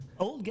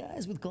Old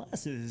guys with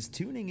glasses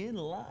tuning in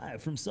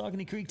live from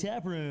Saucony Creek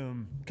Tap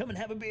Room. Come and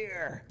have a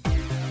beer.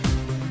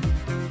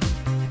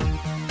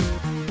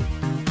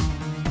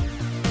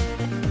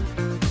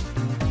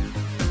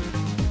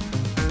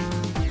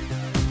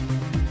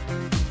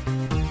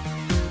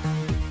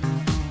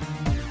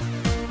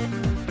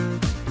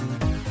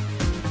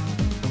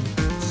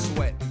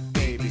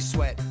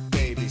 Sweat,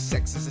 baby,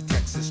 sex is a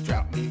Texas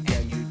drought. Me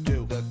and you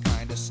do the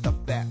kind of stuff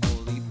that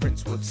only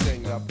Prince would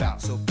sing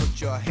about. So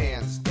put your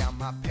hands down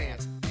my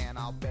pants, and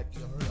I'll bet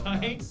you.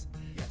 Right?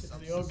 It's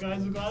the Old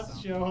Guys with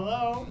Glasses show.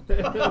 Hello.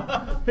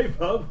 Hey,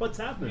 Bub, what's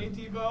happening?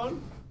 Hey,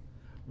 T-Bone.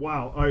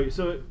 Wow. All right,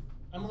 so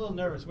I'm a little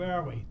nervous. Where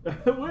are we?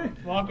 we're-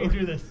 Walk me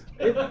through this.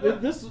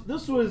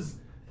 this was.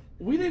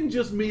 We didn't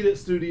just meet at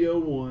Studio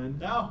 1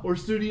 No. or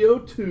Studio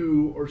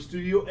 2 or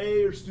Studio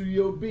A or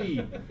Studio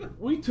B.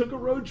 We took a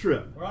road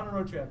trip. We're on a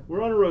road trip.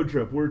 We're on a road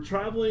trip. We're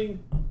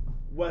traveling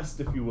west,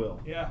 if you will,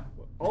 Yeah.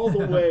 all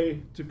the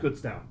way to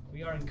Kutztown.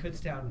 We are in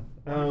Kutztown.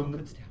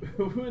 Wonderful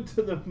Kutztown. We went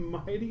to the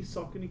mighty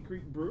Saucony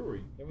Creek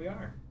Brewery. Here we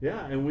are.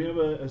 Yeah, and we have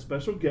a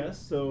special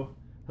guest. So,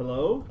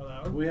 hello.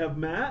 Hello. We have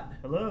Matt.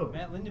 Hello.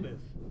 Matt Lindemuth.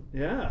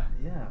 Yeah.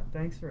 Yeah,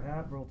 thanks for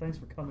thanks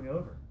for coming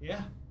over.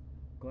 Yeah.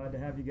 Glad to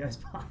have you guys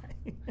by.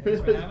 Thanks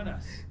for having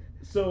us.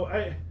 So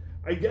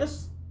I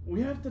guess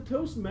we have to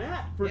toast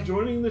Matt for Yeah.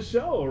 joining the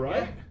show,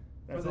 right? Yeah.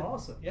 That's For the-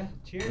 awesome. Yeah.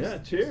 Cheers. Yeah,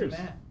 to cheers.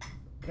 Matt.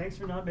 Thanks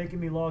for not making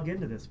me log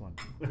into this one.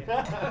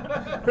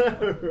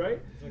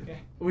 Right? It's okay.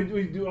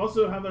 We do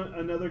also have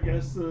another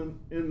guest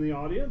in the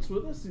audience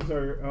with us. He's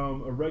our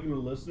a regular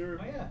listener,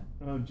 Oh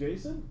yeah.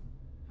 Jason.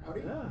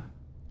 Howdy. Yeah.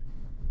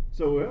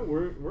 So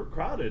we're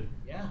crowded,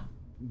 Yeah.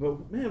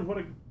 but man, what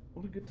a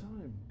good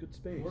time, good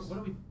space.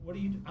 What are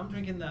you? I'm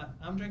drinking the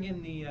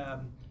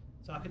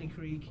Saucony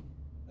Creek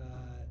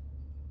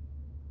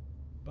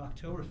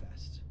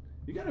Boktoberfest.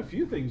 You got a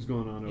few things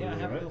going on Yeah, I over have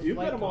a there, right? little You've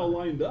flight got them all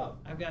going. lined up.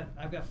 I've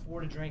got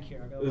 4 to drink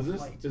here. I got a Is little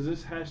this flight. is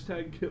this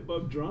hashtag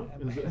Kitbub drunk?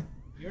 Is it?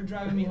 You're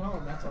driving me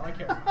home. That's all I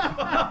care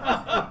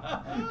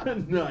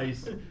about.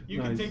 Nice. You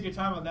nice. can take your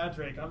time on that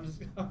drink. I'm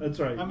just. That's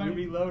right. I might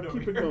reload over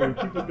Keep it here. going.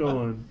 Keep it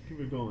going. Keep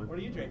it going. What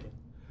are you drinking?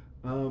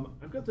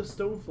 I've got the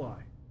Stonefly,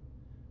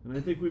 and I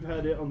think we've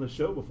had it on the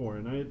show before,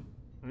 and I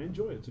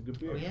enjoy it. It's a good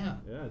beer. Oh, yeah.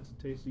 Yeah, it's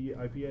a tasty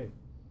IPA.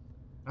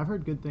 I've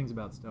heard good things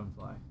about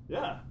Stonefly.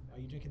 Yeah, Are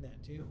you drinking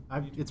that too?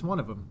 It's one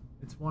of them.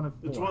 It's one of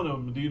 4. it's one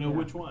of them. Do you know Yeah.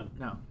 which one?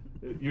 No.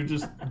 You're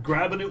just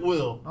grabbing at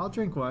will. I'll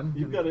drink one.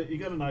 You got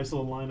a nice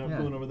little lineup Yeah.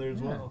 going over there as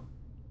Yeah. well.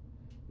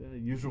 Yeah,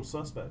 usual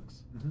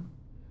suspects. Mhm.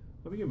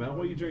 How about you, Matt?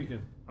 What are you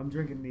drinking? I'm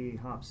drinking the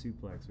Hop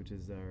Suplex, which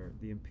is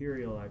the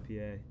Imperial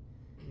IPA.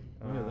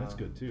 Oh, yeah, that's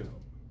good too.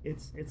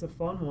 It's a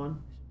fun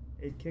one.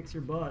 It kicks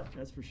your butt,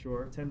 that's for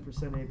sure.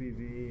 10%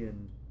 ABV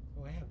and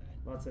Oh, I have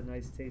that. lots of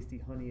nice, tasty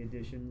honey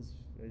additions.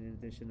 In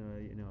addition,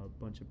 a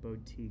bunch of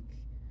boutique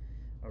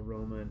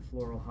aroma and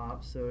floral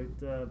hops. So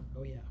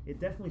Oh yeah. it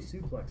definitely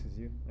suplexes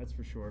you. That's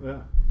for sure.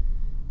 Yeah.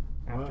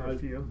 After Well, a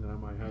few. I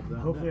might have that.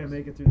 Hopefully, next. I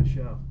make it through the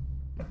show.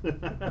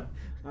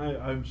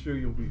 I'm sure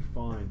you'll be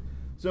fine.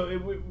 So,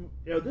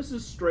 this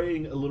is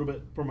straying a little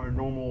bit from our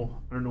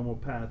normal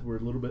path. We're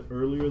a little bit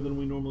earlier than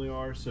we normally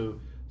are, so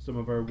some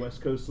of our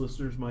West Coast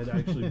listeners might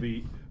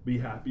actually be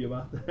happy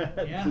about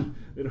that. Yeah.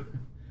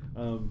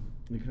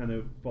 It kind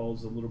of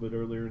falls a little bit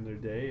earlier in their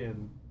day,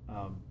 and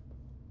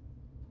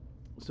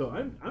so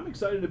I'm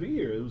excited to be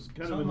here. It was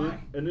kind So of am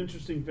I. an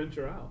interesting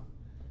venture out.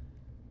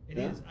 It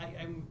Yeah. is.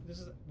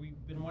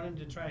 We've been wanting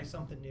to try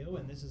something new,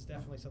 and this is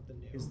definitely something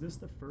new. Is this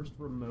the first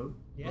remote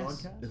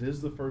Yes. broadcast? It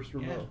is the first Yeah.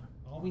 remote.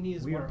 All we need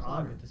is We one are plug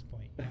honored. at this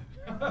point.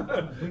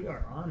 We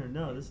are honored.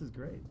 No, this is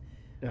great.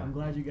 Yeah. I'm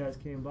glad you guys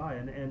came by,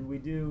 and we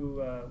do.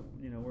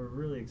 We're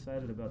really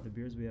excited about the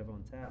beers we have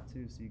on tap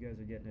too. So you guys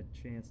are getting a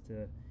chance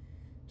to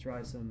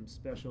try some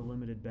special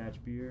limited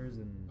batch beers,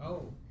 and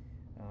Oh.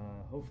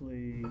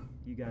 hopefully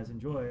you guys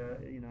enjoy.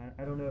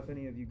 I don't know if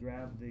any of you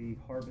grabbed the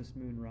Harvest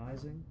Moon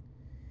Rising,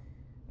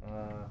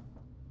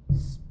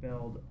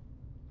 spelled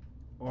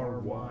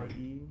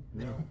RYE.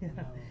 No.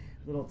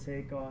 Little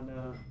take on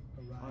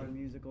a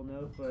musical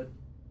note, but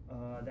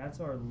that's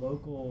our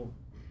local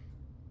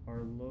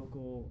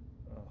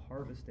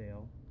harvest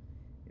ale.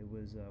 It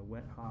was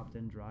wet hopped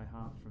and dry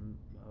hopped from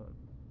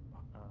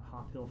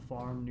Hop Hill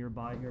Farm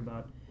nearby here,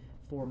 about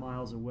 4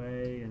 miles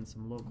away, and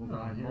some local Oh,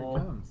 rye here it malt.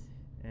 comes.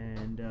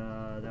 And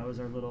that was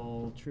our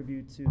little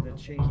tribute to the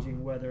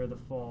changing weather of the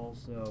fall.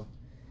 So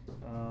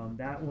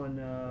that one,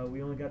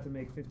 we only got to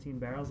make 15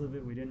 barrels of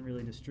it. We didn't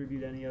really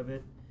distribute any of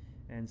it,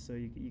 and so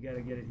you got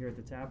to get it here at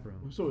the tap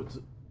room. So it's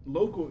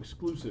local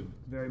exclusive.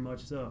 Very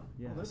much so.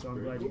 Yeah. Oh, that's so I'm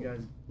very glad you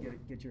cool. guys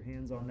get your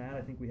hands on that.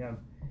 I think we have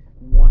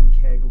 1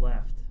 keg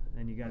left,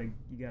 and you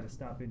gotta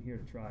stop in here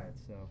to try it.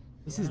 So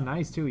This is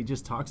nice too. He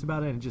just talks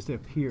about it and it just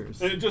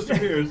appears. And it just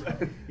appears.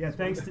 yeah,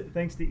 thanks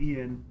to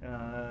Ian,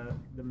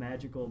 the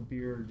magical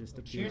beer just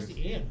appears. Cheers to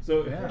Ian.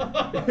 So,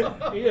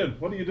 Yeah. Ian,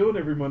 what are you doing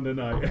every Monday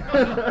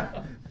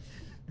night?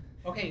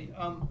 Okay,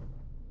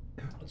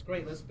 that's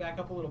great. Let's back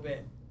up a little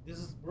bit.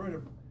 We're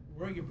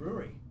at your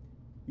brewery.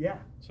 Yeah,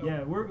 So-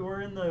 yeah,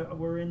 we're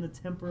in the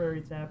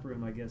temporary tap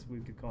room, I guess we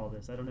could call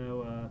this. I don't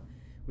know.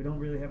 We don't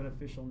really have an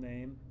official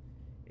name.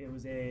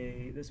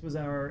 This was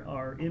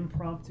our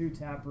impromptu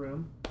tap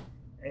room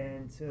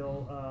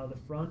until the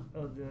front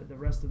of the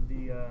rest of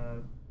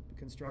the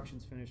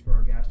construction's finished for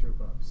our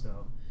gastropub.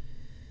 So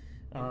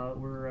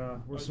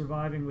we're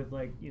surviving with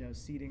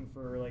seating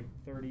for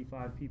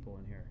 35 people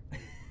in here.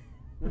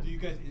 Do you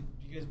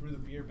guys brew the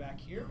beer back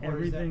here? Or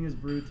Everything is is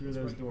brewed through That's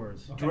those right.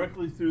 doors. Okay.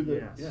 Directly through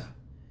the Yes.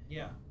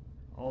 Yeah.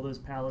 All those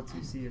pallets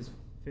you see is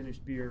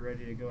finished beer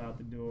ready to go out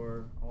the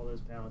door. All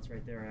those pallets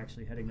right there are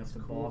actually heading up to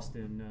cool.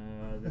 Boston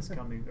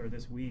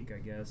this week, I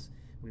guess.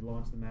 We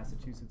launched the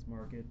Massachusetts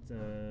market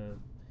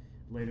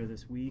later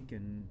this week,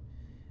 and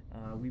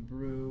we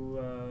brew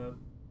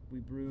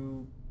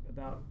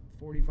about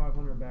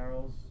 4,500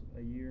 barrels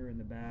a year in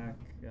the back.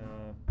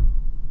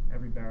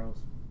 Every barrel's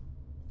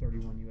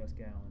 31 U.S.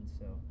 gallons,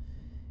 so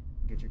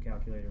get your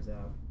calculators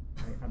out.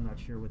 I'm not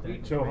sure what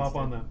that. So equates hop to.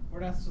 on that. We're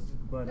not supposed to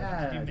But,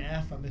 do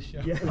math on this show.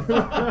 Yeah.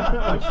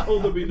 I was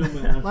told there'd be no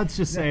math. Let's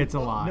just say it's a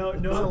lot. No,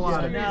 It's no, a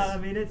lot. no. I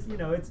mean, it's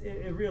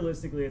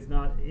realistically, it's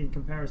not in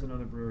comparison to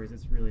other breweries.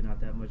 It's really not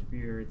that much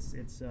beer. It's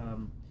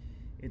a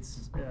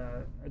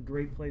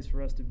great place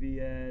for us to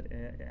be at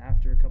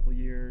after a couple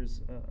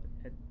years.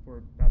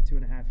 We're about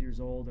 2.5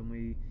 years old, and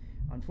we,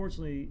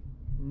 unfortunately,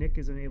 Nick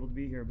isn't able to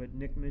be here. But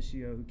Nick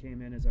Michio, who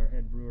came in as our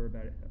head brewer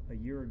about a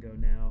year ago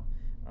now,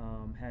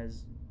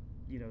 has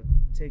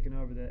taken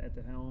over at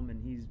the helm,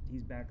 and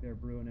he's back there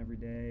brewing every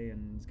day,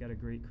 and he's got a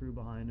great crew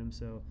behind him.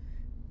 So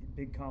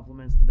big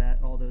compliments to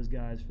all those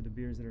guys for the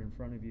beers that are in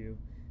front of you.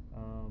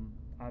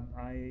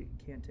 I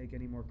can't take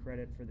any more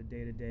credit for the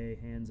day-to-day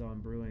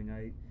hands-on brewing.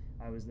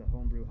 I was the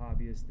homebrew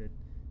hobbyist that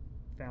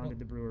founded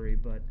the brewery,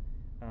 but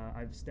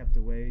I've stepped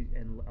away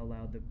and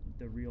allowed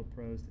the real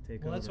pros to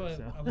take over. Well, that's what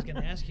so. I was going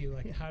to ask you.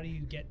 Like, how do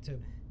you get to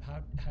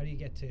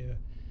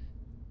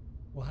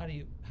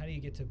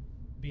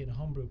being a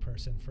homebrew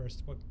person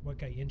first? What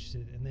got you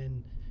interested, and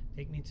then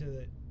take me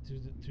through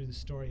the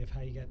story of how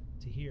you got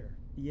to here.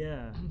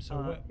 Yeah,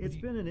 So it's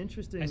been an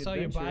interesting. I saw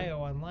your adventure. bio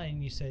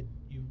online. You said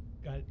you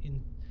got into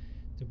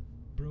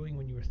brewing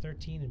when you were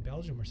 13 in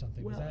Belgium or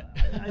something. Well, Was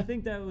that? I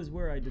think that was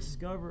where I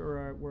discovered,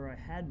 or where I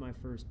had my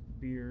first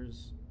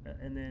beers,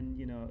 and then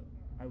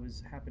I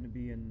happened to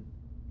be in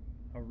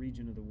a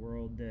region of the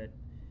world that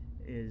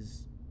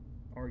is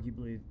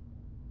arguably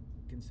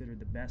considered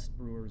the best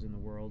brewers in the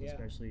world, Yeah.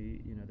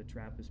 especially the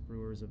Trappist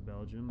brewers of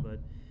Belgium.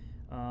 But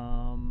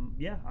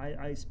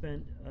I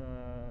spent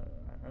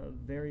a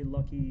very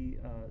lucky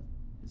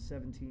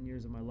 17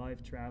 years of my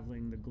life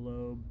traveling the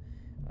globe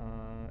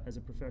as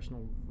a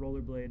professional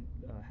rollerblade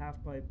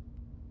halfpipe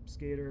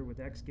skater with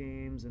X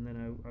Games, and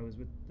then I was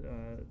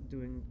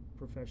doing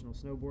professional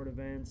snowboard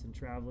events and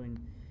traveling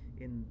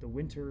in the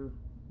winter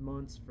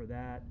months for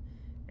that,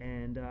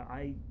 and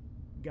I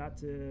got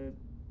to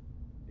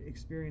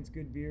experience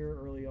good beer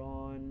early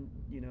on,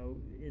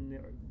 in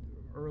the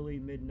early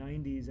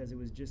mid-90s, as it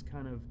was just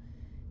kind of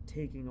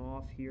taking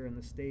off here in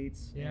the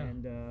States. Yeah.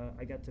 And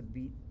I got to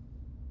beat,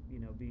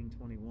 being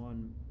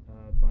 21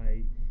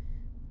 by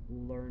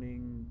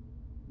learning,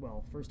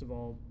 well, first of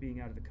all, being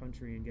out of the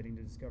country and getting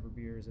to discover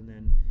beers, and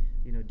then,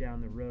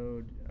 down the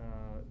road,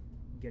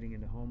 getting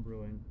into home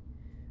brewing.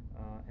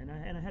 And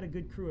I had a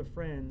good crew of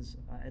friends.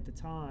 At the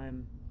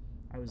time,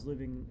 I was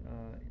living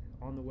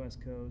on the West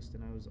Coast,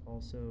 and I was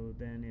also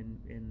then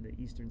in the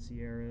Eastern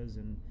Sierras,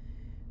 and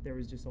there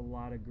was just a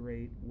lot of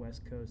great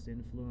West Coast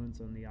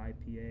influence on the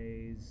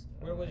IPAs.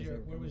 Where was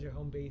your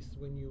home base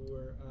when you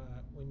were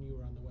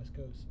on the West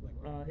Coast?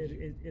 Like,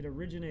 It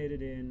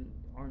originated in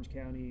Orange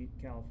County,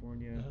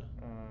 California.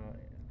 Uh-huh.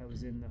 I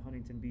was in the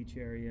Huntington Beach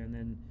area, and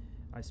then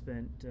I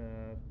spent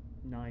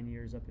 9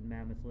 years up in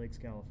Mammoth Lakes,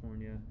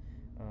 California,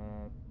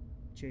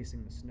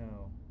 chasing the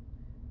snow.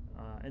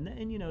 And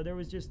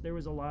there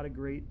was a lot of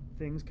great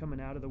things coming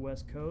out of the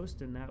West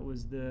Coast, and that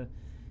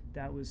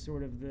was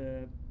sort of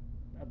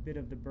a bit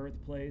of the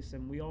birthplace.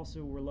 And we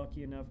also were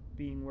lucky enough,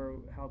 being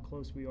how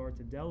close we are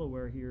to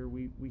Delaware here,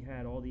 we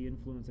had all the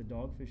influence that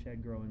Dogfish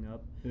had growing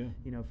up,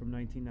 from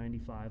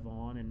 1995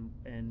 on,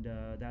 and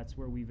that's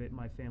where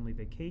my family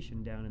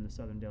vacationed down in the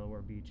southern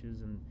Delaware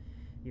beaches, and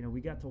we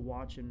got to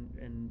watch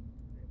and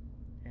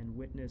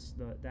witness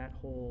that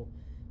whole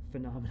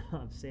phenomenon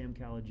of Sam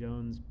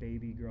Calajone's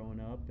baby growing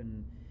up,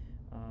 and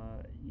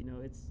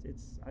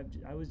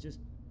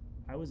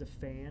I was a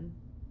fan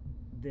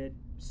that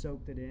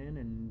soaked it in,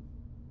 and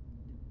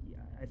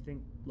I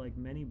think, like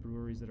many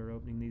breweries that are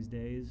opening these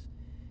days,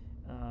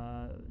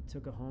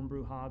 took a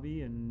homebrew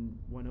hobby and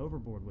went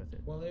overboard with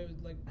it. Well,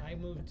 I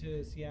moved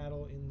to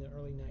Seattle in the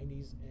early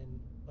 '90s, and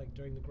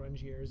during the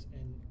grunge years,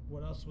 and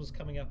what else was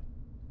coming up,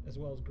 as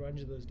well as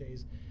grunge of those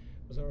days,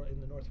 was in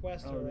the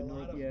Northwest.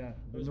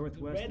 The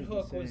Northwest Red is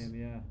Hook the same,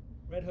 yeah.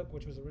 Red Hook,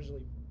 which was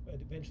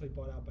eventually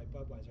bought out by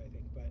Budweiser, I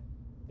think, but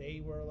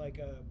they were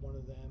one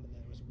of them, and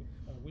then there was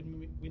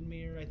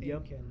Widmer, I think,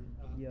 Yep. and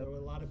Yep. there were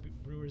a lot of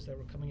brewers that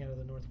were coming out of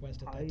the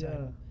Northwest at that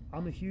time.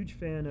 I'm a huge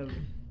fan of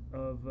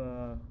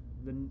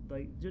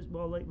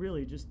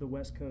just the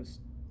West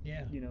Coast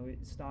Yeah.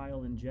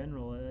 Style in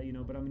general.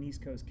 But I'm an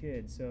East Coast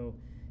kid, so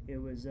it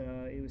was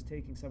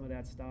taking some of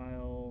that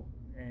style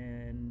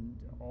and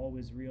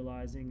always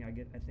realizing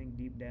I think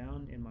deep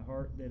down in my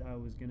heart that I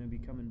was going to be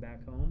coming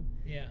back home.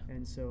 Yeah.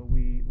 And so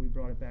we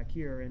brought it back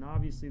here, and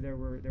obviously there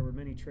were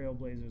many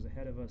trailblazers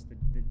ahead of us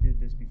that did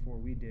this before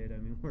we did. I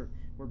mean,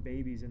 we're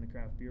babies in the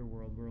craft beer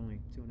world. We're only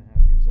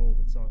 2.5 years old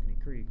at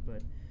Saucony Creek,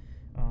 but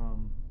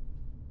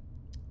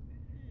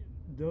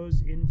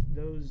those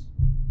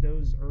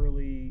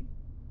early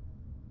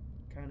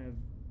kind of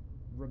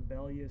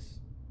rebellious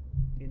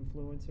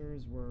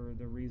influencers were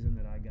the reason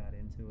that I got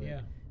into it.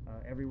 Yeah.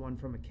 Everyone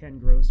from a Ken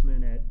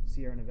Grossman at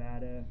Sierra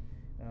Nevada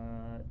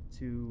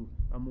to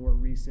a more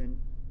recent,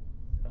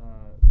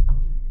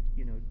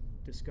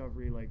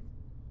 discovery like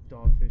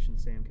Dogfish and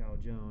Sam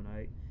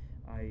Calagione.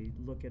 I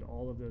look at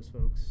all of those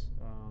folks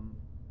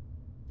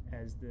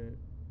as the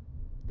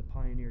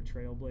pioneer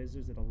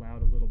trailblazers that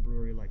allowed a little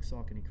brewery like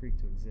Saucony Creek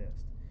to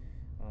exist.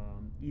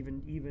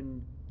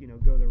 Even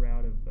go the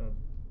route of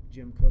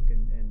Jim Cook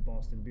and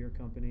Boston Beer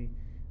Company.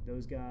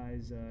 Those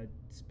guys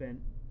spent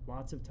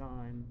lots of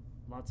time,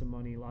 lots of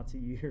money, lots of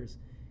years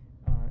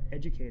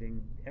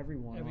educating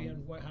everyone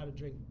on how to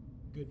drink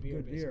good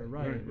beer. good beer,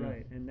 basically.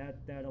 right, and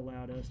that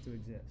allowed us to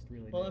exist.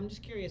 Really. Well, did. I'm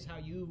just curious how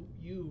you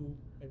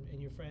and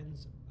your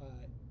friends,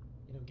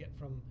 get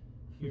from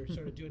you're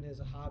sort of doing it as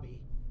a hobby.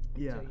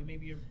 Yeah. So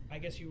I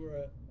guess you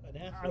were an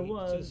athlete. I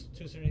was.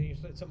 To a certain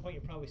extent. At some point,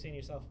 you're probably saying to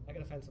yourself, "I got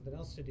to find something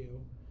else to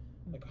do."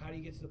 Like, how do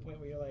you get to the point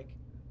where you're like,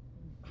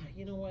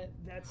 you know what?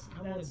 This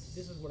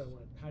is what I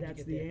want. How did you That's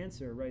get the there?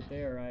 answer right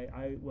there.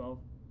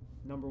 Well,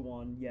 number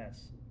one,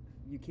 yes,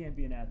 you can't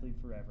be an athlete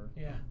forever.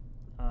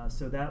 Yeah.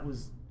 So that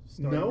was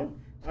starting No?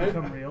 to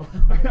become real.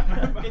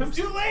 It's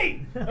too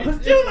late.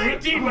 It's too late,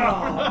 Timo.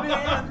 Oh,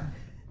 man.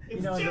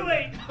 It's know, too the-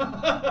 late.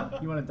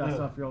 You want to dust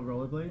off your old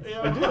rollerblades?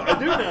 I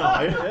do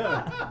now.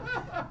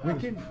 Yeah.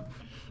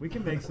 We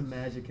can make some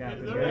magic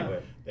happen.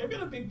 They've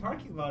got a big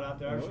parking lot out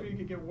there. I'm sure you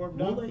could get warmed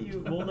We'll up.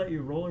 let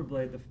you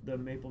rollerblade the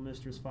Maple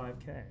Mistress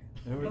 5K.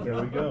 There we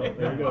go.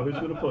 There we go. Who's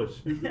gonna push?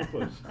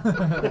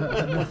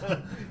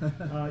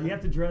 You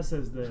have to dress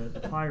as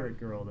the pirate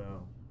girl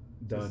though.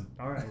 Done.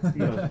 All right, Done.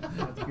 deal.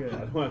 That's good.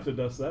 I don't have to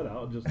dust that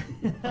out.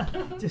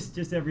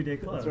 just everyday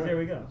clothes. That's right. There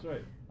we go. That's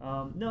right.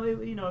 No,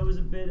 it was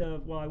a bit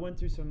of. Well, I went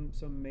through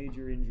some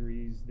major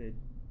injuries that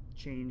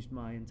changed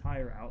my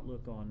entire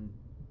outlook on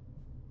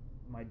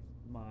my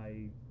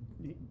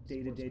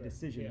day-to-day Sportswear,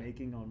 decision yeah.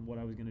 making on what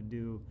I was going to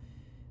do.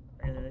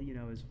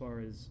 As far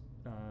as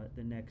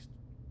the next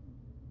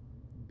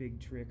big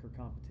trick or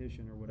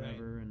competition or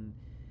whatever, and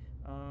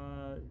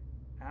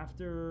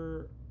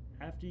after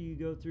you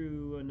go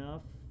through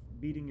enough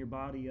beating your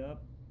body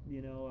up,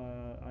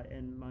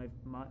 and my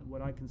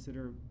what I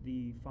consider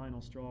the final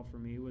straw for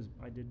me was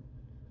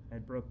I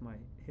broke my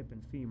hip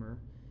and femur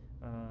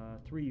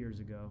 3 years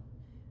ago,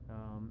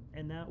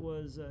 and that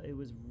was it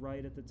was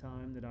right at the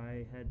time that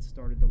I had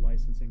started the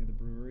licensing of the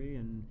brewery,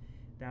 and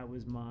that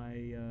was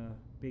my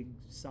big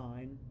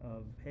sign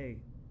of, hey,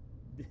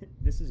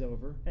 this is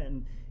over,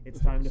 and it's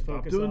time to Stop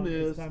focus doing on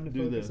this, it's time to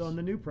do focus this. on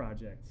the new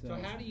project. So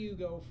how do you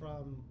go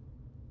from,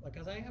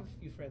 because I have a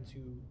few friends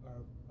who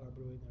are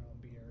brewing their own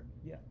beer,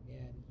 Yeah.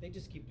 and they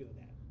just keep doing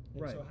that.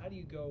 And Right. So how do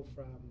you go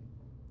from,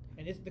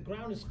 and the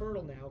ground is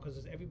fertile now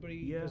because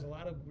there's a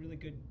lot of really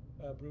good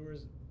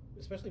brewers,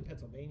 especially in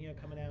Pennsylvania,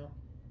 coming out,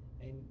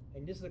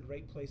 and this is a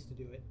great place to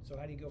do it. So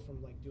how do you go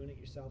from like doing it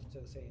yourself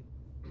to saying,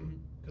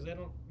 because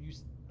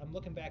I'm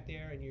looking back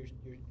there, and you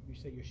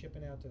say you're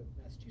shipping out to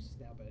Massachusetts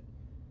now, but it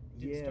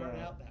didn't start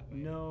out that way.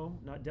 No,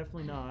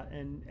 definitely not.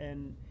 And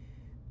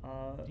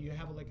Do you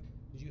have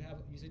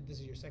you said this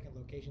is your second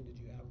location. Did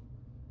you have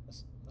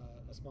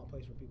a small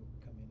place where people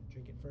could come in and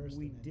drink it first?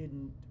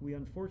 we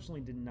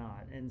unfortunately did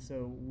not, and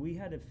so we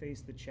had to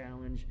face the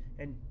challenge,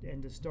 and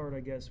to start, I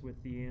guess,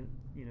 with the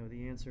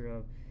answer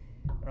of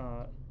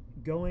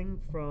going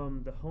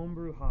from the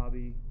homebrew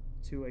hobby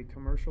to a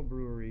commercial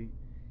brewery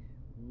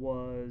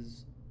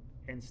was,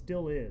 and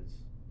still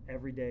is,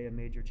 every day a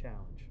major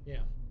challenge.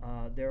 Yeah.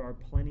 There are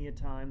plenty of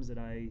times that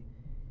I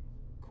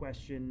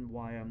question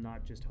why I'm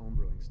not just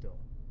homebrewing still.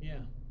 Yeah.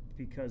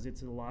 Because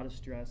it's a lot of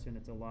stress and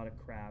it's a lot of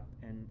crap,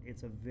 and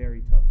it's a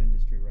very tough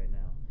industry right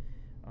now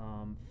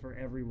for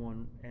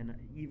everyone, and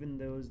even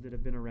those that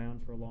have been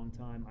around for a long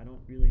time. I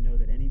don't really know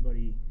that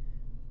anybody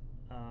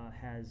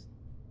has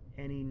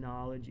any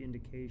knowledge,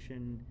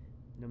 indication,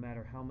 no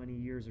matter how many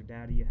years or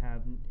data you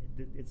have.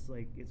 It's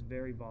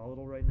very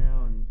volatile right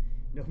now, and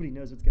nobody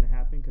knows what's going to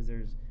happen because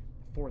there's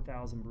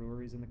 4,000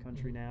 breweries in the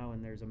country now,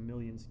 and there's 1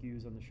 million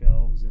SKUs on the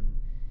shelves, and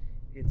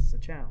it's a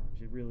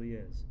challenge. It really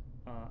is.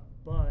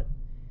 But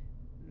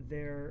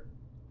there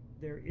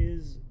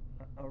is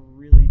a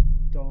really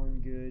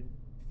darn good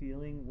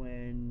feeling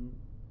when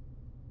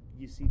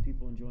you see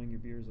people enjoying your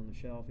beers on the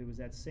shelf. It was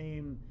that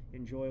same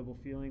enjoyable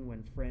feeling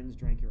when friends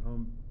drank your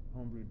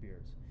homebrewed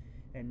beers,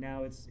 and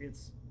now it's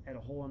at a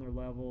whole other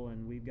level.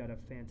 And we've got a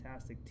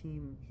fantastic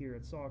team here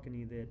at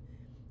Saucony that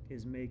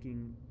is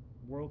making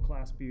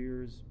world-class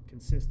beers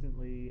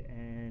consistently,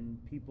 and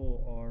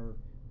people are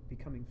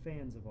becoming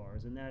fans of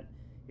ours, and that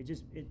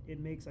it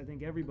makes, I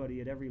think,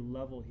 everybody at every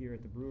level here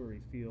at the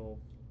brewery feel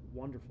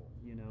wonderful.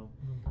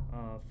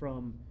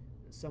 From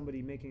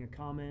somebody making a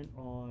comment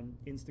on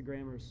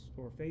Instagram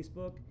or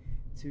Facebook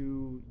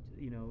to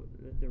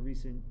the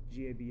recent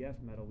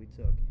GABF medal we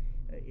took.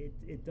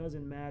 It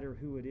doesn't matter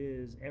who it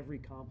is. Every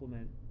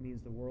compliment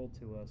means the world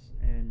to us,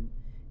 and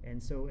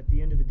so at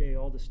the end of the day,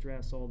 all the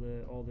stress, all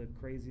the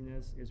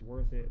craziness is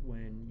worth it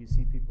when you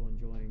see people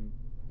enjoying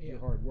your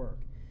hard work.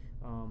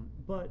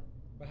 But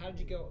how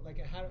did you go?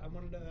 Like, I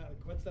want to know that.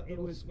 Like, what's that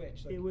little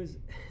switch? Like, it was.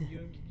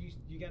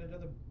 you got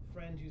another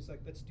friend who's like,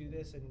 let's do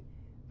this, and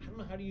I don't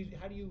know, how do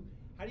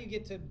you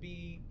get to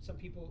be, some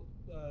people,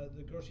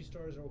 the grocery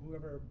stores or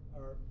whoever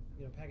are,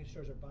 package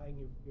stores are buying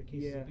your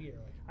cases of beer.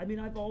 Like, I mean,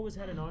 I've always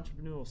had an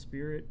entrepreneurial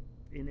spirit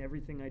in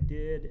everything I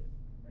did.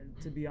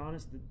 To be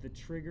honest, the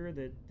trigger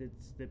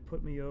that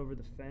put me over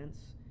the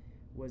fence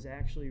was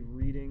actually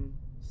reading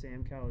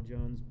Sam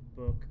Calagione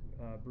book,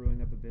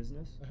 Brewing Up a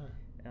Business.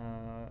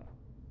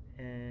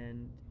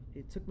 And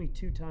it took me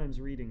 2 times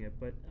reading it,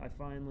 but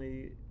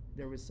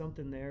there was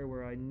something there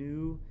where I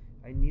knew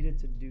I needed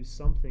to do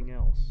something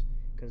else,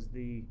 because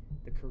the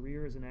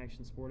career as an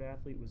action sport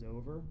athlete was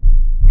over.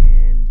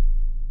 And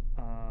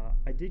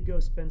I did go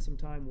spend some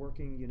time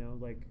working,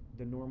 like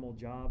the normal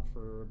job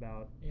for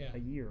about a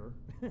year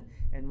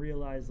and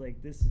realized like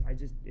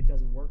it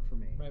doesn't work for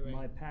me. Right.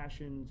 My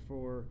passion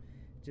for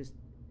just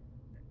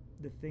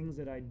the things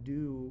that I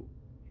do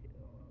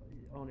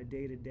on a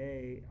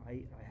day-to-day,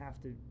 I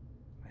have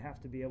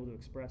to be able to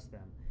express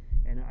them,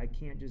 and I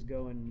can't just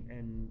go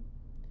and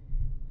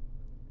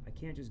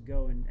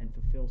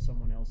fulfill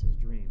someone else's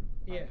dream.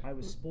 Yeah. I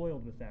was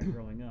spoiled with that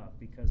growing up,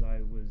 because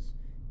I was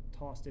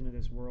tossed into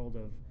this world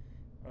of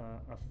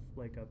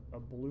a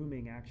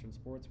blooming action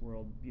sports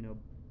world,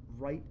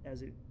 right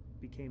as it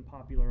became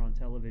popular on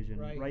television,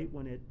 right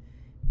when it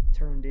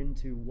turned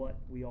into what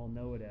we all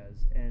know it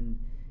as, and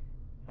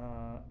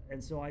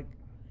so I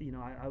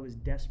was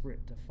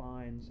desperate to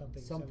find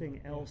something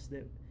else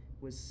that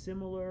was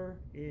similar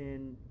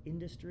in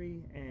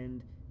industry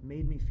and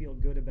made me feel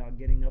good about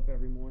getting up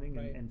every morning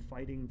and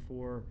fighting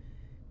for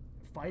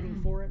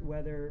it,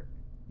 whether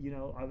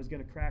I was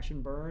going to crash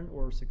and burn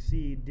or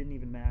succeed didn't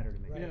even matter to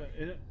me. Yeah,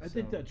 and I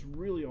think that's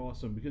really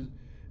awesome, because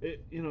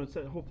it's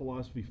that whole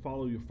philosophy: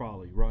 follow your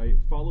folly, right?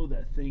 Follow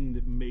that thing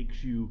that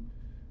makes you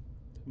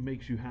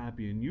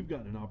happy, and you've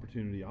got an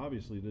opportunity,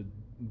 obviously, to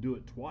do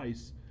it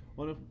twice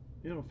on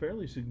a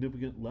fairly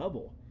significant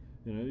level,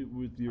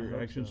 with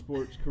your action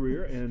sports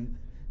career, and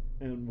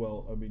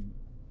well, I mean,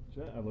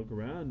 I look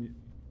around,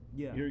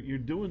 you're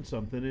doing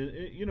something, and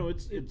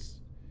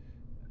it's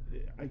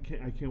I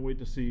can't wait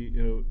to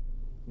see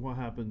what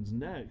happens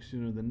next, the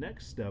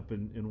next step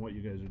in what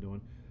you guys are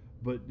doing,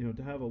 but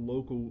to have a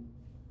local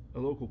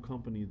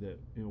company that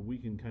we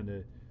can kind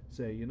of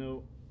say,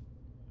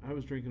 I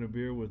was drinking a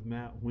beer with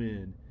Matt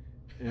Wynn,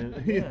 and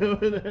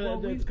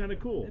that's kind of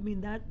cool. I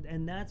mean,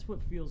 that's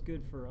what feels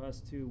good for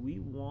us too. We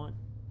want,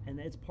 and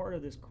it's part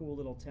of this cool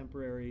little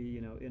temporary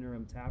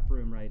interim tap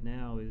room right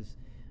now is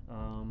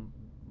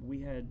we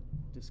had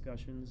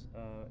discussions,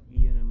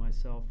 Ian and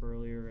myself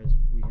earlier, as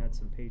we had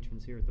some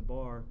patrons here at the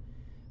bar.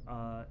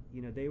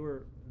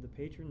 The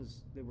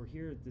patrons that were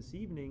here this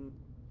evening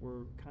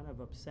were kind of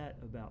upset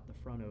about the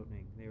front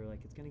opening. They were like,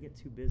 it's going to get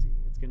too busy.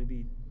 It's going to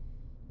be,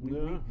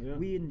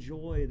 we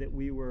enjoy that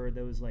we were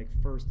those like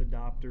first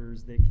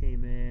adopters that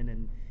came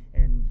in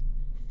and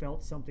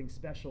felt something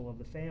special of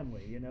the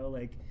family,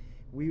 like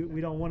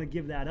we don't want to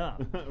give that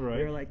up. Right.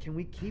 They're like, can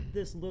we keep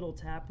this little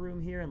tap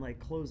room here and like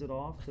close it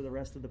off to the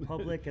rest of the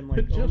public and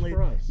like just only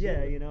for us.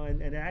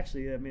 And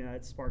actually, I mean,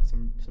 it sparked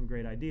some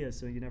great ideas,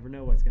 so you never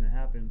know what's going to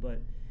happen, but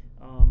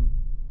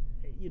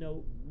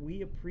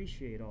we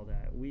appreciate all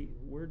that.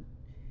 We're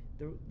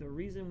the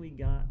reason we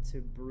got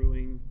to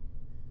brewing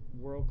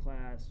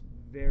world-class,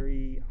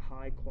 very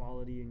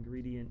high-quality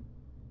ingredient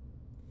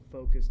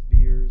focused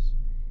beers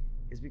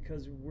is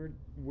because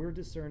we're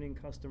discerning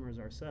customers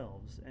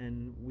ourselves,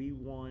 and we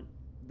want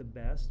the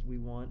best. We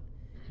want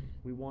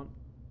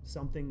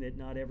something that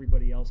not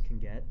everybody else can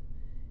get,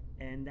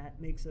 and that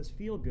makes us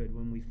feel good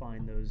when we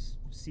find those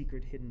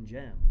secret hidden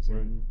gems.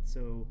 Right. And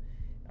so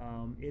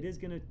it is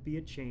going to be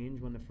a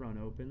change when the front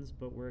opens,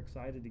 but we're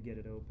excited to get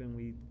it open.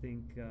 We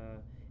think,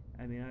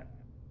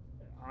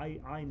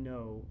 I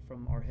know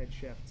from our head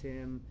chef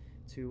Tim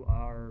to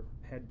our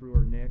head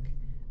brewer Nick,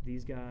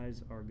 these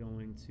guys are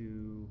going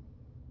to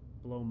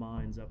blow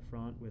minds up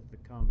front with the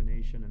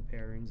combination and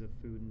pairings of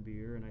food and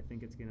beer, and I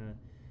think it's going to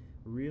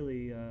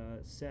really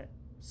set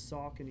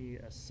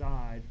Saucony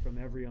aside from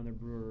every other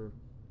brewer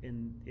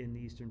in the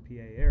Eastern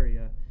PA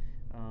area.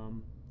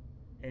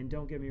 And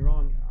don't get me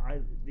wrong,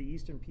 the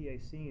Eastern PA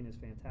scene is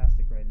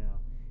fantastic right now.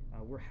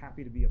 We're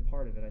happy to be a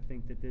part of it. I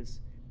think that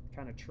this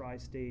kind of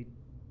tri-state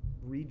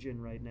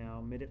region right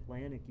now,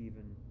 mid-Atlantic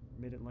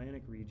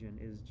region,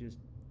 is just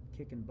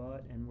kicking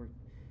butt, and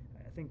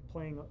I think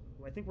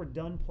we're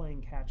done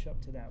playing catch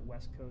up to that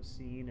West Coast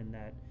scene and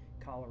that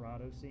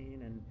Colorado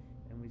scene, and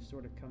we've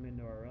sort of come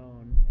into our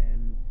own,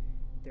 and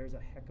there's a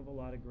heck of a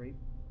lot of great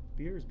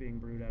beers being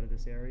brewed out of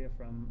this area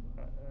from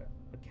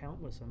a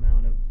countless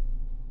amount of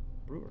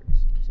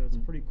breweries. So it's a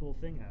pretty cool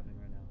thing happening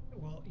right now.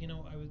 Well,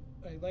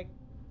 I like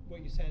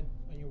what you said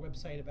on your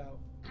website about.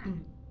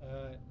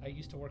 I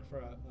used to work for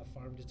a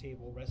farm to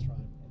table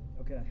restaurant. And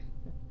Okay.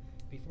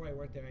 before I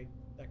worked there,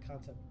 that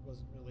concept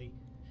wasn't really,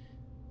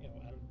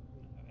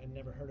 I'd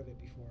never heard of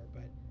it before.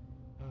 But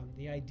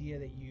the idea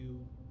that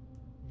you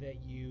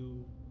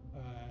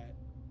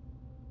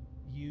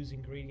use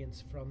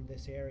ingredients from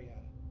this area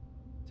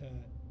to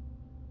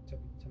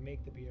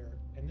make the beer,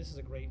 and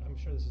I'm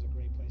sure this is a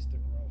great place to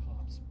grow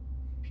hops,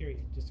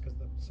 period, just because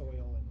the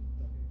soil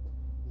and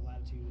the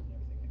latitude and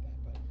everything like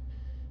that.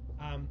 But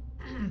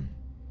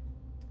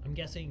I'm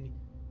guessing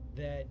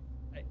that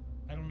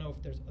I don't know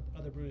if there's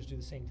other brewers do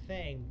the same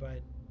thing,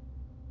 but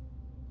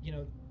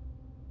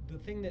the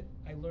thing that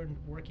I learned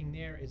working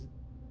there is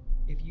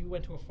if you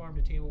went to a farm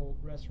to table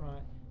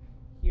restaurant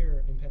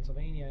here in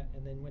Pennsylvania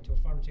and then went to a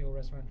farm to table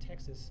restaurant in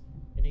Texas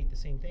and ate the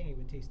same thing, it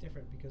would taste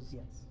different because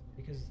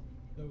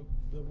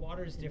the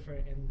water is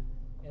different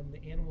and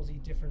the animals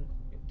eat different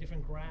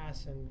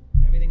grass and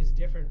everything is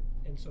different,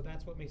 and so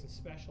that's what makes it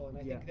special. And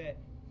I think that,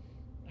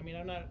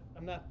 I'm not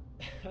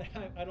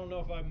I don't know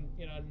if I'm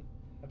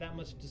have that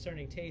much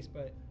discerning taste,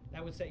 but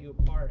that would set you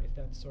apart if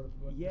that's sort of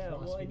what the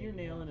philosophy. Well, and you're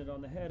nailing it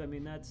on the head. I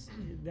mean, that's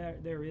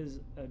there is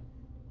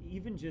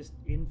even just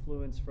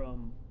influence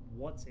from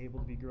what's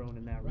able to be grown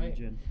in that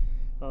region.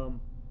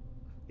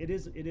 It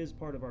is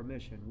part of our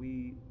mission.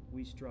 We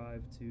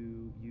strive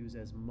to use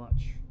as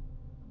much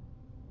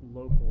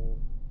local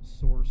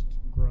sourced,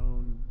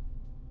 grown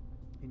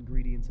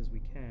ingredients as we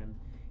can.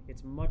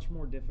 It's much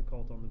more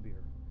difficult on the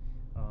beer.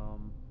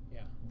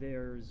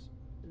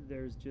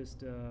 There's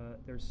just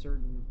there's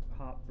certain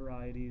hop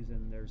varieties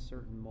and there's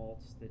certain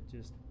malts that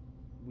just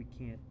we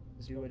can't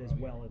do it as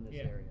well in this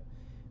area.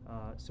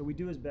 So we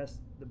do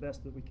the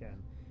best that we can.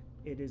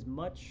 It is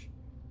much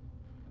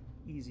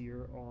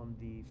easier on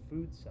the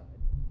food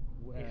side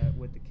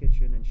with the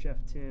kitchen, and Chef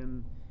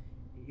Tim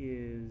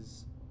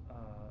is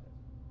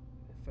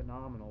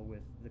phenomenal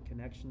with the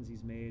connections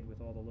he's made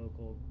with all the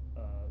local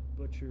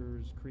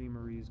butchers,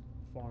 creameries,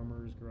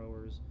 farmers,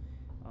 growers.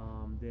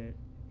 That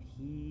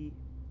he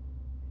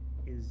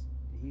is.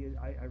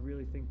 I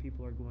really think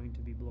people are going to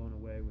be blown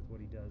away with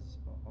what he does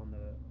on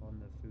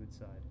the food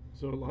side.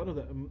 So a lot of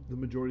that, the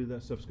majority of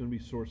that stuff's going to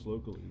be sourced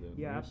locally then.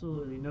 Yeah, right?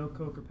 absolutely. No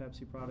Coke or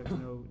Pepsi products.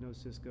 No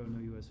Cisco. No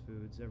U.S.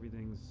 Foods.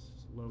 Everything's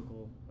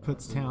local.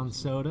 Kutztown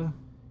soda.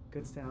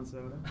 Kutztown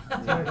soda.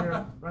 It's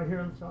right here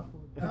on the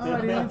chalkboard. Oh,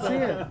 I didn't see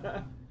it.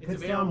 It's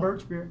Kutztown available.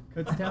 Birch beer.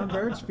 Kutztown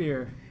Birch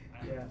beer.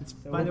 Yeah. It's,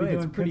 So by the we'll be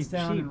way, it's doing pretty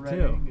Kutztown cheap and too.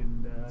 Reading,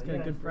 and It's got a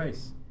it's good great.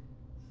 price.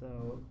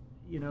 So,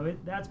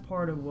 that's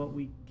part of what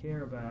we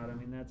care about. I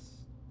mean,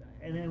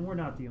 and we're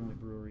not the only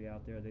brewery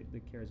out there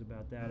that cares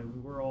about that.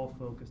 And we're all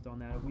focused on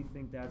that. We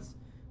think that's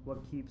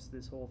what keeps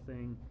this whole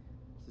thing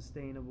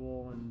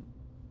sustainable.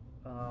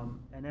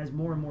 And as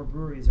more and more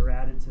breweries are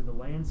added to the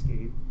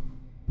landscape,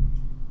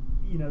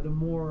 the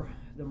more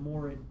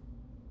it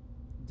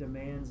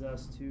demands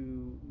us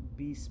to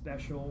be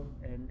special,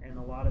 and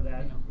a lot of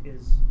that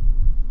is,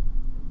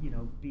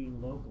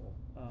 being local.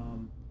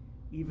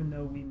 Even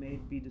though we may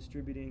be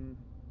distributing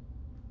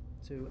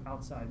to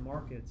outside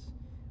markets,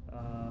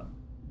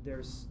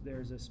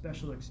 there's a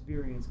special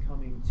experience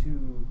coming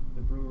to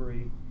the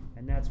brewery,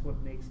 and that's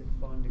what makes it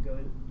fun to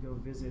go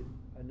visit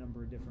a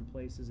number of different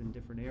places in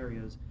different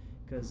areas,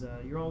 because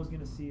you're always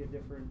going to see a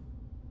different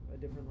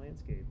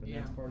landscape, and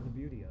that's part of the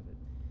beauty of it.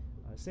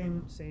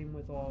 Same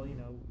with all,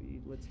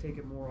 let's take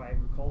it more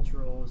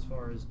agricultural as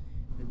far as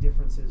the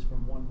differences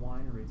from one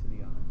winery to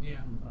the other.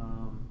 Yeah.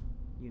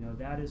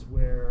 That is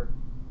where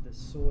the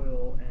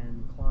soil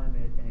and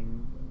climate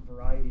and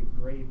variety of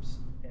grapes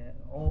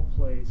all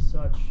play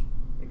such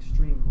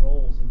extreme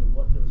roles into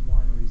what those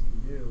wineries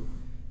can do.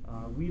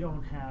 We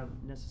don't have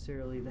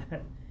necessarily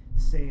that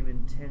same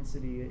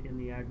intensity in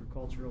the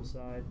agricultural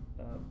side,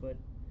 but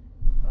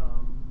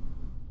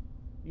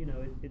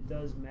it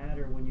does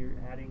matter when you're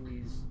adding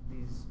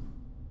these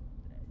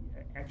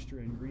extra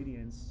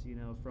ingredients,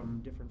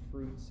 from different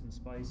fruits and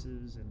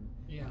spices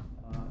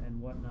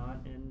and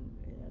whatnot, and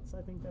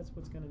I think that's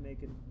what's going to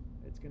make it.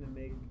 It's going to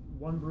make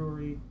one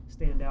brewery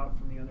stand out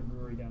from the other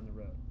brewery down the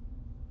road.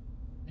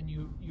 And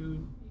your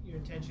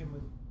intention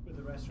with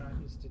the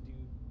restaurant is to do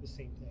the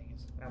same thing.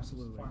 It's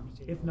Absolutely, farm to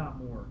table. if not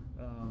more,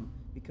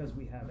 because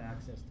we have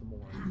access to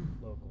more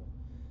local.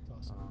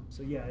 It's awesome.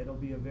 So yeah, it'll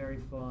be a very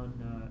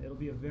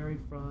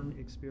fun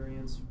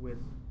experience with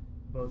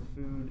both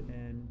food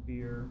and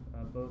beer.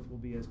 Both will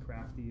be as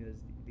crafty as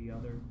the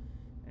other,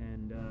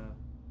 and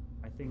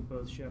I think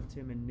both Chef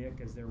Tim and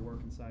Nick, as they're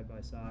working side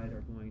by side,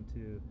 are going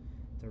to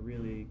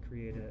really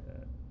create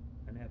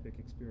an epic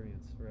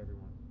experience for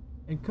everyone.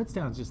 And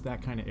Kutztown's just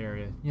that kind of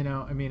area.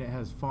 It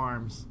has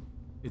farms.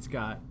 It's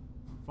got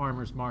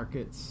farmers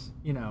markets.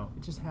 It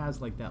just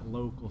has like that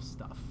local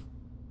stuff,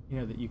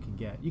 that you can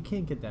get. You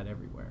can't get that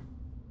everywhere.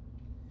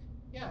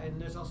 Yeah,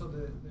 and there's also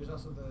the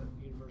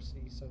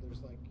university. So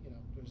there's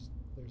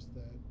there's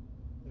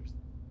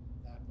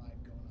that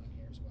vibe going on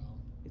here as well.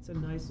 it's a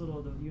nice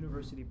little. The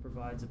university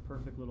provides a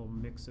perfect little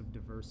mix of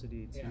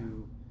diversity to Yeah.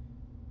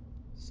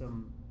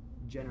 some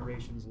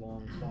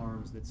generations-long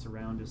farms that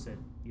surround us at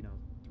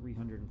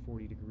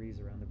 340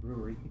 degrees around the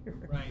brewery here.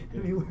 Right. I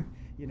mean,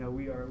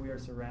 we are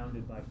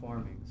surrounded by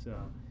farming. So.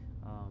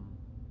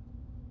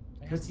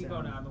 I had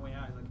T-Bone Kutztown. on the way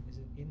out. Like, is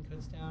it in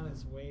Kutztown?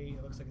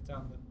 It looks like it's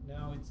out.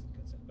 No, it's in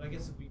Kutztown. But I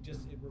guess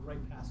we're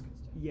right past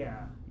Kutztown.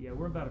 Yeah,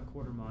 we're about a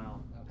quarter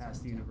mile Outside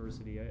past the town.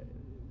 university,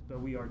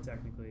 but we are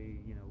technically,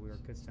 we're a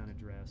Kutztown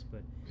address.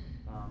 But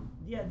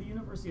yeah, the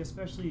university,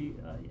 especially,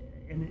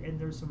 and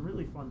there's some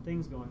really fun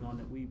things going on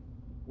that we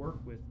work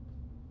with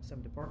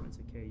some departments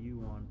at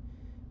KU on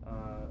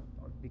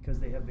because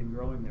they have been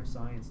growing their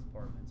science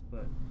departments.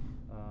 But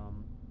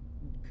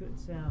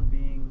Kutztown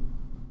being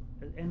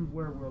and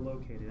where we're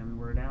located. I mean,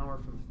 we're an hour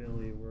from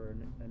Philly. We're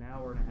an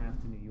hour and a half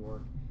to New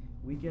York.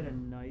 We get a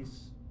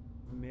nice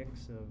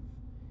mix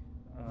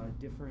of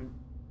different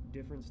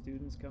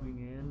students coming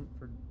in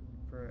for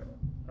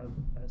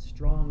a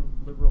strong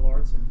liberal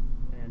arts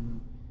and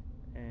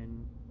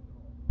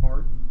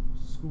art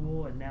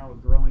school, and now a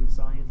growing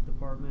science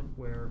department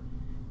where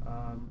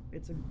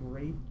it's a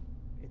great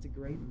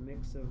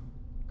mix of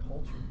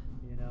culture,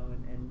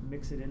 and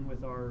mix it in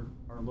with our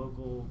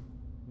local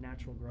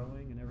natural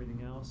growing and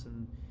everything else,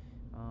 and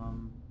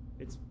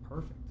it's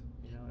perfect.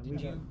 And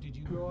Did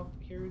you grow up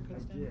here in I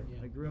Kutztown? did.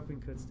 Yeah. I grew up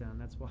in Kutztown.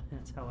 That's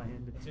how I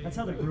ended. So That's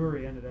you- how the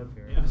brewery ended up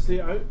here. Yeah.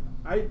 See, I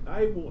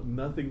want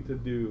nothing to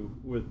do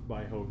with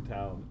my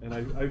hometown, and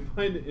I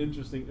find it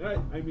interesting.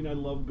 I mean, I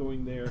love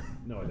going there.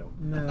 No, I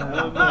don't.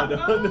 No.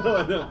 No,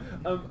 I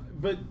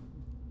don't. But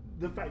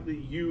the fact that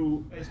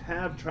you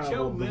have Joe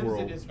traveled the lives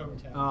world. in his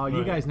hometown. Oh, you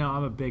Right. guys know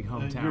I'm a big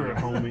hometown. You're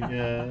a homie,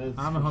 yeah. that's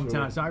I'm a for hometown,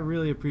 sure. so I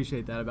really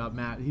appreciate that about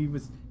Matt. He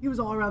was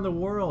all around the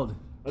world.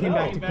 I Came know.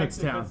 back to Came back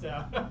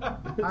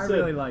Kutztown. I Said,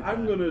 really like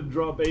I'm that. gonna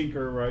drop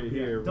anchor right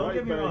here. Don't right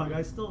get me back- wrong.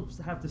 I still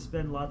have to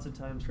spend lots of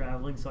time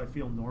traveling, so I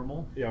feel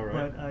normal. Yeah,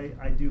 right.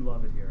 But I do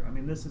love it here. I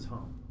mean, this is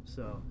home.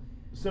 So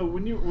So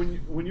when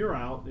you're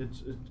out,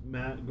 it's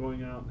Matt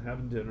going out and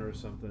having dinner or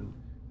something,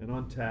 and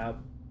on tap,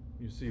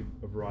 you see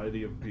a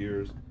variety of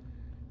beers.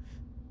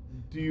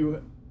 Do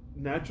you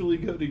naturally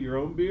go to your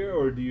own beer,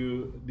 or do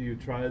you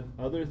try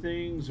other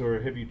things,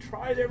 or have you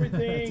tried everything?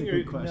 That's a or,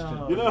 good question.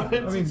 No. You know, it's, I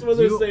mean, it's one of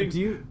those things.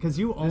 because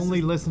you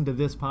only listen to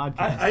this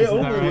podcast. I isn't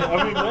only, that right?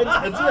 I mean,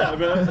 that's it.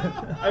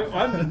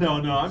 I mean,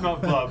 I'm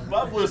not Bub.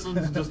 Bub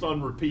listens just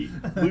on repeat.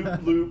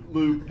 Loop, loop,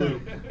 loop,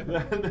 loop.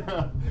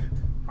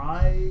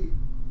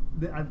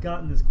 I've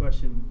gotten this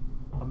question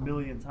a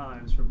million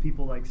times from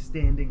people like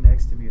standing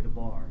next to me at a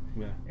bar.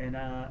 Yeah. And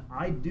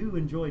I do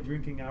enjoy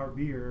drinking our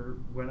beer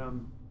when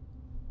I'm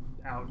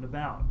out and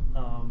about.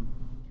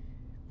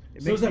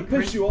 It So makes does me that piss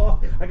cringe- you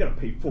off? I gotta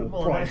pay full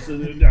Well, price. I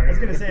was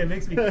gonna say it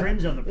makes me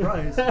cringe on the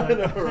price. I But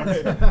know,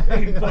 right?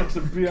 $8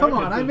 a beer. Come I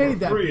on, get I this made for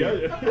that free.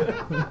 beer.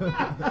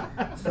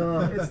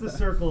 it's the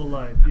circle of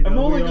life. I'm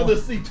only We all- going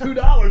to see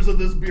 $2 of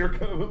this beer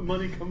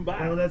money come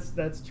back. Well,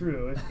 that's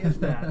true. If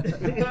that. If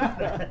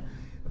that.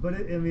 But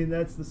I mean,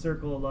 that's the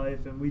circle of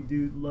life, and we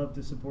do love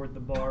to support the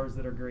bars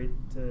that are great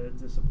to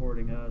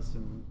supporting us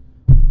and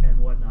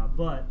whatnot.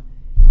 But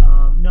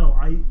no,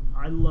 I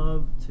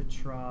love to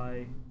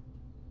try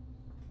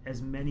as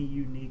many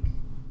unique,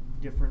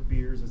 different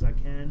beers as I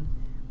can.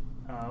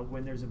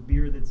 When there's a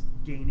beer that's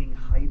gaining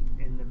hype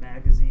in the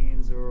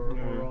magazines or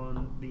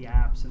on the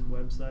apps and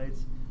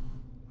websites,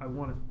 I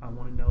want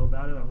to know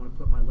about it. I want to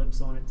put my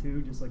lips on it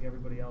too, just like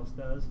everybody else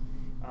does.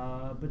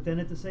 But then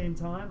at the same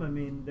time, I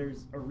mean,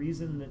 there's a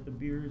reason that the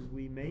beers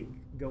we make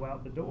go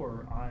out the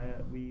door.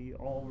 We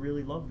all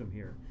really love them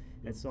here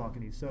at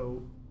Saucony.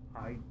 So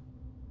I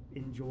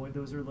enjoy,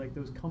 those are like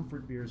those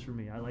comfort beers for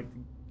me. I like to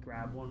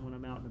grab one when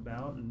I'm out and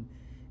about, and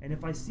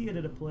if I see it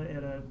at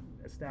a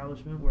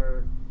establishment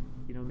where,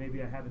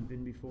 maybe I haven't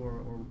been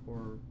before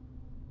or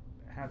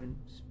haven't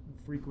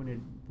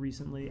frequented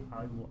recently,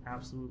 I will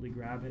absolutely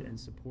grab it and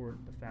support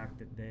the fact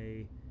that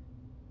they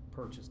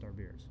purchased our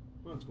beers.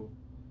 Well, that's cool.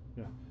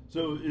 Yeah.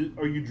 So,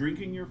 are you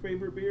drinking your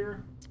favorite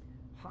beer?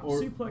 Hop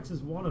Or- Suplex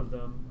is one of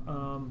them.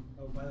 Oh,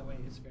 by the way,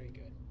 it's very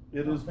good.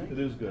 It Oh, is. thank It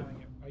you is for good.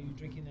 having it. Are you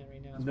drinking that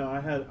right now? No, I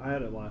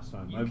had it last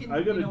time. You I can-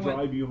 got you to know what?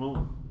 drive you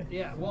home.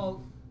 Yeah.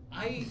 Well,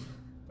 I.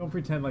 Don't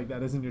pretend like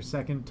that isn't your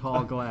second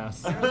tall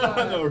glass. There's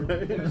I know,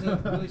 right? There's a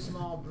really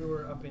small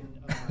brewer up in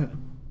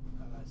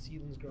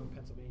Sealands Grove,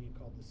 Pennsylvania,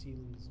 called the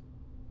Sealands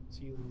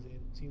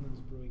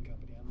Brewing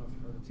Company. I don't know if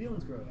you've heard of it.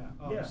 Sealands Grove. Yeah.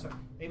 Oh, Yeah. sorry.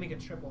 They make a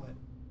triple that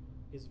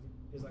is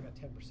like a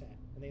 10%,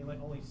 and they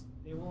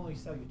will only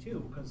sell you two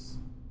because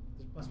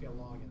there must be a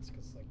law against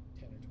because it's like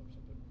 10 or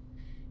 12%. But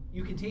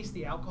you can taste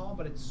the alcohol,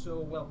 but it's so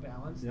well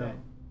balanced Yeah. that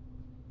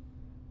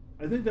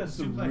I think that's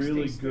the some Suplex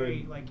really tastes good.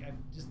 very, like it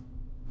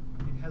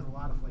has a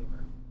lot of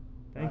flavor.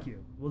 Thank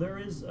you. Well, there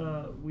is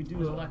we do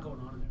There's a lot going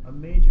on in there. a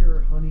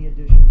major honey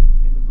addition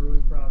in the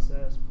brewing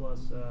process,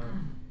 plus a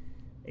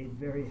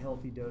very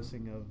healthy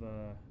dosing of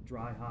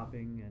dry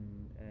hopping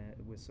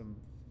and with some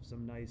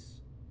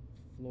nice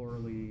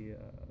florally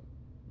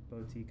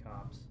boutique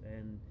hops.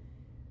 And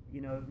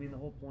I mean, the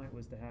whole point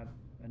was to have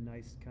a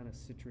nice kind of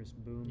citrus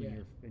boom Yeah,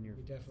 in your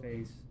you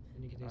definitely- face.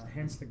 And you can taste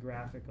Hence the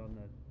graphic on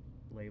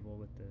the label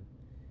with the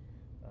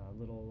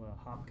little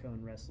hop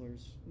cone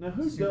wrestlers Now,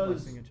 who does?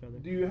 suplexing each other.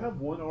 Do you have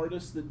one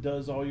artist that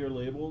does all your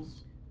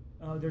labels?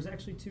 There's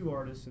actually 2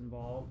 artists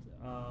involved.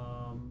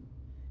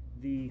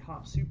 The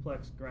Hop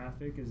Suplex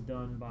graphic is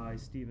done by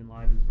Steven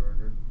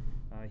Livensberger.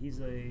 He's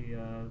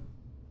a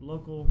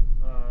local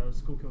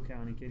Schuylkill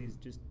County kid. He's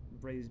just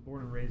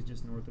born and raised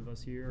just north of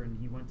us here, and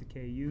he went to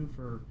KU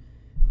for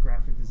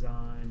graphic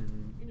design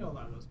and. You know a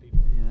lot of those people.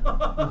 Yeah.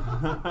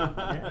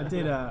 I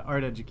did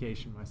art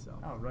education myself.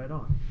 Oh, right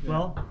on. Yeah.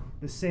 Well,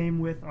 the same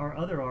with our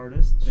other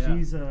artist. Yeah.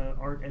 She's a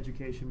art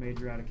education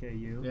major out of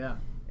KU. Yeah.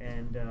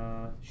 And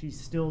she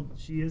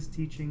is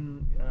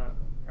teaching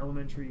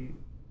elementary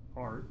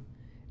art,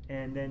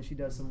 and then she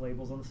does some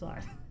labels on the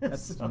side.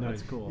 That's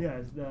cool. Yeah,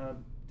 it's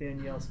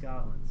Danielle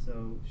Scotland.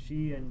 So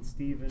she and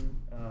Steven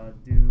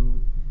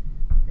do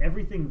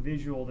everything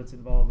visual that's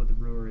involved with the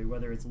brewery,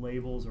 whether it's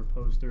labels or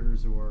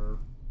posters or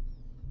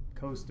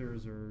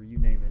coasters or you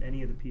name it,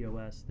 any of the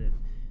POS that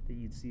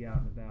you'd see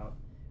out and about.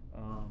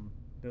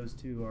 Those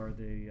 2 are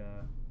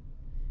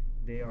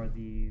they are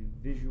the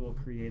visual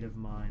creative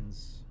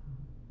minds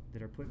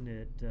that are putting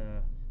it.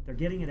 They're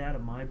getting it out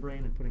of my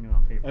brain and putting it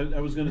on paper. I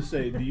was going to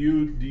say, do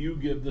you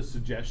give the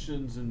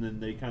suggestions and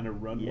then they kind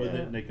of run with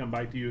Yeah. it and they come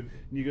back to you and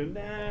you go,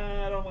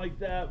 nah, I don't like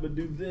that, but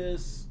do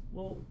this.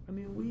 Well, I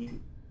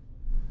mean,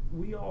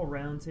 we all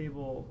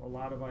roundtable a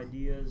lot of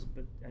ideas,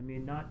 but I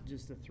mean, not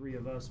just the 3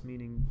 of us,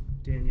 meaning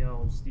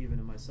Danielle, Steven,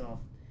 and myself.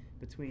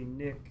 Between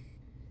Nick,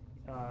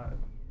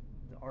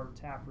 our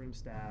taproom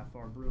staff,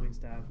 our brewing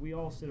staff, we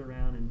all sit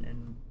around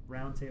and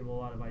roundtable a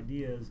lot of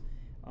ideas.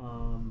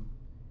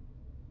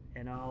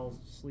 And I'll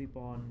sleep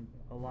on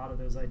a lot of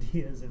those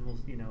ideas, and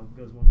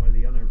goes one way or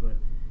the other. But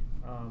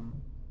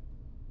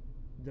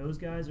those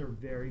guys are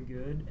very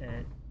good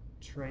at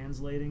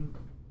translating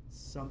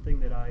something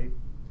that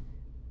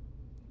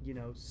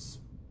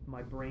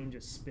my brain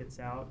just spits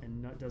out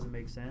and doesn't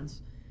make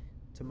sense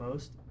to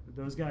most.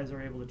 Those guys are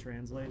able to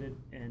translate it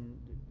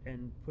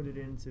and put it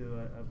into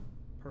a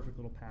perfect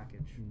little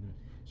package.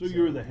 So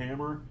you're the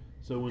hammer.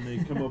 So when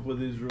they come up with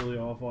these really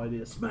awful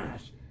ideas,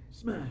 smash,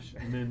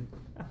 and then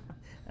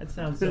that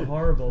sounds so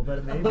horrible,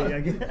 but maybe I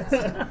guess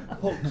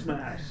Hulk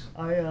smash.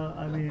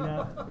 I mean,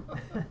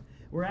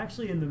 we're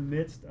actually in the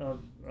midst of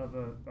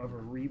a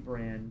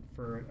rebrand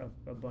for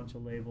a bunch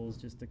of labels,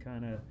 just to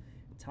kind of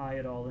tie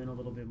it all in a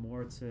little bit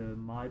more to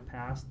my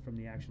past from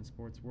the action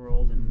sports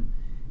world, and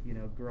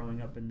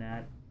growing up in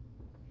that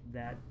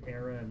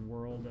era and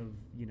world of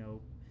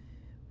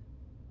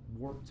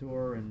Warped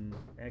Tour and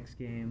X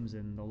Games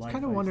and the life. I was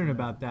kind of wondering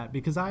about that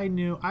because I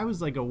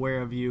was like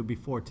aware of you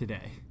before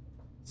today.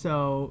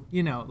 So,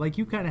 like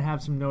you kind of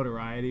have some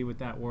notoriety with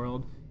that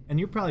world, and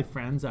you're probably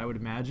friends, I would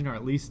imagine, or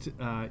at least,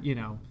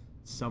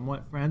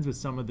 somewhat friends with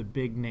some of the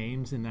big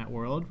names in that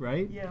world,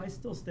 right? Yeah, I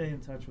still stay in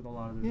touch with a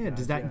lot of those Yeah, guys,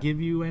 does that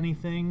give you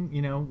anything,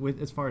 with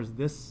as far as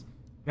this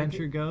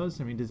venture goes?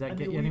 I mean, does that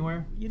get you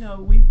anywhere?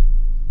 We've...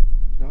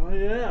 Oh,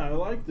 yeah, I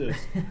like this.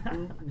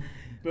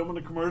 Filming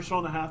a commercial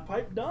on a half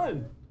pipe,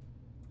 done.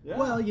 Yeah.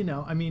 Well,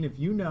 I mean, if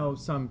you know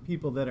some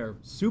people that are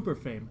super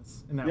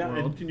famous in that yeah,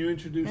 world, and can you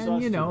introduce us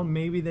and to them?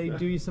 maybe they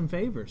do you some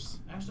favors.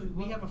 Actually,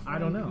 we have a I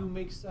don't friend know. who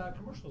makes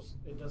commercials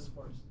and does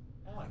sports.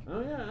 Alec.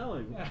 Oh yeah,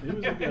 Alec. Yeah. He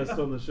was a guest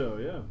on the show.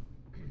 Yeah.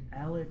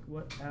 Alec,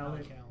 what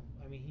Alec? Alec.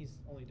 I mean, he's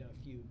only done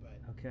a few, but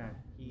Okay,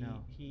 He-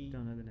 no, he-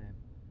 don't know the name.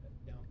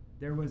 no.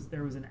 There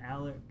was an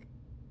Alec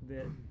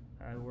that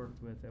I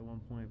worked with at one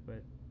point,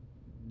 but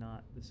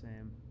not the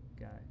same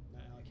guy.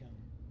 Not Alec Helm.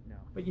 No.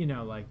 But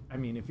I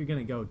mean, if you're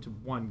gonna go to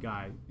one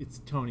guy, it's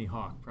Tony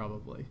Hawk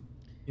probably,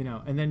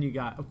 and then you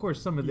got, of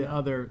course, some of the Yeah.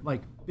 other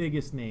like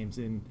biggest names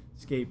in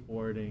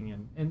skateboarding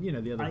and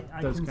the other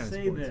I those can kind of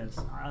say sports. this.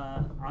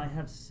 I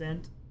have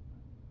sent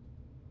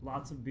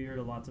lots of beer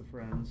to lots of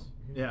friends.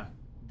 Yeah.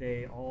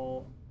 They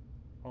all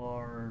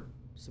are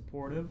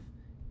supportive,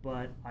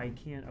 but I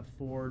can't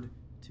afford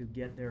to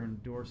get their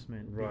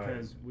endorsement Right.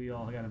 because we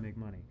all got to make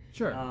money.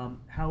 Sure.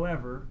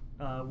 However,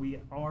 we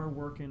are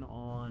working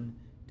on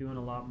doing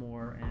a lot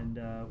more, and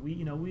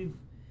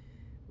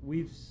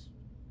we've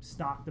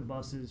stocked the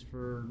buses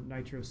for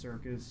Nitro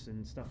Circus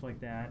and stuff like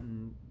that.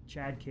 And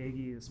Chad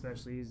Kagi,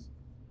 especially, he's an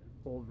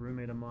old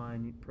roommate of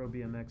mine, pro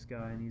BMX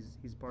guy, and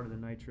he's part of the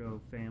Nitro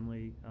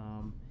family.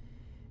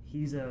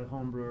 He's a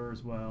home brewer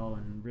as well,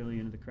 and really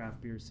into the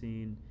craft beer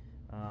scene.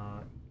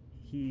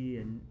 He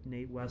and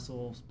Nate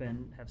Wessel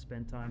have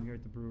spent time here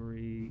at the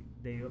brewery.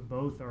 They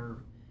both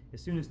are.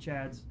 As soon as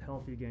Chad's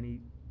healthy again,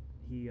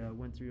 he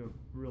went through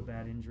a real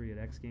bad injury at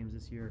X Games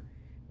this year.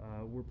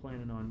 We're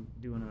planning on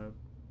doing a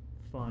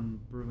fun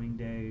brewing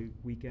day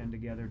weekend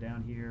together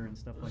down here and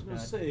stuff I was like gonna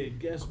that. say, a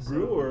guest So,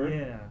 brewer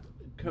yeah.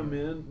 come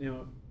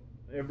in.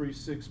 Every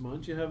 6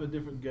 months you have a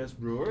different guest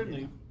brewer, and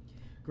they.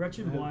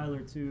 Gretchen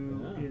Weiler too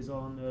Yeah. is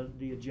on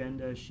the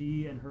agenda.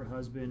 She and her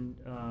husband.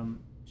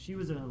 She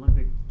was an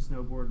Olympic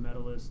snowboard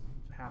medalist,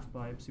 half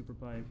pipe, super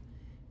pipe,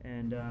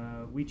 and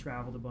we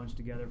traveled a bunch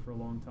together for a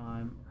long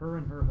time. Her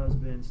and her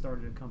husband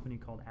started a company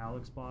called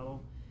Alex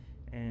Bottle,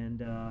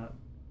 and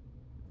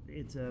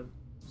it's a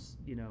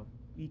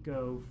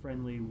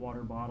eco-friendly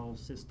water bottle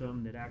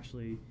system that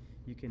actually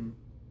you can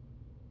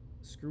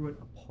screw it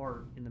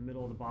apart in the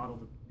middle of the bottle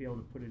to be able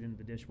to put it in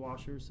the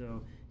dishwasher.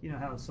 So you know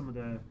how some of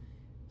the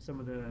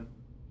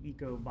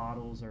eco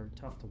bottles are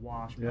tough to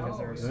wash because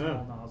they're a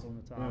small nozzle on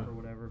the top or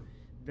whatever.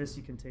 This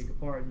you can take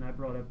apart, and I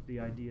brought up the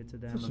idea to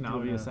them. Such an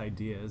obvious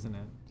idea, isn't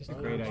it? Just a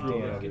a great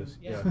bottle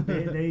idea. that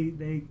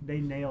can- They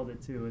nailed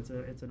it too. It's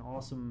an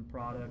awesome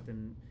product,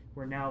 and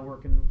we're now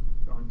working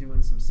on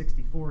doing some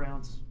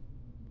 64-ounce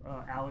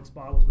Alex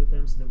bottles with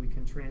them so that we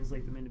can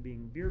translate them into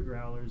being beer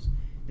growlers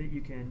that you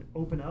can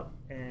open up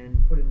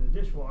and put in the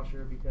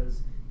dishwasher,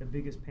 because the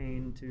biggest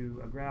pain to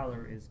a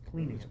growler is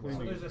cleaning it.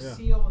 So there's a Yeah.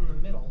 seal in the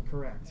middle.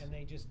 Correct. And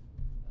they just,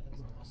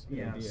 that's awesome.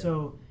 Yeah. idea.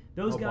 So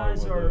those I'll buy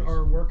guys one of those.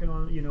 are working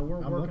on. We're I'm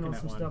working looking on at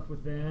some one. stuff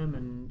with them,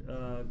 and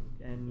Oh,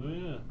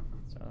 yeah.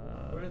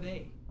 Where are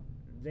they?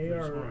 they Pretty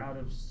are smart. out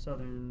of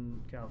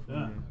Southern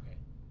California. Okay.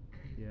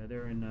 Yeah,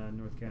 they're in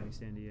North County,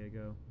 San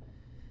Diego.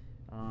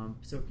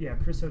 So yeah,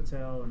 Chris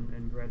Hotel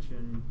and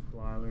Gretchen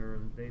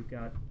Blyler, they've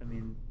got. I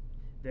mean,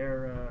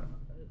 they're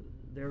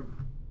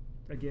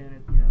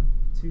again,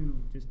 two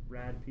just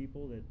rad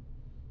people that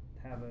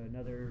have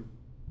another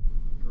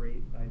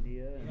great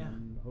idea, Yeah.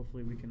 and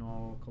hopefully we can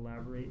all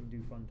collaborate and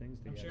do fun things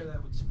I'm together. sure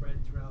that would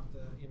spread throughout the,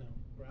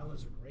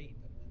 growlers are great.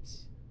 I mean,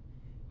 it's,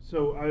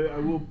 So I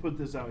will put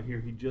this out here.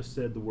 He just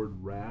said the word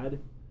rad,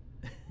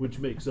 which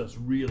makes us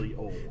really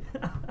old.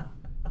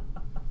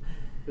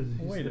 He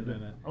Wait a said-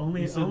 minute.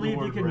 Only he said the if you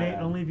word can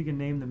rad. only if you can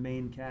name the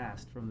main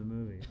cast from the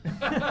movie.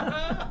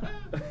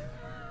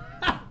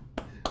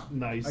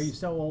 Nice. Are you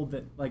so old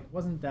that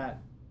wasn't that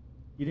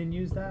you didn't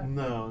use that?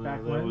 No,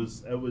 back no, when? that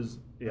was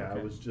I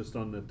Okay. was just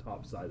on the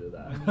top side of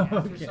that. on the after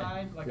Okay.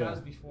 side, like Yeah. I was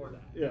before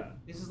that. Yeah.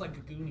 This is like a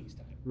Goonies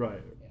time.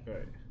 Right, Yeah.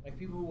 right. Like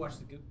people who watch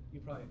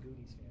you're probably a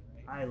Goonies fan,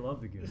 right? I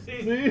love the Goonies.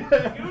 See, See?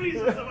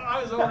 Goonies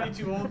I was already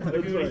too old for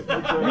the That's Goonies. right,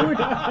 that's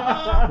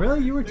right.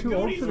 Really, you were The too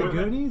old Goonies for the were-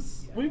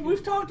 Goonies? Yeah.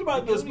 We've talked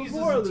about The this Goonies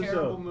before on is the a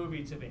terrible show.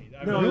 movie to me.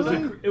 I No, mean,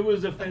 Really? it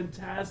was a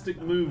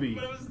fantastic movie.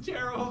 But it was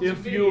terrible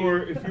If to me.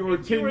 you were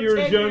 10 years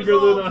 10 younger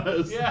old, than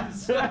us.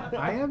 Yes.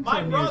 I am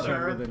My 10 years brother,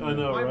 younger than you. I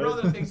know, my right?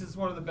 brother thinks it's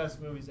one of the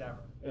best movies ever.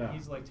 Yeah.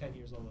 He's like 10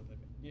 years older than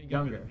me.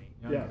 Younger.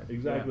 Than me. Yeah,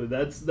 exactly.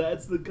 That's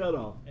the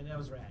cutoff. And that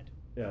was rad.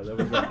 Yeah, that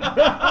was right.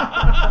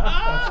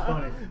 That's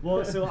funny.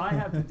 Well, so I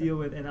have to deal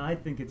with, and I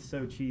think it's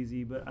so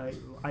cheesy, but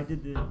I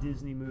did the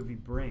Disney movie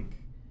Brink,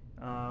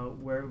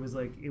 where it was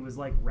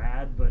like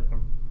Rad, but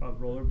a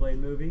rollerblade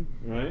movie.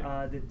 Right.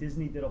 That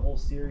Disney did a whole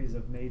series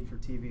of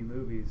made-for-TV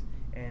movies,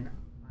 and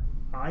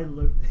I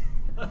looked.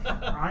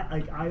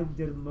 I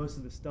did most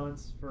of the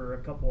stunts for a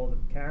couple of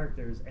the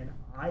characters, and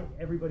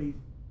everybody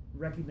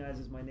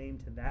recognizes my name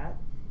to that,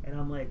 and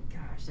I'm like,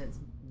 gosh,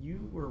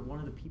 you were one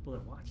of the people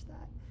that watched that.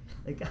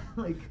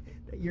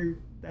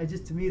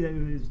 To me that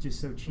was just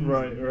so cheesy.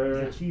 Right, It was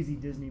right. a cheesy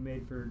Disney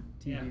made for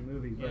TV Yeah,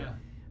 movie. But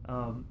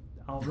yeah.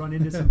 I'll run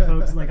into some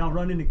folks, I'll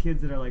run into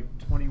kids that are like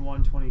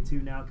 21, 22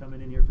 now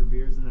coming in here for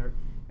beers, and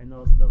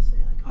they'll say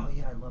like, oh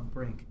yeah, I love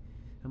Brink.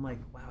 I'm like,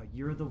 wow,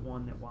 you're the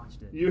one that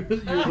watched it. You're the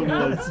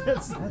one.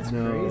 That's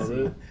No,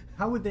 crazy. that-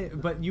 How would they?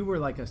 But you were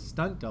like a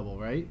stunt double,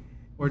 right?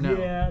 Or no?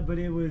 Yeah, but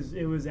it was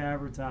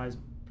advertised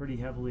pretty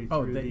heavily.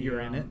 Oh, through that the, you're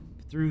in it?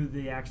 through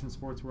the action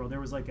sports world. There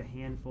was like a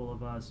handful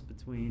of us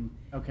between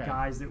Okay.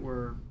 guys that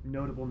were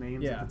notable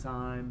names Yeah. at the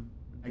time.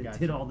 I That got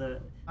did you. all the.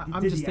 I'm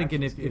did just the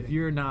thinking actual if skating.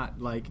 you're not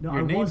like No,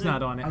 your I name's wasn't-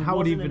 not on it, I how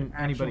would wasn't even an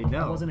actual- anybody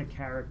know? I wasn't a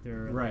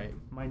character. Right.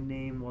 My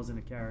name wasn't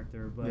a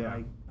character, but Yeah.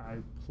 I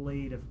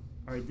played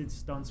or I did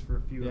stunts for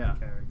a few Yeah. of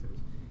the characters.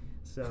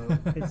 So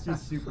it's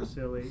just super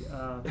silly.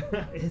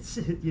 It's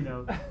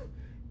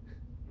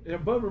Yeah,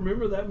 but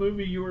remember that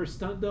movie you were a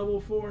stunt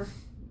double for?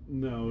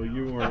 No,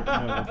 you weren't.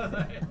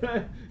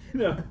 No.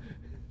 No.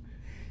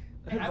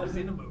 I was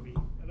in a movie.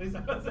 At least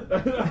I was.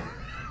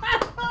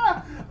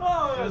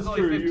 Oh, It that's was only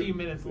true. 15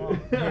 minutes long.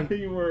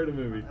 You were in a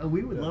movie.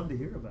 we would Yeah. love to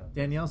hear about it.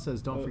 Danielle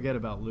says, "Don't forget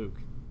about Luke."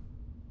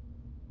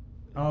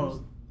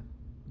 Oh,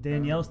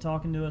 Danielle's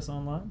talking to us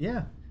online?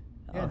 Yeah.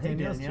 Yeah, Oh, hey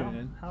Danielle's Danielle,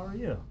 tuning in. how are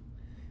you?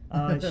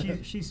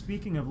 She's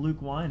speaking of Luke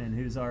Winan,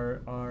 who's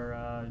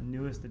our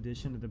newest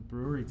addition to the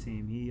brewery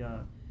team. He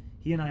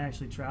and I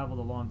actually traveled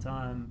a long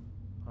time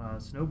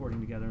snowboarding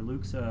together.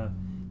 Luke's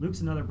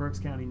another Berks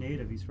County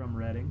native. He's from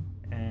Reading,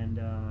 and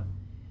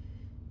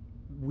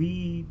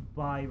we,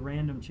 by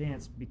random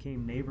chance,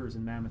 became neighbors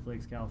in Mammoth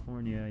Lakes,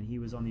 California. And he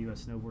was on the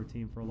U.S. snowboard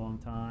team for a long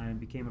time.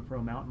 Became a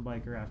pro mountain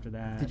biker after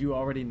that. Did you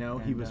already know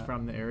he And, was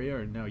from the area,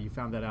 or no? You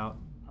found that out.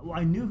 Well,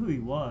 I knew who he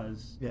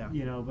was. Yeah.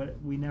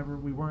 But we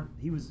weren't.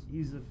 He's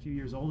a few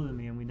years older than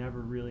me, and we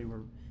never really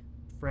were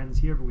friends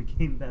here. But we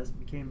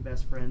became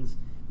best friends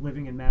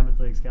living in Mammoth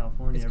Lakes,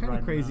 California. It's kind of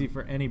riding crazy around.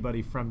 for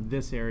anybody from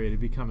this area to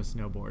become a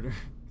snowboarder.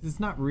 'Cause it's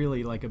not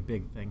really like a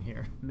big thing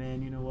here.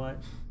 Man, you know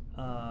what?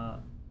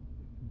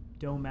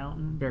 Doe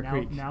Mountain, Bear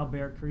Creek. now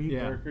Bear Creek. Yeah.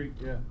 Bear Creek,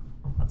 yeah.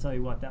 I'll tell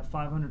you what, that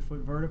 500-foot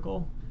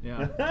vertical,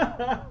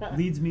 Yeah.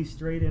 leads me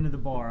straight into the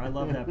bar. I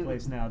love that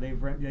place now. They've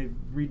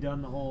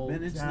redone the whole.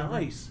 Man, it's tavern.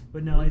 nice.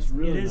 But no, it's it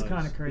really is nice.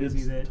 kind of crazy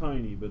it's that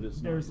tiny, but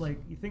it's there's nice.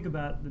 you think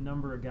about the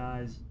number of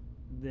guys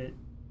that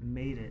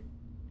made it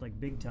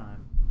big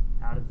time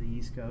out of the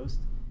East Coast,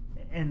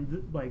 and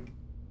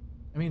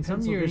I mean, some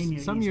Pennsylvania, years East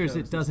it Coast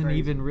is doesn't crazy.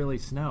 even really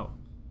snow.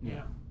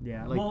 Yeah.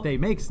 Yeah, Like well, they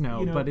make snow,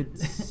 you know, but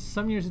it's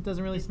some years it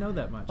doesn't really snow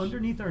that much.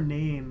 underneath our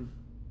name,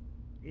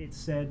 it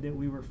said that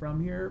we were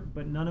from here,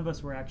 but none of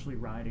us were actually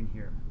riding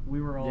here.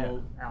 We were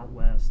all out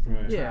west. And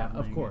Right. Yeah, of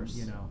traveling course.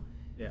 And,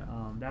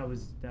 Yeah. that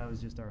was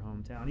just our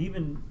hometown.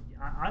 Even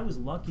I was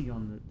lucky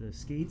on the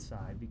skate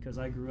side because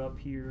I grew up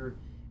here,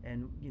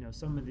 and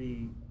some of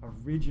the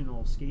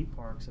original skate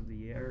parks of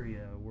the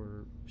area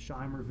were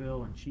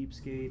Shimerville and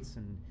Cheapskates,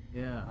 and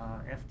Yeah.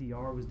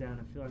 FDR was down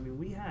in Philly. I mean,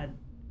 we had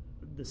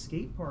the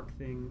skate park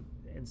thing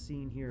and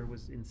scene here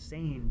was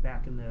insane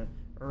back in the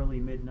early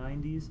mid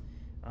 '90s,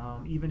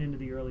 even into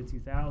the early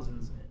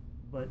 2000s.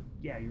 But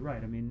yeah, you're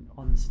right. I mean,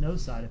 on the snow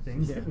side of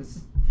things, Yeah. it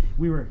was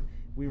we were.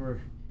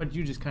 But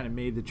you just kind of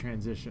made the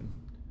transition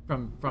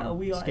from I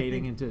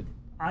skating think into.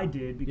 I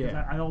did because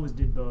Yeah. I always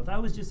did both. I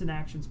was just an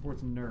action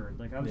sports nerd.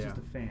 I was Yeah. just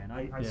a fan.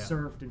 I Yeah.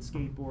 surfed and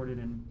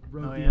skateboarded and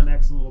rode Oh, yeah?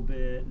 BMX a little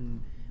bit, and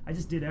I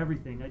just did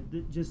everything.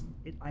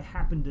 I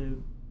happened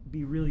to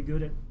be really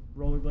good at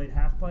rollerblade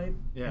half pipe,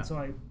 Yeah. and so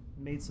I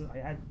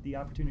had the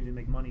opportunity to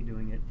make money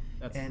doing it.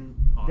 That's and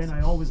awesome. then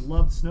I always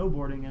loved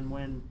snowboarding, and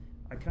when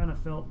I kind of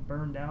felt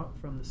burned out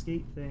from the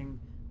skate thing,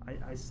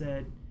 I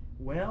said,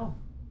 well,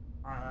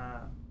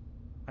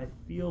 I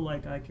feel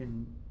like I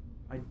can.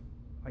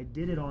 I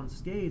did it on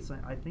skates.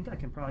 I think I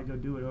can probably go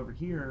do it over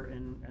here,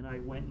 and I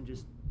went and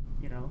just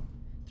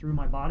threw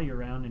my body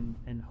around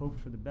and hoped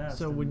for the best.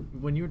 So and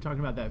when you were talking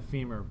about that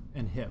femur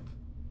and hip,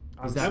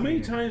 I was that- How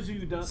many skating. times have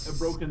you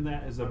broken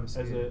that as I'm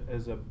skating.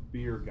 a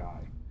beer guy?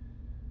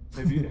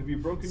 Have you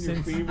broken your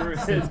Since- femur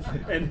since-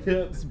 and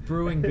hip since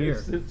brewing beer.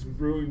 Since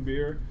brewing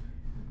beer.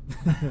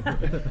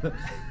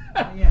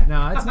 Yeah.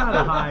 No, it's not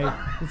a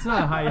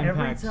high Every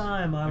impact.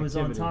 time I was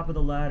on activity. top of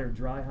the ladder,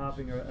 dry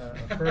hopping a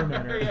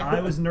fermenter, Yeah. I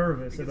was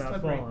nervous It's about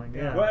slippery. falling.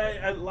 Yeah.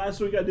 Yeah. Well, last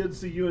week I did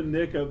see you and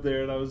Nick up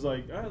there, and I was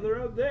like, "Oh,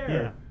 they're up there."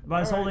 Yeah. But I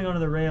was holding onto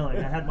the railing.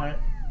 I had my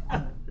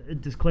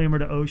disclaimer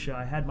to OSHA.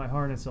 I had my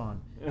harness on.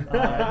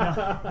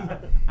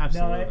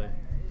 Absolutely.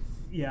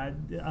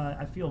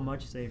 I feel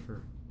much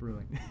safer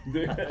brewing.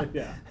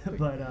 Yeah.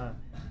 But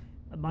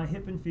my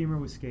hip and femur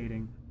was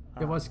skating.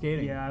 It was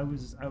skating. Yeah, I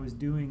was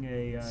doing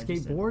a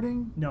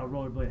Skateboarding? No,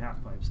 rollerblade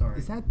half pipe. Sorry.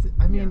 Is that?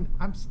 I mean,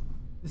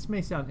 this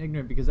may sound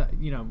ignorant because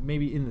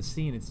maybe in the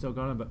scene it's still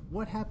going on, but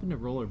what happened to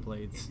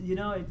rollerblades?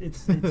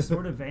 It's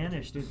sort of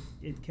vanished.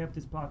 It kept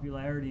its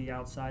popularity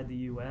outside the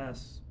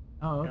U.S.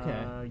 Oh,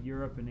 okay.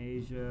 Europe and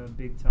Asia,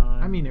 big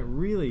time. I mean, it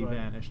really But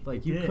vanished. Like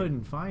it you did.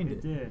 couldn't find it.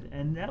 It did,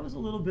 and that was a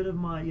little bit of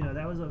my,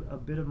 that was a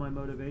bit of my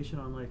motivation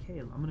on hey,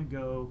 I'm gonna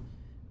go.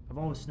 I've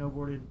always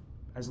snowboarded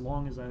as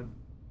long as I've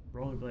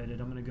rollerbladed.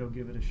 I'm gonna go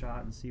give it a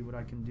shot and see what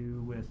I can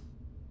do with.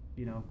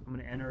 I'm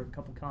gonna enter a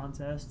couple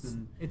contests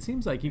and. It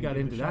seems like you and got give it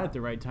a into that shot. at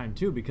the right time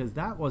too, because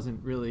that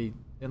wasn't really,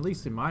 at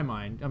least in my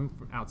mind, I'm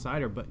an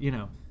outsider, but it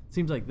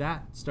seems like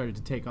that started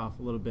to take off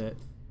a little bit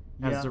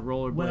as the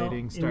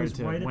rollerblading started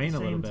to wane a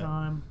little bit.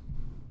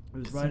 It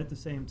was right at the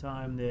same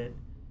time that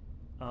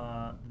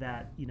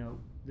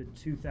the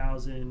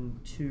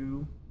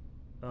 2002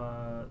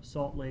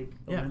 Salt Lake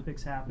Yeah.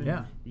 Olympics happened.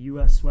 Yeah. The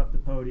U.S. swept the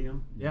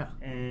podium. Yeah.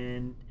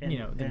 And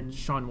then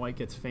Shaun White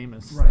gets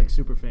famous, Right, like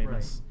super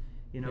famous.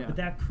 right. Yeah. But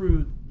that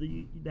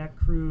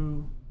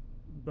crew,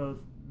 both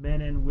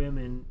men and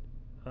women,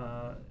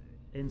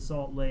 in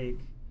Salt Lake,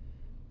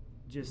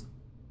 just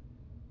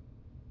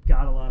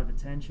got a lot of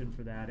attention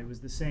for that. It was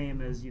the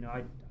same as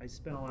I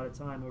spent a lot of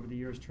time over the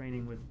years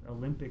training with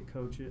Olympic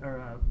coaches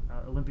or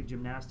Olympic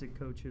gymnastic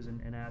coaches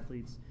and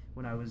athletes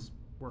when I was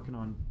working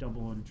on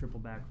double and triple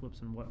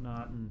backflips and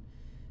whatnot, and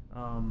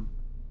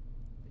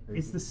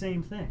it's the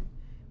same thing.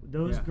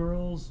 Those Yeah.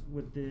 girls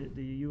with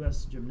the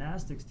U.S.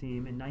 gymnastics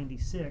team in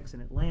 '96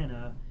 in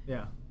Atlanta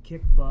Yeah.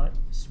 kicked butt,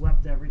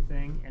 swept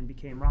everything, and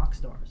became rock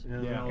stars.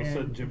 And Yeah. all of a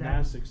sudden, And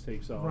gymnastics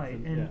takes off. Right,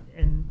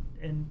 and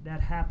and that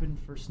happened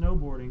for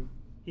snowboarding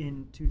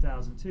in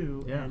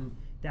 2002, Yeah. and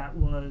that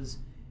was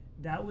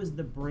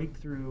the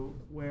breakthrough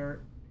where.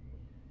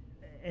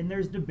 And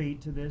there's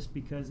debate to this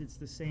because it's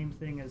the same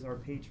thing as our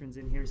patrons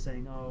in here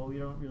saying, "Oh, we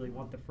don't really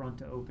want the front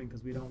to open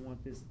because we don't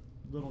want this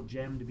little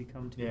gem to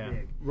become too Yeah.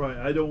 big." Right.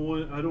 I don't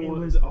want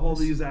was all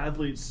the these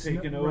athletes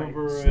taking Right.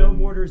 over.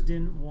 Snowboarders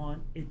didn't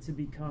want it to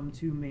become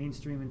too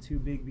mainstream and too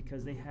big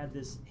because they had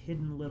this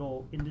hidden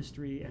little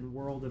industry and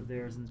world of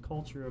theirs and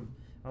culture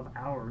of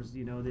ours,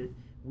 that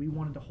we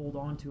wanted to hold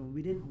on to, and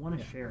we didn't want to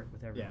Yeah. share it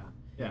with everyone.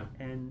 Yeah.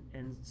 And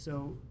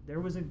so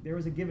there was a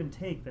give and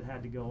take that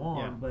had to go on,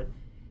 Yeah. but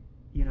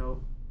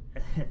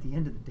at the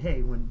end of the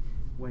day,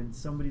 when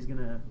somebody's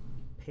gonna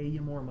pay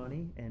you more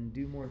money and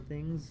do more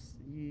things,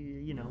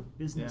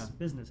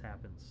 business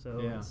happens. So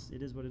Yeah.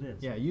 it is what it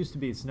is. Yeah, it used to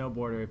be a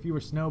snowboarder. If you were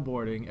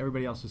snowboarding,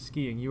 everybody else was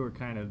skiing. You were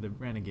kind of the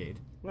renegade.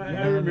 Well, And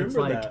I then remember it's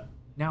like, that.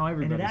 Now And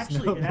everybody's it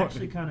actually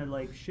snowboarding. kind of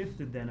like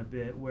shifted then a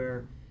bit,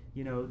 where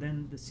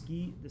then the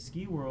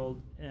ski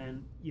world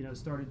and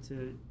started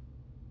to,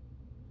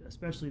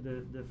 especially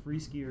the free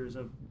skiers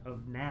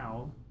of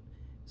now,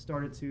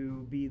 started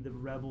to be the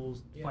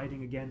rebels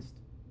fighting against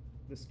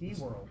the ski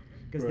world,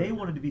 because they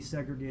wanted to be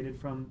segregated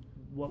from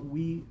what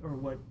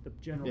the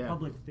general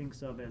public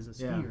thinks of as a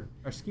skier.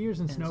 Are skiers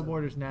and And so-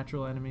 snowboarders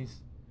natural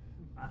enemies?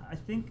 I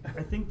think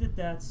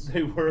that's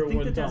They were at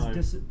one time.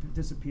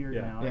 Disappeared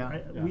Yeah. now.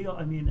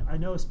 Yeah. I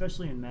know,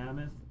 especially in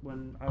Mammoth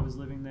when I was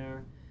living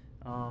there,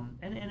 and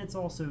it's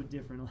also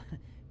different.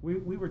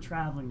 We were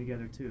traveling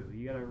together too.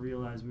 You got to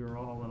realize we were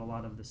all at a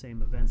lot of the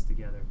same events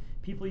together.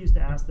 People used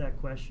to ask that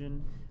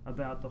question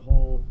about the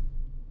whole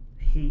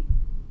hate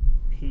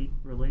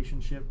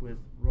relationship with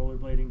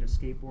rollerblading to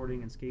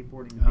skateboarding and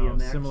skateboarding to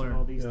BMX similar. and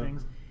all these Yeah.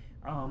 things.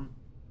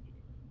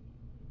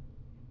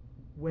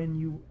 When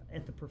you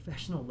at the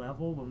professional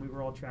level, when we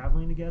were all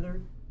traveling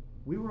together,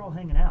 we were all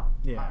hanging out.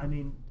 Yeah. I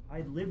mean,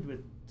 I lived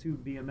with 2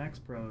 BMX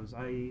pros.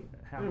 I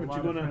have a But lot you're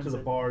of going out friends to the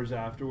that bars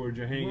afterwards.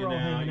 You're hanging we're all out.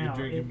 hanging You're out.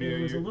 drinking beer.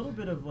 It was a you're- little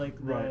bit of like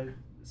Right. the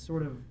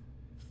sort of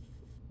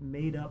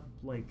made up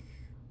like.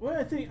 Well,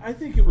 I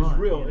think it was fun,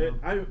 real. you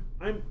know?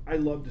 I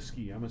love to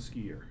ski. I'm a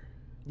skier,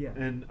 Yeah.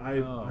 and I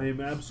am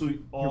absolutely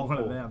You're awful one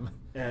of them.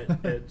 at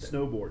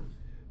snowboard.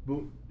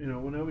 But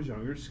when I was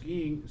younger,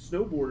 skiing,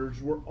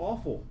 snowboarders were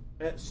awful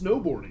at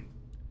snowboarding.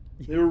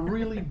 They were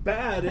really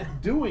bad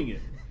at doing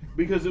it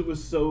because it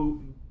was so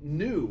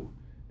new,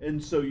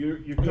 and so you're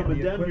coming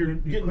the down, you're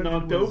equipment- the getting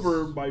equipment knocked was-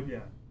 over by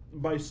yeah.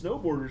 by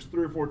snowboarders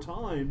 3 or 4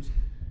 times.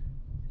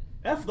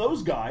 F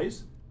those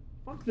guys.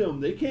 Fuck them.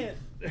 They can't.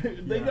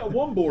 They Yeah. got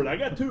 1 board. I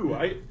got 2.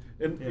 Yeah.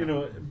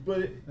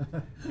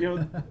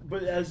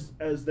 But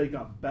as they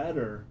got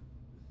better,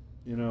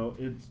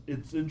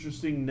 it's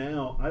interesting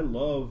now. I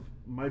love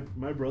my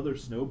brother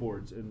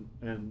snowboards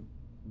and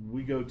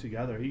we go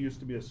together. He used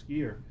to be a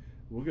skier.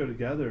 We'll go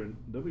together and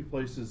there'll be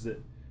places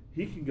that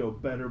he can go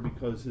better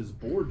because his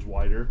board's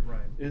wider.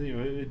 Right. And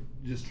it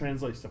just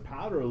translates to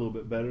powder a little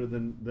bit better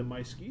than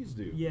my skis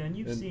do. Yeah, and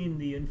you've seen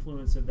the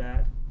influence of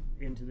that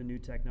into the new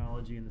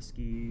technology in the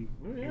ski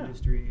Oh, yeah.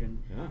 industry, and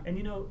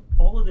Yeah.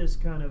 all of this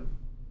kind of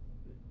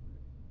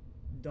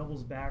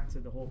doubles back to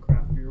the whole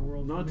craft beer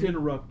world. Not for to me.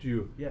 interrupt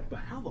you, Yeah. but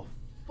how the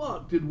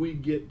fuck did we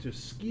get to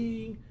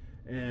skiing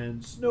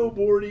and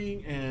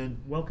snowboarding and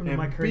Welcome to and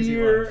my crazy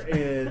beer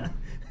life.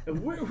 and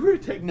we're a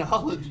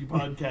technology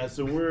podcast,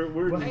 so we're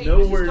Hey,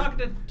 nowhere we're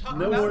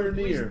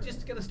near.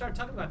 just gonna start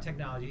talking about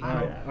technology. All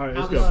right, How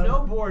let's the go.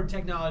 snowboard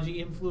technology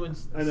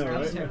influenced I know, ski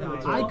right?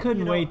 technology. I couldn't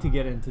you know, wait to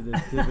get into the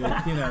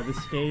the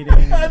skating.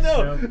 I and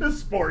know snow- the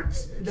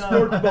sports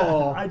No,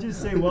 ball. I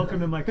just say welcome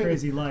to my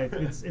crazy life.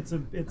 It's a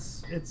bit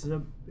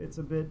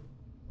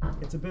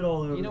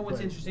all over. You know the what's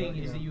place, interesting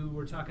but, is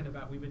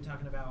that we've been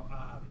talking about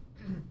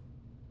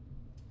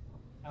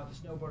how the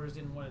snowboarders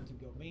didn't want it to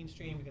go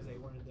mainstream because they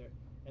wanted their.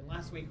 And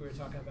last week we were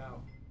talking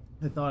about.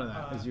 I thought of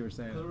that as you were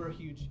saying. Because we're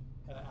huge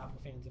Apple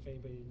fans, if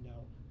anybody didn't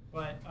know.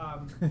 But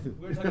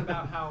we were talking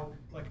about how,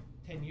 like,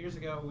 10 years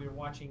ago, we were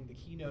watching the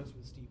keynotes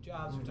with Steve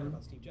Jobs. We were talking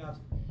about Steve Jobs.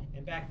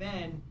 And back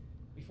then,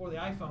 before the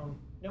iPhone,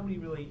 nobody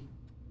really.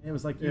 It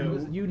was like Yeah,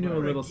 you knew a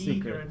little a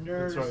geek secret. or a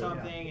nerd That's or right.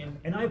 something.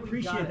 And I nobody got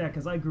appreciate it. that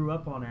because I grew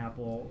up on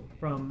Apple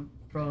from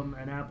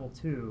an Apple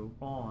II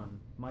on.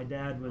 My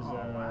dad was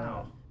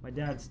wow. my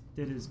dad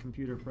did his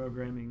computer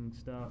programming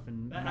stuff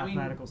and I mean,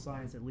 mathematical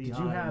science at Lehigh.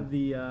 Did you have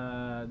the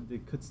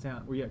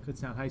Kutztown? Were you at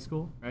Kutztown High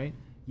School, right?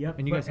 Yep.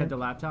 And you guys but- had the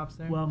laptops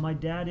there? Well, my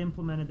dad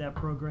implemented that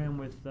program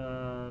with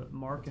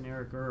Mark and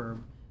Eric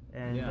Erb,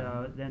 and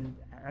Yeah. then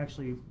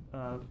actually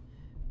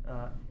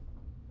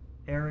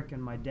Eric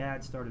and my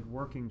dad started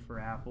working for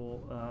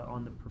Apple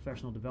on the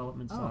professional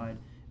development Oh. side,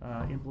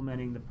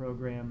 implementing the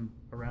program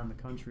around the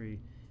country.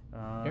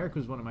 Eric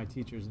was one of my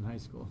teachers in high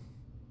school.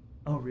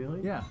 Oh,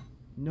 really? Yeah.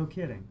 No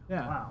kidding.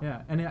 Yeah. Wow.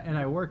 Yeah. And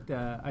I worked.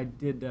 I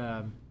did.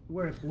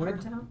 Where at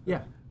Watertown?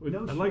 Yeah.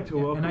 No I'd like shit. to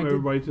welcome And I did-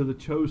 everybody to the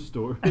Cho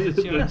store.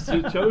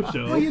 the Cho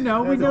show. Well, you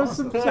know, we That's know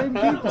awesome. some same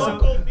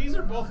people. These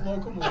are both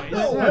local boys.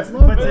 Yeah, it's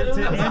But local.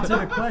 to answer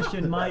the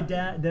question, my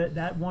dad,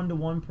 that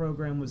one-to-one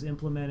program was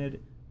implemented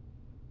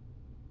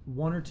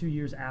 1 or 2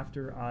 years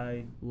after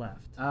I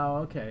left. Oh,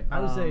 okay. I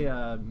was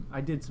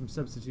I did some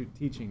substitute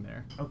teaching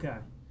there Okay.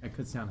 at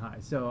Kutztown High,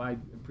 so I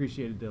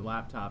appreciated the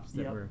laptops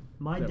that Yep. were.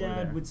 My that were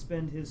dad there. would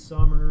spend his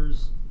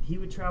summers. He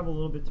would travel a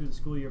little bit through the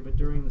school year, but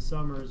during the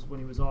summers when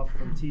he was off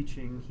from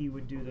teaching, he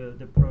would do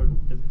the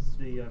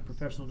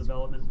professional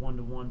development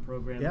one-to-one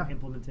program Yeah.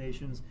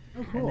 implementations.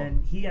 Oh, cool. And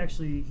then he's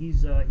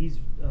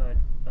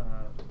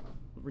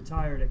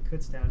retired at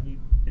Kutztown. He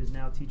is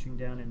now teaching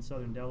down in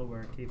Southern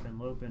Delaware at Cape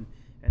Henlopen,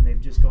 and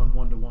they've just gone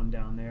one-to-one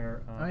down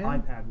there, Oh, yeah?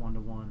 iPad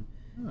one-to-one,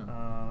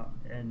 Oh.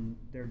 and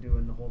they're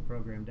doing the whole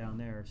program down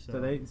there. So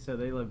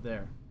they live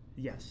there.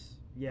 Yes,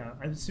 yeah.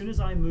 As soon as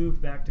I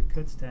moved back to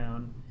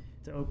Kutztown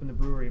to open the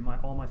brewery,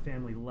 all my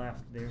family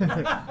left. They were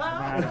like, "I'm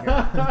out of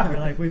here." We're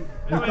like, we Don't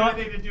thought, have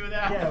anything to do with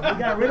that. yeah, we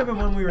got rid of him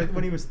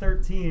when he was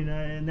 13,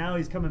 and now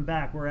he's coming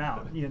back. We're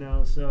out, you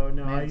know. So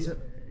no, Man,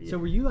 So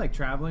were you like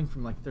traveling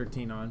from like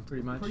 13 on,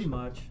 pretty much? Pretty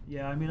much,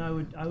 yeah. I mean, I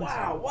would.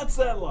 Wow, what's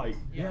that like?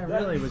 Yeah,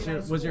 That- really.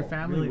 Was your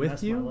family really with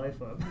messed you? my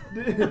life up.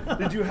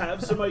 Did you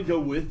have somebody go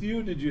with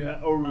you? Did you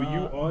have, or were you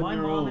on my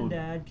your mom own? and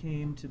dad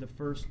came to the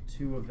first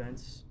 2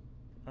 events,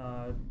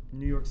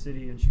 New York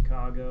City and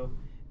Chicago,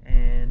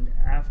 and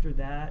after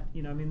that,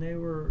 you know, I mean, they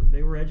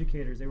were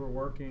educators. They were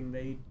working.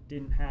 They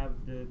didn't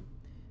have the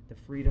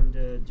freedom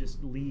to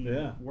just leave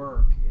Yeah.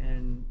 work,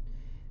 and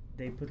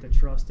they put the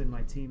trust in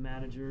my team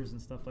managers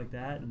and stuff like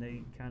that, and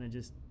they kind of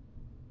just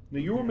Now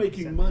you were Yeah,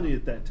 making set money up.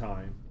 at that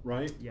time,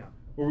 right? yeah.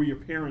 Or were your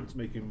parents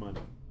making money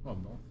Oh,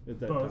 both.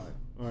 at that Both. time?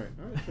 All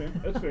right, fair.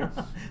 That's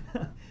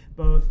fair.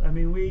 Both. I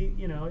mean,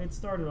 it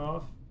started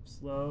off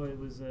slow. It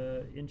was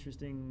a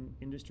interesting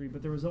industry,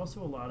 but there was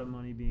also a lot of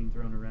money being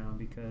thrown around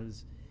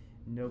because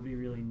nobody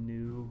really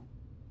knew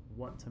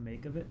what to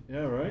make of it. Yeah,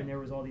 right. And there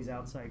was all these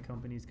outside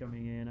companies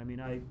coming in. I mean,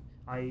 I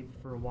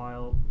for a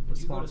while was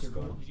Did you go to sponsored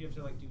school? by. Did you have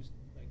to like do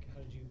like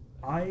how did you?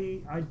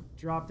 I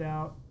dropped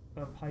out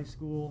of high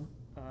school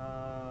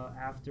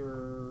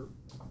after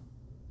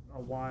a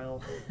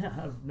while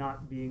of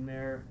not being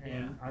there,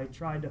 and Yeah. I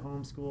tried to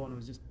homeschool, and it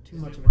was just too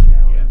Just much of didn't a work,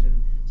 challenge, yeah.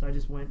 and so I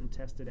just went and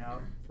tested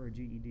out for a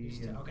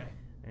GED Okay.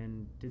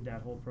 and did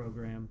that whole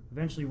program.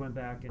 Eventually went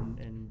back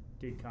and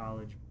did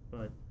college,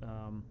 but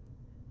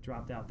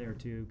dropped out there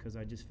too because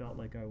I just felt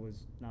like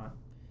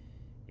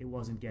it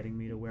wasn't getting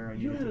me to where I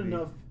You needed had to be.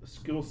 enough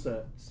skill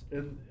sets,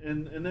 and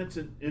that's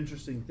an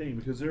interesting thing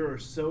because there are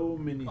so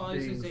many Oh, I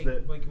was things gonna say,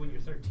 that. like when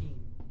you're 13,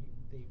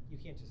 you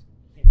can't just.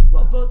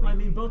 Well, both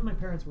my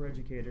parents were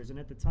educators, and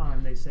at the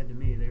time they said to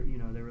me,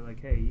 they were like,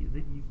 "Hey,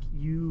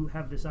 you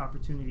have this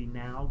opportunity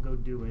now. Go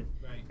do it,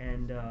 Right.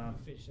 and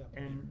Finish up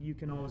and you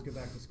can always go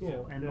back to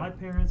school." Yeah. And Yeah. my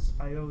parents,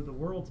 I owe the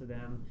world to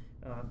them,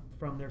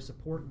 from their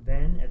support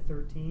then at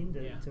 13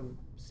 Yeah. to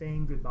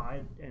saying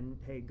goodbye and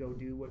hey, go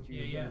do what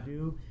you're Yeah, gonna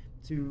do,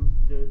 to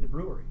the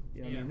brewery. I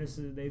Yeah.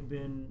 mean, they've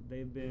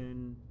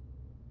been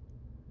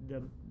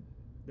the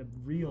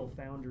real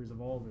founders of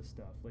all this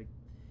stuff. Like,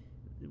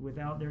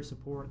 without their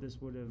support,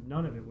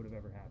 none of it would have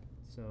ever happened.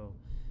 So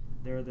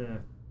they're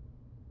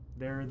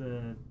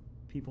the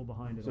people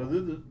behind it So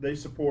all. they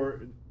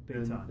support Big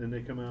and, time. and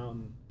they come out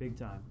and Big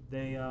time.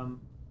 They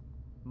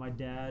my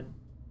dad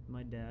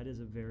is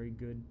a very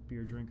good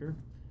beer drinker,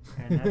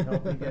 and that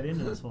helped me get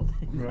into this whole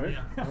thing. right,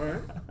 Yeah. all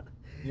right.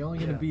 You're only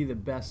going to Yeah. be the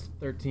best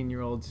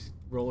 13-year-old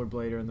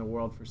rollerblader in the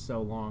world for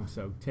so long,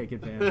 so take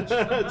advantage.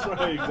 That's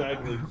right,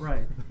 exactly.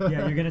 Right.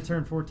 Yeah, you're gonna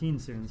turn 14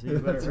 soon, so you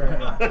better.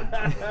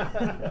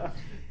 That's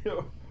right.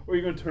 Or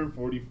you're gonna turn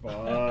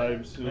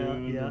 45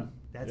 soon. Yeah,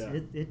 that's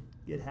Yeah.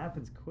 it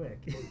happens quick,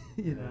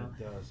 you know.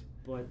 Yeah, it does.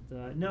 But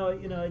no,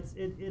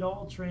 it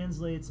all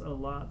translates a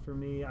lot for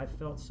me. I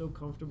felt so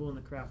comfortable in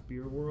the craft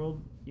beer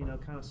world,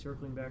 kind of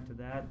circling back to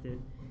that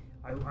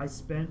I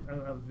spent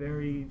a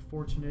very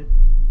fortunate,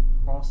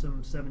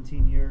 awesome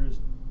 17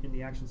 years in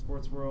the action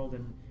sports world,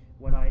 and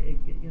when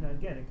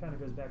again, it kind of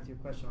goes back to your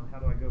question on how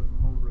do I go from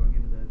homebrewing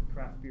into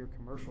the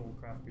commercial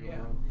craft beer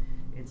Yeah. world.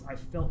 I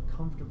felt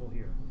comfortable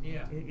here.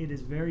 Yeah. It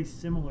is very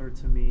similar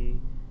to me,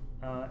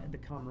 the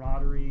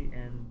camaraderie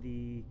and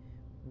the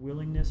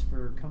willingness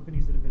for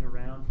companies that have been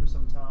around for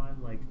some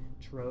time, like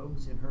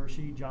Trogs in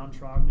Hershey. John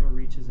Trogner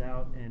reaches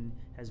out and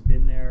has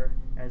been there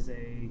as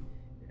a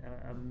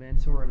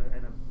mentor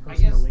and a I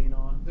person to guess lean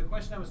on. the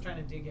question I was trying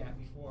to dig at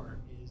before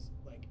is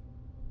like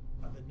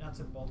the nuts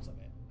and bolts of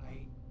it.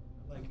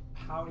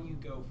 How do you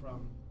go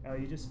from?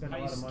 You just spend How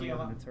a do lot you of money scale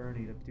on an up?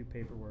 attorney to do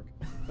paperwork.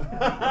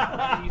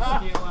 How do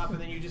you scale up,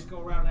 and then you just go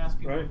around and ask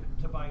people Right.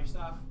 to buy your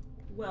stuff?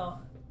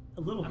 Well,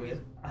 a little I mean,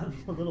 bit.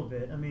 A little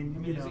bit. I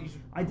mean, is it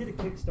usually- I did a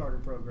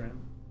Kickstarter program,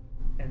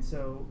 and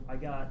so I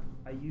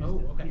used Oh,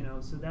 it. okay.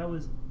 So that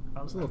was.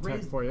 I It's a little tech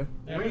raised, for you.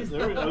 I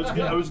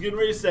was getting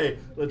ready to say,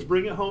 let's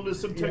bring it home to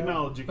some Yeah.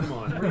 technology. Come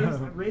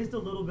on. raised a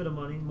little bit of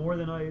money, more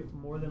than I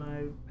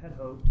had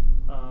hoped,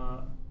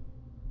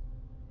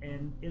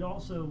 and it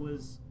also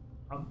was.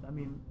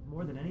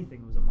 More than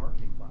anything, it was a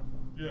marketing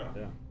platform. Yeah.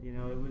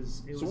 It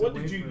was. So what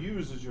did you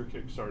use as your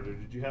Kickstarter?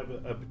 Did you have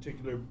a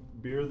particular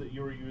beer that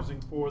you were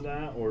using for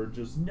that, or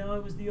just? No,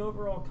 it was the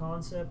overall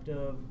concept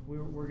of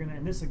we're gonna,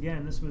 and this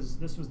was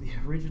the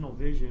original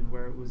vision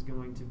where it was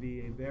going to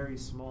be a very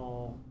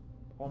small,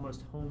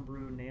 almost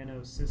homebrew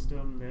nano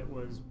system that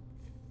was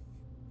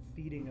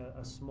feeding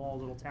a small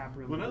little tap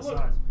room. When I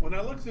size.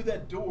 look through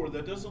that door,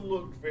 that doesn't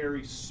look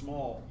very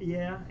small.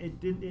 Yeah,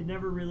 it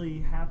never really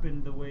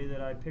happened the way that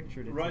I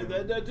pictured it. Right,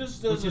 to. that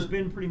just Which doesn't. has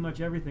been pretty much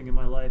everything in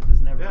my life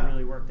has never Yeah.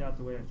 really worked out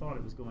the way I thought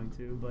it was going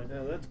to. But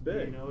Yeah, that's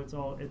big. it's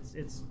all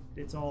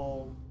it's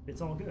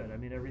all good. I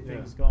mean,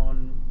 everything's Yeah.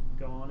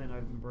 gone, and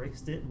I've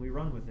embraced it, and we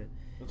run with it.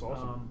 That's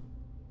awesome.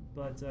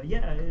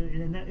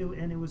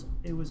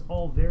 It was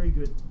all very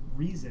good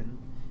reason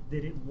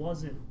that it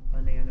wasn't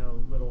a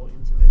nano little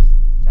intimate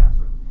tap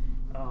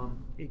room.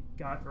 It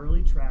got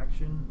early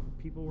traction.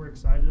 People were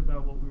excited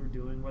about what we were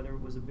doing, whether it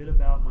was a bit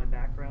about my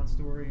background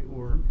story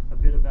or a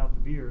bit about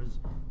the beers.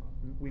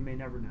 We may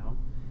never know.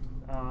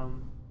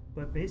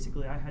 But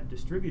basically, I had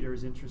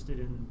distributors interested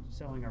in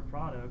selling our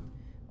product.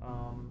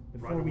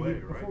 before Right we away,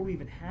 before right? we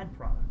even had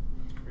product.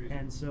 That's crazy.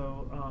 And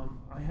so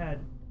I had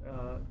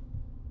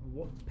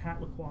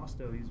Pat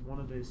LaQuasto. He's one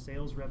of the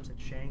sales reps at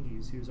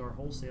Shangy's, who's our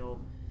wholesale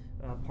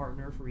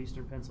partner for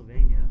Eastern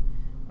Pennsylvania,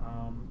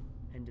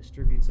 and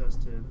distributes us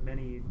to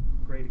many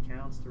great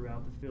accounts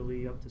throughout the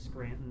Philly, up to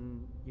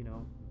Scranton,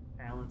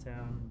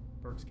 Allentown,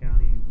 Berks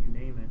County, you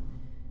name it.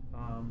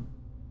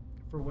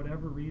 For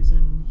whatever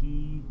reason,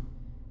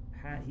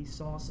 he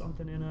saw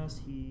something in us.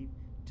 He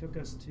took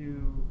us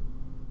to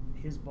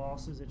his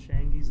bosses at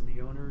Shangy's and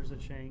the owners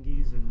at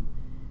Shangy's, and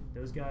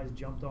those guys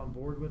jumped on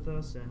board with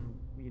us, and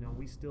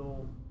we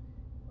still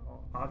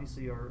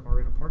obviously are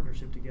in a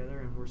partnership together,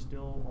 and we're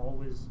still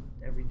always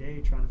every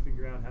day trying to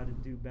figure out how to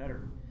do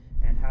better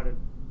and how to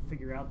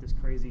figure out this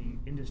crazy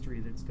industry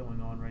that's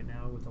going on right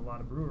now with a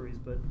lot of breweries.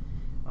 But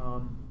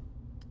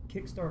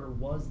Kickstarter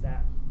was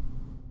that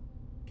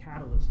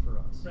catalyst for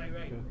us.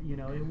 Right.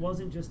 It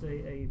wasn't just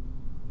a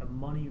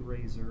money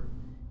raiser.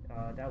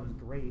 That was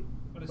great.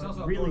 But it's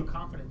also really a vote of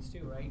confidence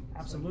too, right? It's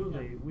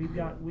absolutely. Like,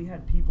 yeah. We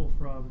had people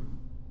from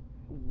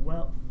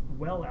well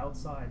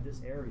outside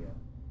this area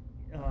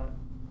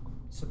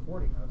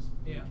supporting us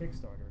in Yeah.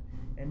 Kickstarter.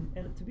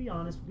 And to be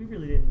honest, we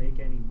really didn't make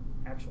any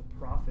actual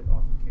profit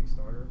off of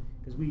Kickstarter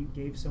because we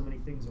gave so many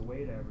things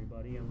away to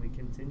everybody, and we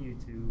continue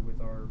to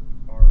with our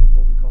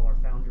what we call our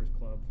Founders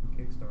Club from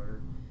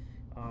Kickstarter.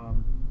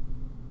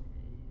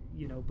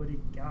 But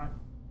it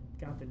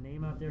got the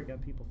name out there,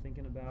 got people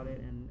thinking about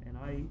it, and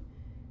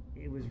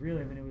it was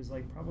really, it was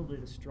like probably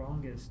the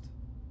strongest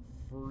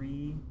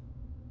free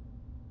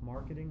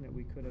marketing that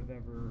we could have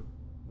ever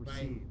Right.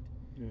 received.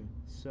 Yeah.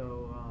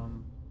 So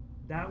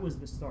that was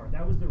the start.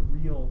 That was the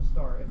real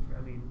start.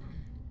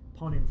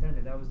 Pun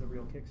intended. That was the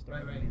real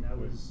Kickstarter. Right. I mean, that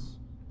was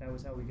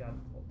how we got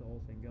the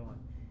whole thing going.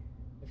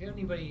 If you have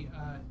anybody,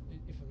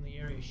 if in the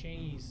area,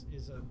 Shangy's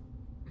is a.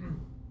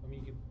 I mean,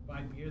 you could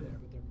buy beer there,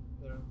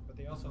 but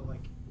they also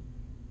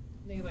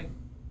they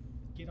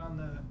get on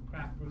the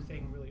craft brew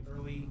thing really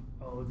early.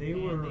 Oh, they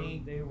And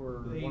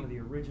were one of the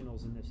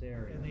originals in this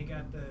area. And they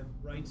got the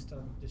rights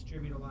to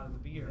distribute a lot of the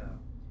beer. Yeah.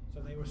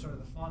 So they were sort of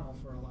the funnel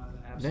for a lot of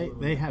that.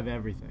 Absolutely. They have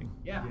everything.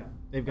 Yeah. Yeah.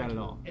 They've got it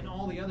all. And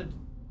all the other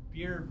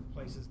beer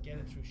places get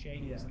it through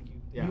Shangy's.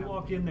 Yeah. Yeah. You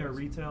walk in their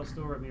retail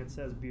store, it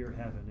says beer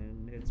heaven,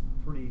 and it's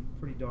pretty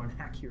darn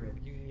accurate.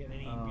 You can get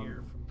any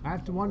beer from. I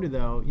have to wonder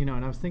though, and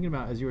I was thinking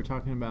about as you were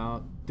talking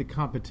about the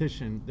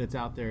competition that's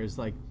out there is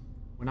like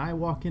when I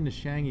walk into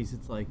Shangy's,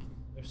 it's like,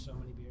 There's so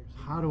many beers.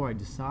 how do I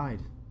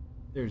decide?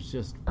 There's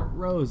just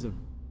rows of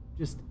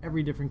just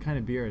every different kind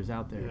of beer is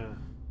out there. Yeah.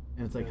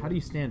 And it's like, Yeah. how do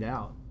you stand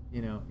out,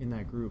 in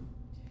that group?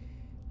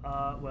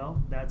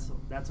 Well, that's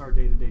our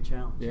day-to-day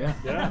challenge. Yeah.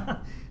 Yeah.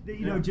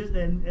 You know, just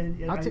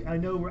and I'll I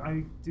know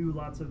I do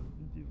lots of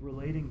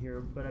relating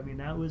here, but I mean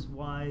that was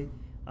why.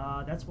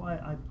 That's why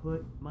I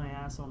put my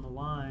ass on the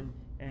line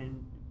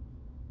and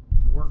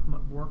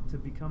work to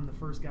become the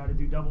first guy to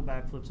do double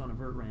backflips on a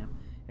vert ramp,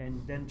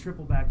 and then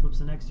triple backflips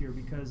the next year.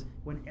 Because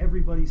when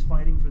everybody's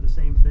fighting for the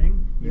same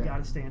thing, you Yeah. got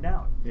to stand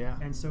out. Yeah.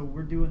 And so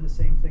we're doing the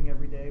same thing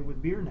every day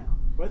with beer now.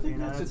 But I think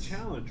And, that's a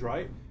challenge,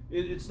 right?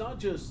 It's not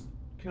just,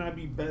 can I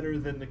be better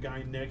than the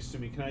guy next to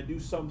me? Can I do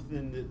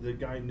something that the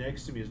guy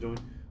next to me is doing?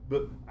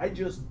 But I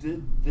just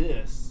did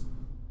this,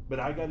 but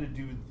I got to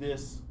do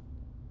this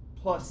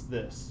plus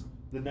this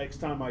the next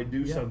time I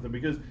do Yeah. something.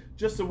 Because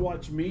just to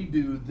watch me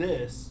do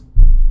this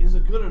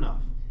isn't good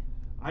enough.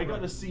 I got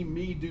to Right. see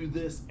me do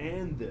this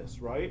and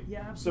this, right?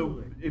 Yeah,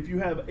 absolutely. So if you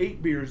have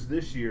 8 beers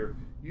this year,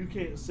 you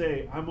can't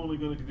say, I'm only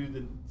going to do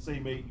the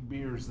same 8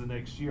 beers the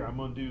next year. I'm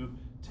going to do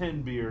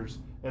 10 beers,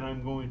 and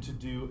I'm going to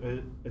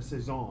do a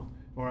saison,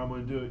 or I'm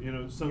going to do it, you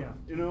know what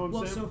I'm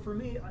Well, saying? so for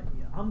me,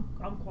 I'm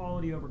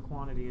quality over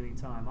quantity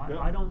anytime. Yeah.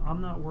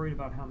 I'm not worried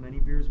about how many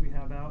beers we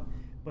have out,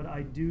 but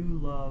I do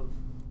love.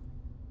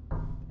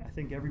 I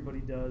think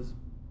everybody does,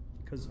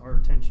 because our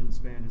attention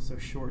span is so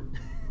short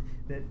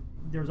that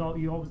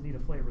you always need a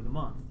flavor of the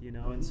month,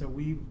 And so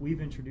we've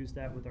introduced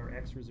that with our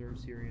X Reserve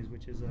series,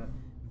 which is a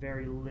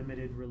very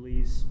limited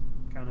release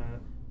kind of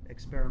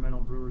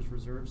experimental Brewers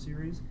Reserve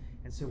series.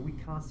 And so we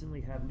constantly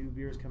have new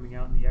beers coming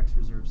out in the X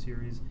Reserve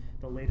series.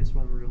 The latest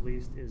one we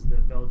released is the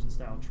Belgian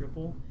style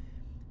triple.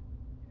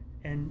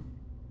 And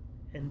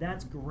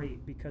that's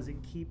great because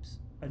it keeps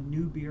a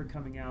new beer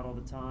coming out all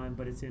the time,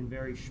 but it's in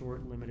very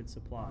short, limited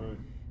supply.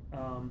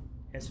 Right.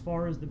 As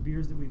far as the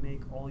beers that we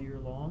make all year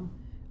long,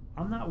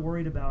 I'm not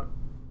worried about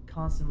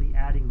constantly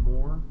adding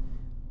more.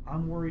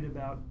 I'm worried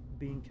about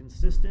being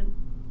consistent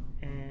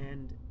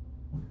and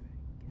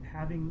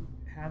having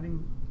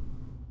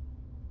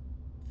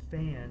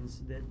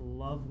fans that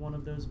love one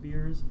of those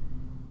beers,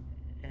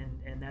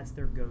 and that's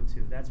their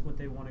go-to. That's what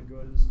they want to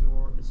go to the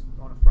store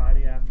on a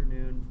Friday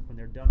afternoon when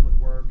they're done with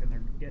work and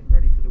they're getting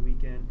ready for the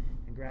weekend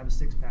and grab a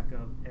 6-pack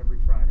of every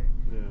Friday.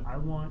 Yeah. I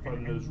want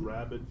Finding those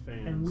rabid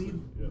fans. And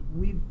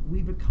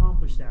we've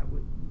accomplished that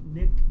with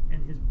Nick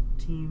and his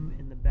team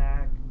in the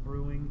back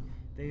brewing.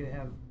 They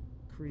have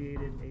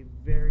created a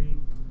very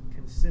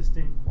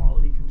consistent,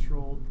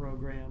 quality-controlled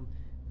program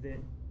that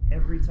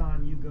every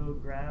time you go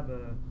grab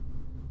a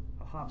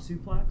hop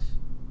suplex,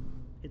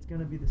 it's going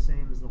to be the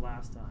same as the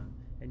last time,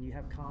 and you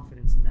have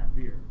confidence in that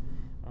beer.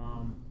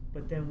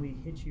 But then we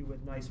hit you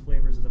with nice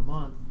flavors of the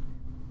month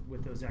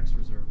with those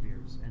ex-reserve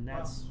beers, and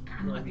that's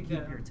well, where I we think keep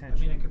that, your I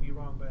attention. mean, I could be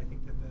wrong, but I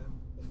think that the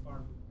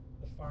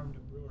farm to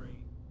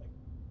brewery like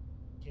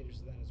caters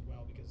to that as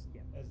well, because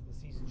as the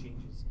season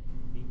changes,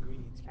 the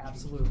ingredients can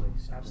Absolutely,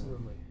 change. So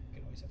absolutely. You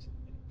can always have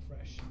something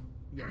fresh.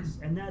 Yes,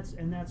 and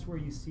that's where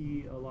you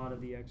see a lot of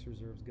the X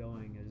reserves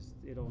going. Is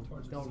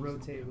Towards the they'll seasons,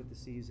 rotate yeah. with the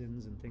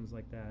seasons and things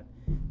like that.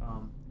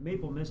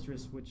 Maple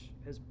Mistress, which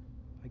has,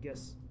 I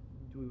guess,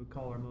 we would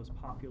call our most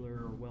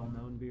popular or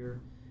well-known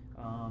beer,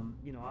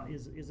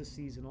 is a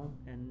seasonal,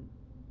 and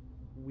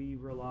we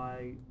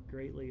rely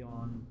greatly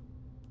on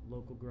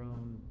local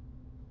grown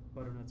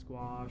butternut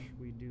squash.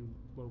 We do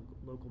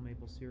local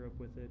maple syrup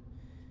with it,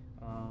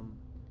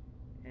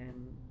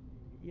 and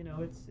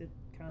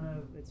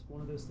it's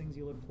one of those things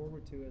you look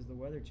forward to as the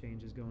weather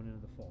changes going into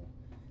the fall.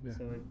 Yeah.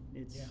 So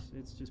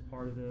it's just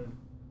part of the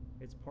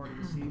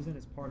season.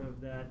 It's part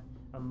of that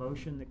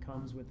emotion that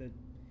comes with it.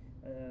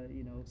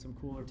 Some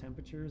cooler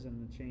temperatures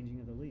and the changing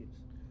of the leaves.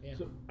 Yeah.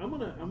 So I'm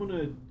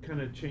gonna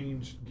kind of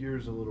change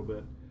gears a little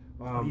bit.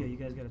 You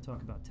guys got to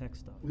talk about tech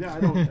stuff. Yeah, I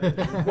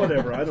don't.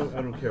 Whatever. I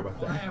don't care about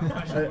Well, that. I have a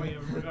question for you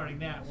regarding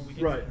that when we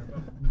get Right.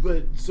 there.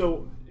 But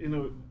so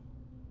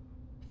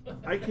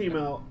I came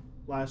out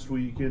last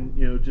week and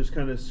just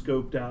kind of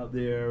scoped out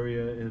the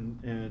area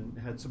and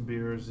had some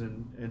beers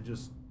and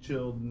just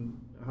chilled and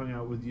hung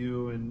out with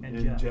you and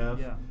Jeff.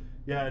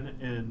 Yeah,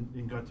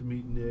 and got to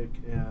meet Nick.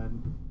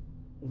 And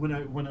when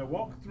I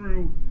walked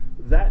through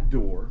that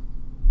door,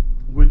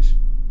 which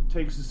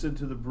takes us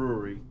into the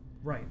brewery.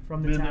 Right,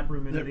 from the tap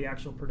room into the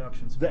actual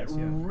production space. That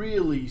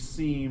really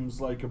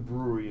seems like a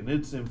brewery, and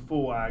it's in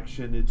full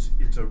action.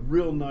 It's a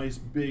real nice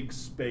big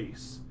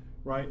space,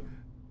 right?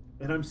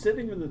 And I'm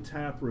sitting in the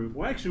tap room.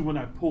 Well, actually, when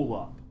I pull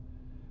up,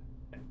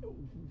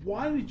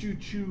 why did you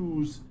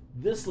choose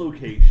this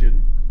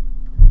location?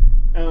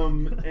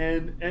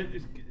 And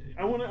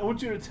I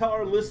want you to tell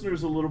our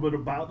listeners a little bit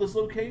about this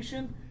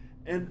location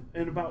and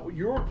about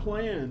your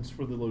plans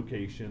for the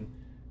location,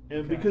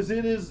 and because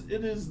it is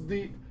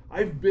the.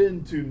 I've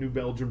been to New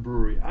Belgium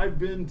Brewery. I've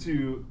been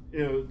to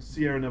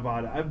Sierra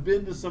Nevada. I've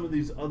been to some of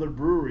these other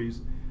breweries,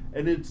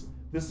 and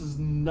this is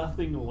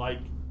nothing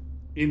like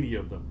any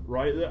of them,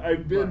 right?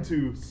 I've been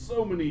to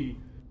so many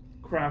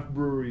craft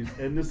breweries,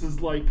 and this is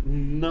like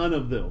none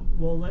of them.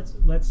 Well, let's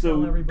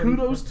tell everybody.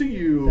 Kudos to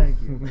you.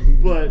 Thank you.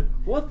 But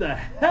what the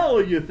hell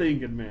are you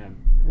thinking, man?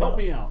 Help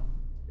me out.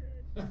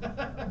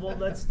 Well,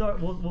 let's start.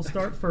 We'll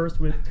start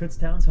first with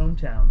Kutztown's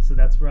hometown. So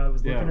that's where I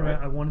was looking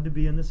around. I wanted to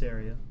be in this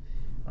area.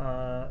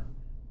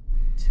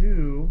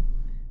 2,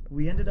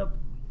 we ended up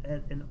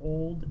at an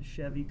old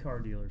Chevy car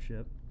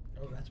dealership.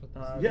 Oh, that's what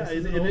Yeah, this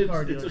is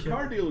it's a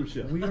car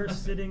dealership. We are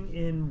sitting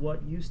in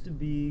what used to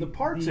be the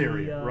parts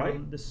area,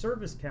 right? The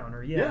service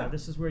counter. Yeah,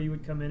 this is where you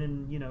would come in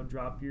and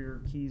drop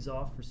your keys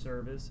off for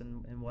service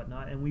and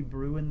whatnot. And we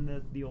brew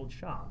in the old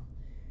shop.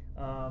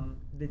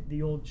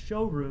 The old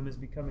showroom is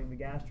becoming the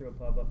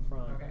gastropub up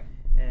front. Okay.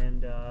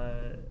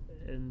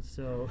 And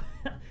so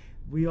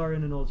we are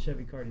in an old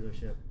Chevy car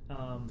dealership.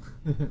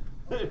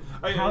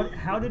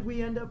 How did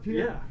we end up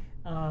here?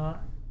 Yeah.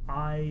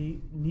 I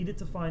needed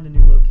to find a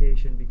new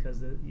location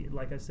because,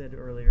 like I said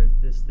earlier,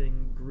 this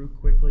thing grew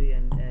quickly,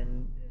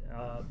 and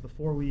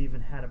before we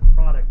even had a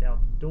product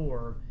out the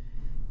door,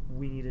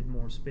 we needed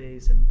more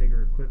space and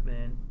bigger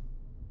equipment,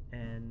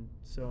 and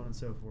so on and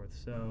so forth.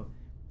 So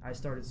I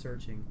started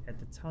searching. At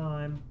the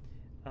time,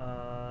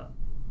 I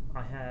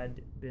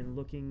had been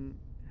looking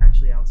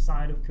actually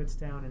outside of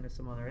Kutztown into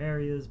some other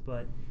areas,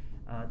 but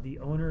the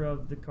owner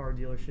of the car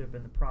dealership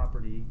and the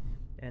property,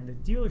 and the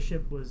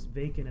dealership was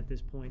vacant at this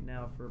point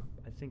now for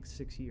I think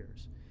 6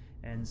 years,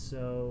 and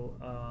so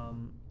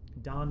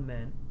Don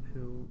Ment,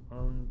 who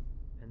owned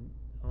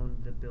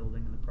the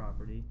building and the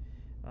property,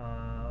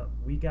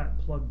 we got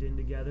plugged in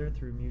together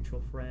through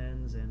mutual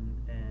friends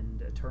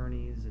and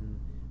attorneys and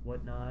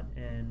whatnot,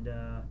 and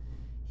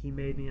he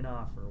made me an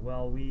offer.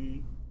 Well,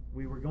 we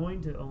were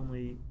going to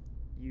only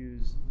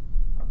use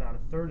about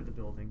 1/3 of the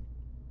building,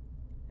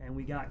 and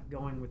we got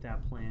going with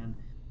that plan.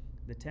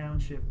 The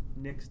township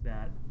nixed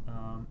that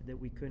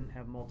we couldn't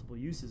have multiple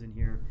uses in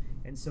here,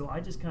 and so I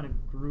just kind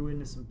of grew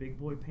into some big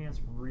boy pants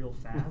real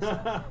fast,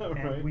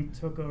 and we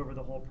took over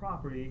the whole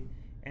property,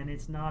 and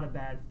it's not a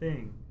bad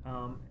thing.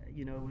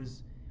 It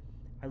was.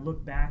 I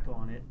look back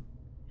on it,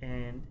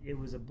 and it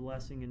was a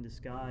blessing in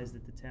disguise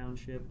that the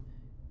township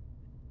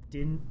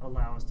didn't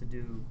allow us to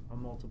do a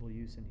multiple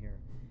use in here,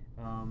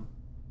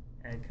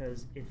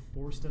 because it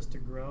forced us to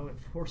grow. It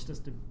forced us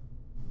to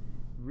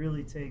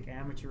really take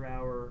amateur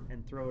hour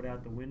and throw it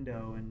out the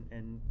window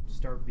and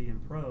start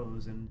being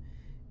pros. And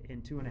in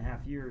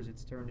 2.5 years,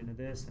 it's turned into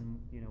this, and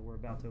we're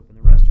about to open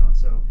the restaurant.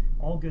 So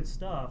all good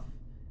stuff.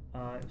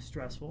 It was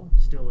stressful,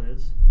 still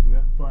is.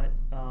 Yeah. But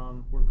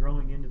we're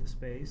growing into the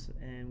space,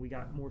 and we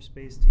got more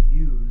space to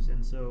use,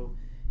 and so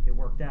it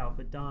worked out.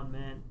 But Don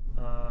Ment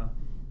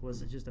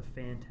was just a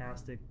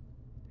fantastic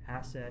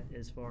asset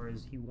as far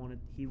as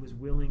he was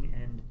willing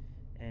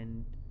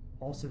and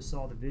also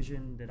saw the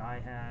vision that I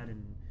had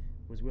and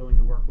was willing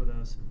to work with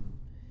us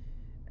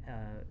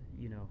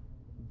and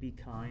be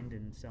kind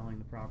in selling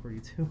the property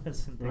to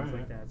us and things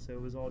like that. So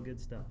it was all good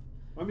stuff.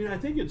 I mean, I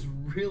think it's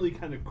really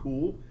kind of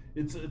cool.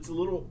 It's a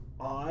little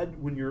odd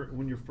when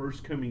you're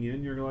first coming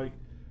in. You're like,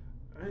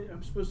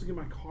 I'm supposed to get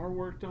my car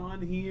worked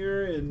on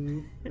here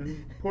and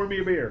pour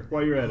me a beer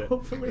while you're at it.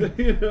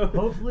 Hopefully,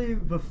 hopefully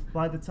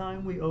by the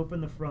time we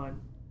open the front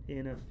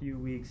in a few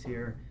weeks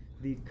here,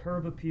 the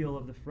curb appeal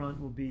of the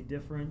front will be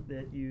different.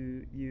 That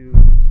you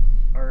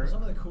are.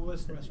 Some of the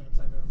coolest restaurants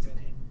I've ever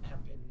been in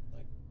have been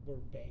like were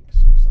banks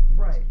or something.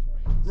 Right.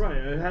 Right.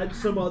 It had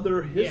some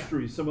other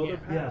history, some other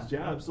past.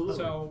 Yeah, absolutely.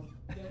 So,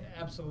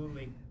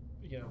 absolutely,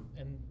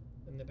 and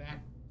in the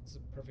back, it's a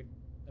perfect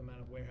amount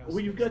of warehouse.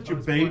 Well, you've space. got your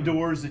bay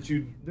doors that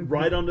you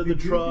ride onto the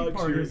trucks.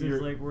 Part is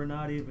like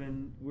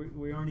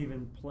we aren't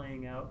even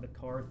playing out the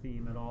car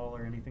theme at all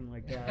or anything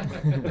like that.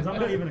 Because I'm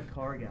not even a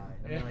car guy.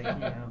 I'm like,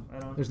 I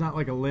don't. There's not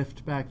like a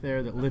lift back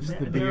there that lifts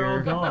the They're all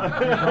beer. gone.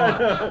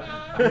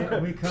 They're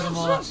gone. We cut them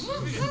off.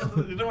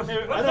 What's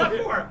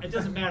that for? It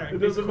doesn't matter. It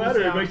doesn't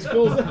matter. It makes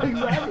cool sound.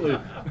 Exactly.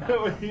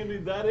 You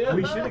need that in.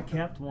 We should have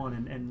kept one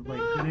and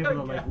like been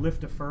able to like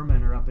lift a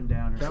fermenter up and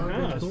down or That would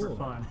something be just cool.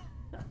 for fun.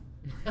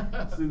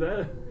 See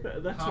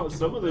that's what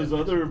some of those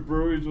other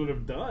breweries would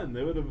have done.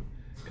 They would have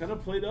kind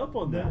of played up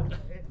on that.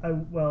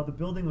 Well, the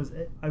building was.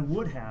 I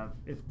would have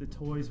if the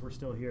toys were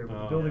still here,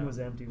 but the building was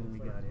empty when we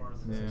got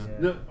in. Yeah.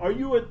 Now, are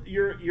you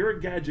you're a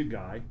gadget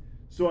guy?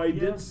 So I Yeah.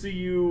 did see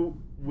you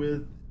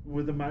with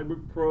the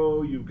MacBook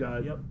Pro. You've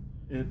got Yep.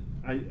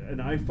 an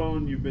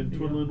iPhone. You've been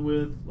twiddling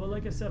with. Well,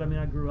 like I said, I mean,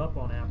 I grew up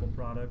on Apple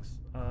products.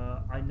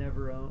 I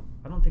never owned.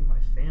 I don't think my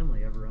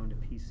family ever owned a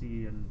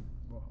PC in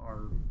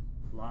our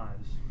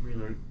lives,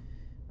 really.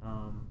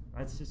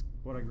 That's just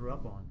what I grew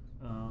up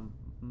on.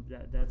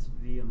 That's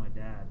via my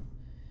dad,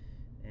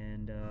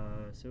 and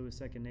so it was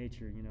second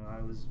nature.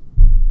 I was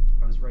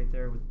right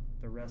there with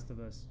the rest of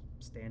us,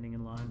 standing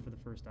in line for the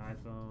first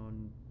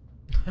iPhone,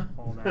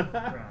 all that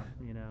crap.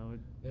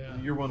 Yeah.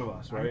 You're one of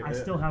us, right? I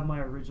still have my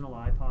original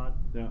iPod.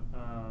 Yeah.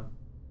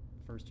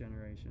 First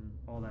generation,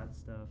 all that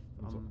stuff.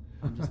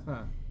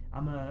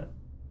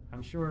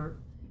 I'm sure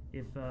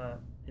if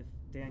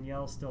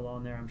Danielle's still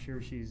on there, I'm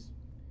sure she's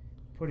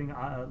putting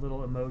little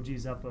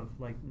emojis up of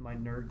like my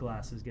nerd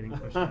glasses getting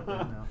pushed up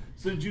right now.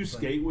 So did you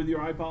skate with your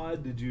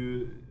iPod? Did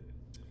you?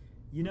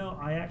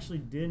 I actually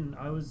didn't.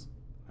 I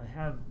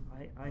had,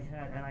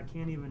 and I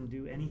can't even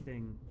do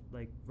anything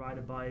like ride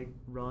a bike,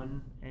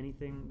 run,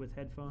 anything with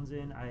headphones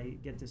in. I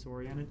get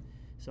disoriented.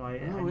 So I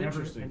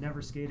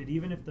never skated,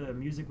 even if the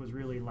music was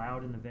really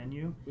loud in the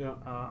venue. Yeah.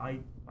 I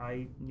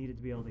needed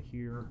to be able to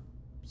hear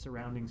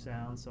surrounding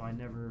sounds, so I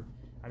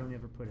don't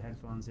ever put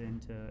headphones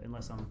in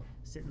unless I'm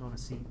sitting on a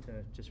seat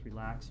to just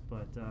relax.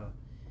 But I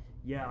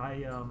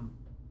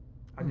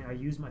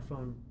use my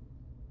phone.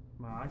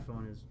 My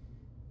iPhone is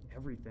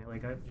everything.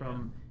 Like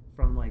from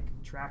like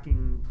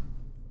tracking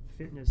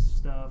fitness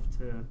stuff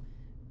to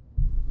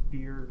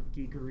beer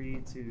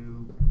geekery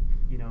to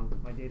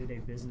my day-to-day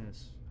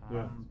business.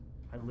 Yeah.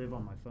 I live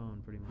on my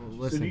phone pretty much.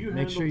 Listen, do you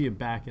make sure handle- you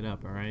back it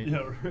up, all right?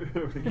 Yeah,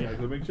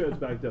 exactly. Make sure it's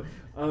backed up.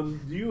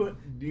 Do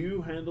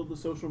you handle the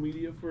social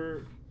media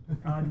for?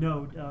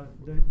 No,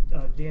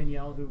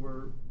 Danielle,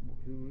 who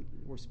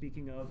we're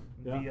speaking of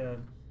via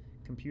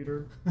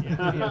computer.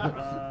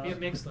 Via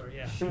Mixler,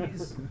 yeah.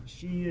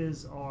 She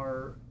is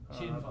our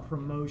She didn't follow me.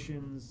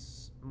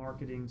 promotions,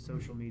 marketing,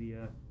 social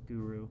media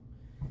guru.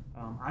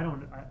 I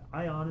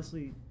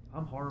honestly,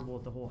 I'm horrible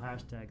at the whole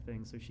hashtag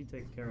thing, so she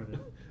takes care of it.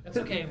 That's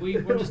okay.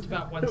 We're just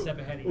about one step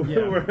ahead of you.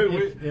 Yeah,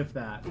 if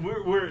that.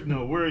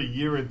 We're a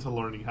year into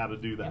learning how to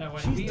do that. You know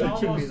what? She's We teaching me,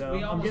 almost, though. we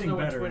I'm almost getting know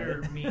what better at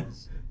Twitter it.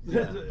 means.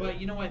 But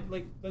you know what?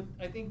 Like,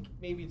 I think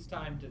maybe it's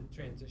time to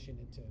transition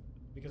into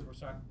because we're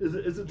starting. Is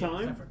it Yeah, it's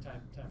time? time for app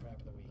of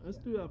the week. Let's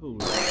do Apple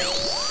Week.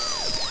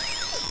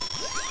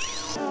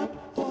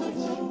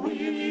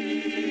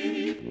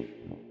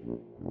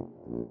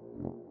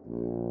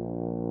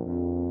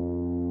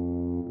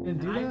 And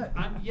do that.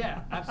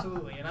 Yeah,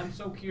 absolutely. And I'm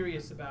so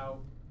curious about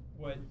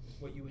what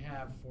you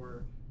have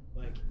for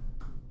like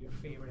your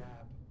favorite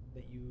app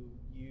that you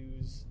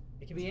use.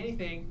 It can be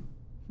anything.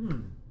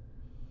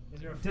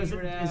 Is there a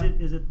favorite app?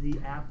 Is it the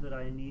app that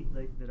I need,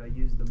 like that I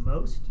use the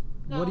most?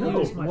 What do No, you?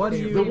 it's my What do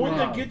you? favorite. The one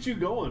that love? gets you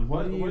going.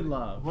 What do you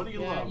love? What do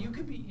you Yeah, love? you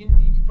could be. You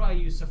could probably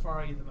use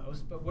Safari the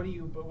most. But what do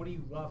you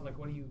love? Like,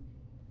 what do you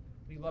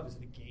love? Is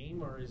it a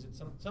game or is it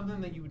something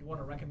that you would want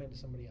to recommend to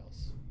somebody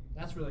else?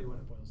 That's really what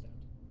it boils down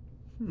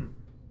to.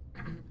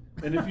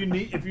 And if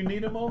you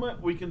need a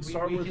moment, we can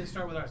start we with. can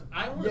start with ours.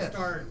 I want to Yes.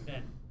 start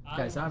then.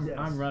 Guys, I'm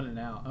Yes. running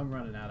out. I'm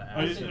running out of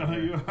Are you- apps. are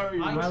you- are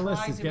you- I My tried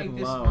list is to make getting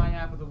this low. my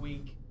app of the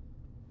week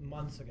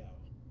months ago,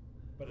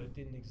 but it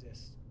didn't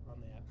exist on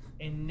the app.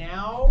 And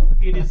now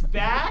it is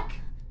back.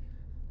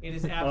 It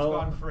is apps Oh.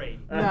 gone free.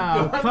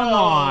 No, come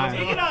on.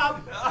 Take it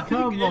up.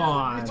 Come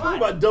on. Talk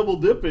about double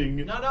dipping.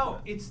 No,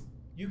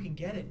 you can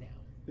get it now.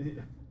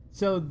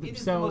 So It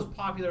is the most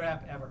popular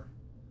app ever.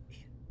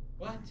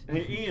 What?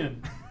 Hey,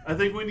 Ian, I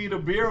think we need a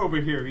beer over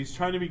here. He's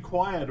trying to be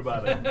quiet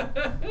about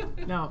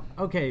it. Now,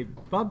 okay,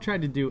 Bub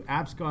tried to do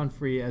Apps Gone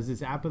Free as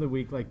his app of the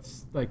week like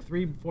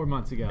 3-4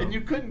 months ago. And you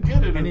couldn't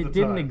get it And at it the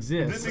didn't time.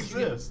 exist. It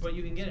didn't exist. But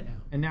you can get it now.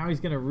 And now he's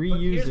going to But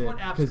reuse here's it what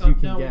Apps because Gone. you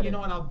can No, get you it. know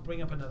what? I'll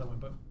bring up another one.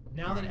 But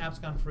now that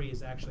Apps Gone Free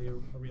is actually a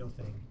real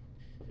thing.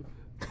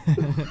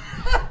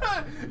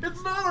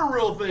 It's not a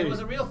real thing. It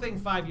was a real thing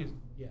 5 years.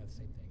 Yeah,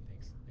 same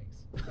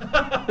thing.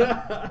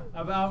 Thanks.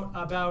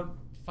 About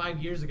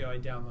 5 years ago, I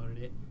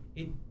downloaded it.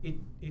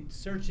 It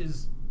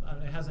searches.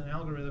 It has an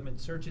algorithm. It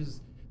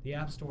searches the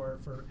App Store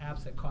for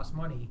apps that cost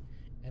money,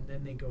 and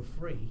then they go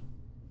free.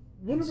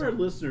 One of our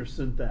listeners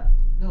sent that.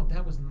 No,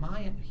 that was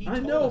my. He I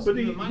told know, us, but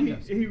he he reminded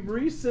us.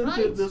 resent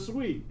Right. it this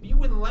week. You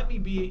wouldn't let me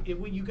be.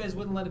 You guys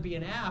wouldn't let it be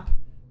an app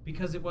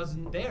because it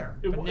wasn't there.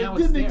 It, But now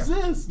it it's didn't there.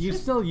 exist. You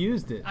still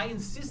used it. I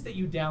insist that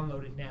you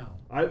download it now.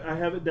 I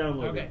have it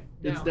downloaded. Okay.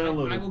 It's now,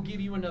 downloaded. I will give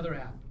you another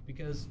app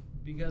because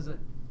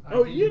I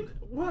Oh, didn't-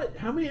 what?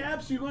 How many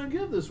apps are you going to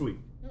give this week?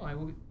 No, I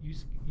will. You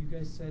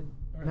guys said.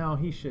 All right. No,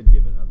 he should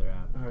give another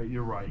app. All right,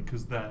 you're right,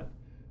 because that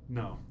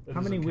How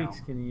many doesn't weeks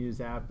count. can you use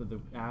Apps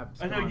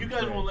I know Gone you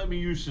guys Free? won't let me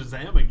use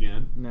Shazam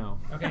again. No.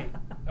 Okay.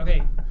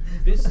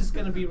 This is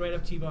gonna be right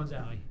up T-Bone's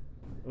alley.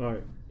 All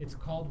right. It's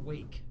called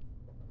Wake.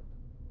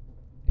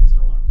 It's an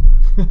alarm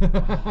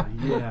clock.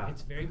 Yeah.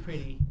 It's very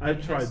pretty. I've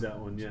It tried has- that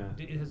one. Yeah.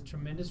 It has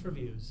tremendous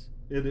reviews.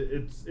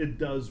 It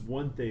does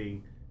one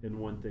thing and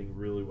one thing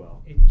really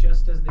well. It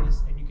just does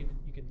this, and you can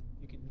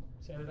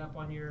set it up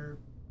on your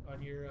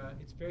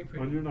it's very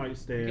pretty. On your You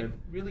nightstand. can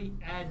really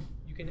add.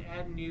 You can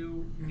add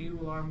new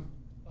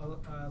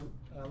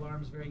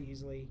alarms very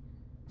easily.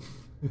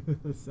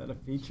 Is that a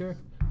feature?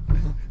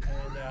 And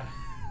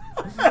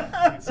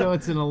So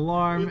it's an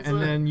alarm, It's and a-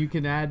 then you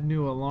can add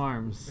new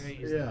alarms very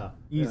easily. Yeah.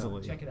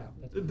 easily. Check it out.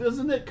 That's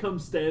Doesn't it come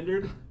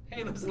standard?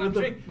 Hey, listen, With I'm the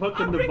drinking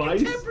fucking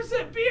device?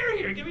 10% beer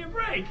here. Give me a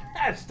break.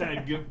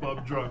 Hashtag get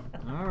Bub drunk.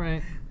 All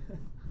right.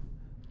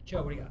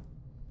 Joe, what do you got?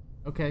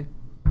 Okay.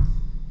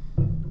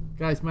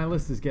 Guys, my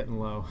list is getting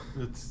low.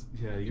 It's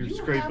you're You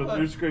scraping. have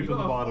You're scraping you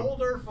the have bottom. A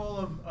folder full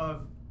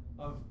of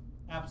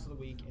apps of the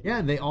week.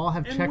 Yeah, they all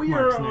have And check we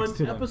marks are next on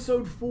to them.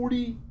 episode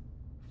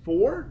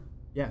 44.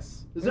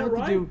 Yes. Is We that have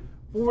right? to do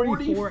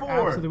 44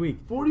 apps of the week.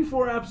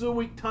 44 apps of the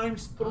week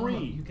times Oh,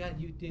 3.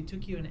 it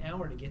took you an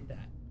hour to get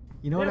that.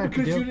 You know what I have to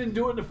because do? you didn't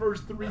do it in the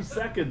first 3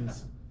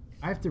 seconds.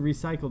 I have to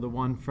recycle the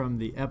one from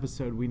the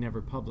episode we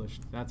never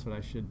published. That's what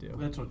I should do.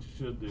 That's what you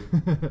should do.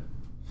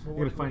 I'm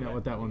going to find out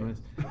what that one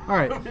was. All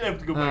right. We have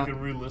to go back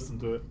and re-listen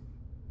to it.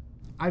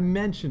 I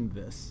mentioned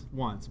this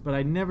once, but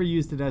I never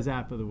used it as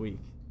app of the week.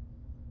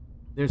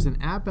 There's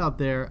an app out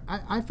there.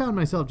 I found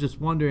myself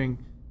just wondering,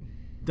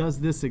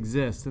 does this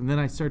exist? And then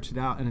I searched it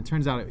out, and it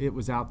turns out it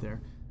was out there.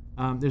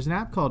 There's an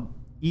app called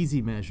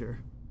Easy Measure.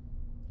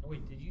 Oh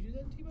wait, did you do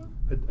that,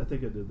 T-Bone? I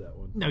think I did that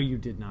one. No, you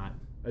did not.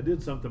 I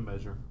did something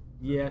measure.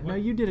 Yeah, no,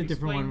 you did a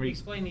different one.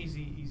 Explain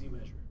easy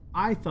measure.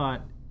 I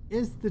thought,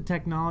 is the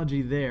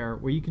technology there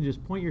where you can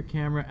just point your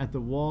camera at the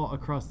wall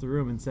across the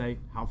room and say,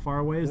 how far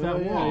away is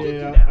that wall?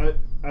 Yeah,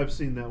 I've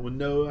seen that one.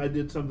 No, I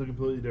did something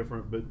completely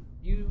different, but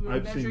You were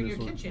I've seen measuring this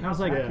your one. kitchen. And I was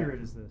How like,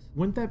 accurate is this?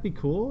 Wouldn't that be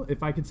cool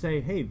if I could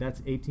say, hey,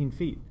 that's 18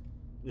 feet?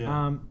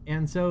 yeah.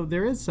 And so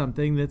there is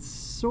something that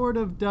sort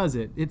of does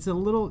it. It's a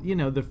little,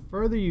 the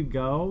further you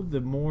go,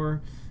 the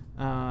more,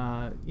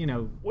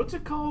 What's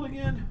it called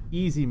again?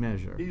 Easy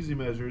Measure. Easy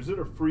Measure. Is it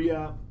a free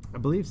app? I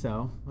believe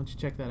so. Why don't you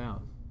check that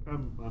out?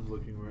 I'm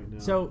looking right now.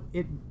 So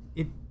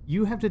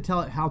you have to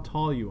tell it how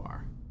tall you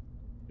are.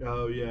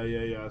 Oh yeah.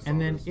 I saw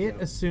And then this, it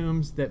yeah.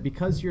 assumes that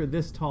because you're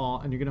this tall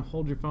and you're going to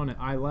hold your phone at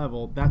eye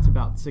level, that's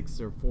about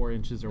 6 or 4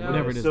 inches or No,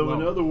 whatever it is. So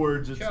lower. in other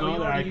words, it's Joe, not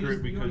you already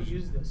accurate you already because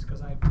used this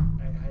because I had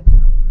downloaded it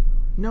already.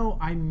 No,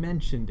 I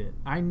mentioned it.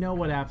 I know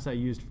what apps I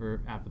used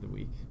for App of the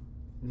Week.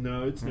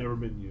 no, it's never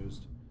been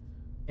used.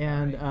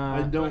 And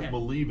I Go don't ahead.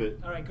 believe it.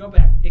 All right, go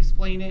back.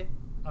 Explain it.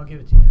 I'll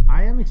give it to you.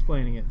 I am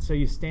explaining it. So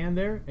you stand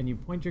there and you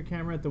point your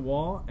camera at the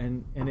wall,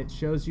 and it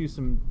shows you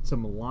some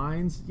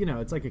lines.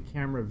 It's like a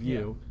camera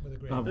view with a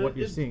grid. of what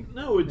you're It's- seeing.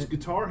 No, it's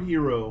Guitar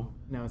Hero.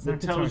 No, it's that not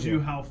Guitar tells you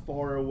Hero. how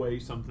far away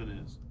something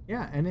is.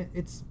 Yeah, and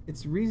it's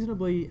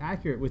reasonably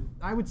accurate. With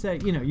I would say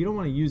you don't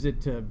want to use it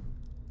to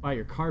buy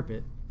your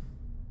carpet,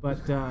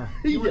 but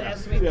You would Yeah,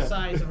 estimate yeah. the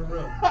size of a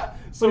room.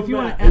 So if you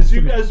wanna Matt, as you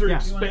estimate- guys are yeah.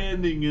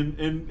 expanding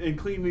and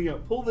cleaning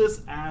up, pull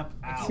this app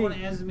out. If you want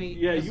to estimate,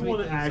 Yeah, you estimate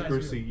want the size of your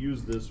accuracy, room.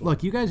 use this one.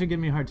 look, you guys are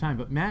giving me a hard time.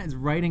 But Matt is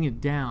writing it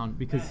down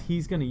because Matt.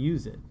 he's going to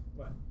use it.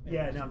 What?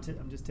 Yeah, no,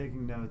 I'm just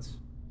taking notes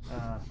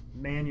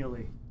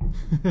manually.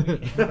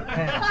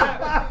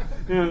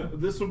 Yeah,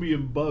 this will be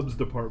in Bub's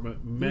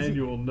department,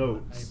 manual I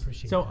notes.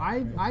 appreciate So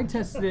that. I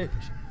tested it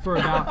for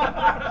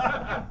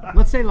about,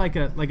 let's say like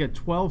a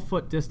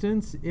 12-foot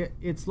distance.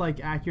 It's like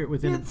accurate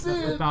within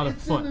about a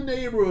it's foot. in the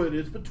neighborhood.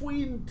 It's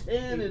between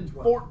 10 and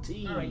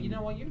 14. All right, you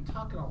know what? You're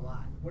talking a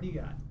lot. What do you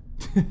got?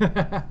 They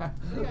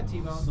got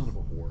T-Bone. Son of a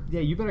whore.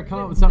 Yeah, you better come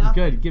Yeah, up with something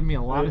nothing. good. Give me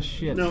a lot of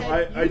shit. No,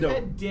 You've I don't.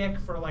 had dick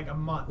for like a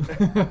month.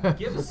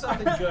 Give us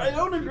something good. I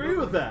don't agree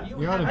with that.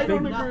 You You're on had a I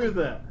don't big- agree with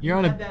that. You're you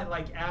on had a that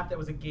like app that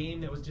was a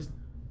game that was just All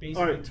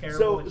basically right, terrible.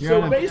 so that You're so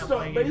on a- you based can't on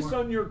play based anymore.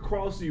 on your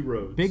Crossy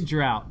Roads. big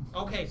drought.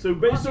 Okay. So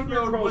based Crossy on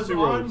your Road was Crossy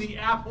on Roads. the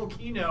Apple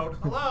keynote.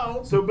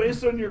 Hello. So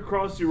based on your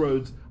Crossy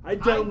Roads, I I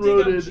dig up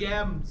downloaded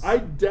gems. I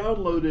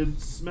downloaded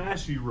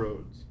Smashy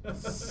Roads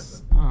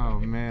Oh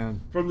man,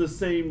 from the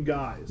same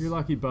guys. you're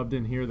lucky Bub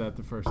didn't hear that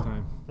the first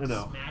time. I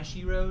know.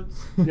 Smashy roads.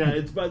 Yeah,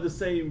 it's by the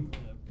same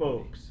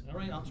folks. All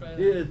right, I'll try that.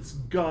 It's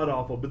god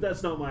awful, but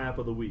that's not my app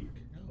of the week.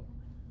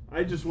 No.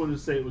 I just wanted to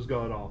say it was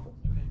god awful.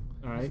 Okay.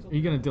 All right, are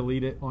you gonna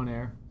delete it on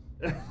air?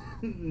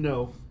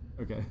 No.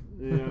 Okay.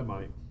 Yeah, I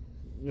might.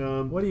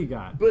 What do you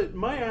got? But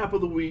my app of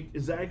the week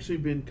has actually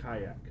been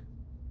Kayak.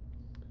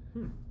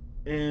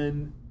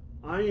 And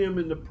I am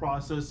in the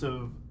process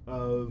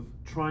of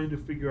trying to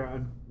figure out.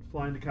 I'm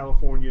flying to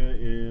California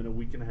in a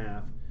week and a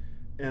half,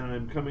 and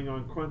I'm coming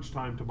on crunch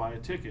time to buy a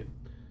ticket.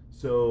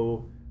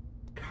 So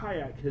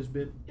Kayak has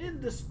been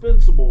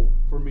indispensable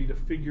for me to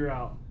figure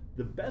out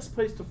the best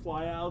place to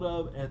fly out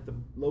of at the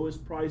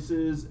lowest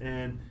prices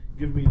and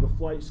give me the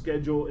flight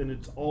schedule, and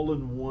it's all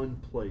in one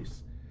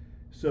place.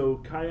 So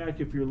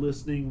Kayak, if you're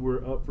listening,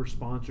 we're up for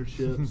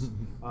sponsorships.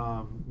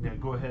 Yeah,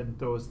 go ahead and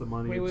throw us the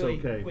money. It's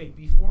okay. Wait,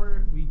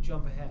 before we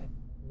jump ahead,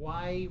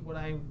 why would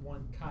I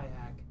want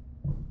Kayak?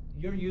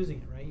 You're using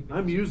it, right? You've been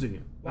I'm using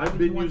it. Why I've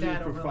would you been want using it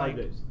that for over, 5 like,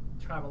 days.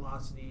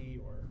 Travelocity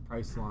or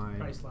Priceline.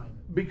 Priceline?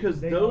 Because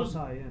They all those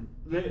tie in.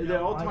 they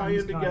all I tie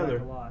use in Kayak together.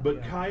 a lot, But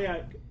yeah.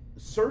 Kayak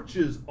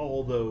searches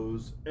all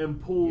those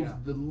and pulls Yeah.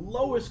 the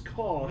lowest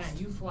cost Man,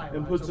 you fly a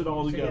and lot, puts so it all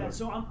when you say together. Yeah,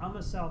 so I'm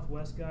a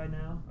Southwest guy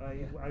now.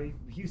 Yeah. I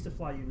used to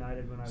fly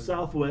United when I was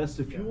Southwest,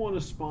 if you Yeah. want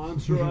to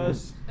sponsor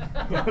us,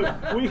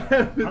 we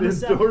have an I'm a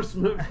South-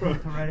 endorsement from.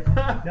 right.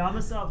 No, I'm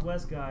a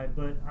Southwest guy,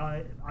 but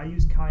I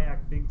use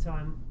Kayak big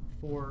time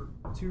for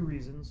 2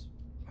 reasons: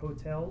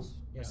 hotels,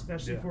 Yeah.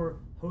 especially Yeah. for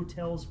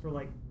hotels for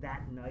like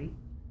that night,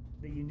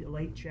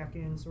 late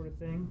check-in sort of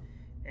thing,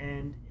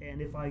 and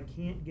if I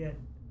can't get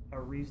a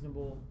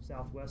reasonable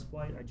Southwest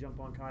flight, I jump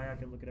on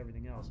Kayak and look at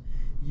everything else.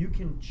 You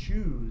can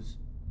choose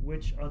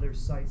which other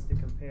sites to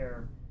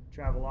compare: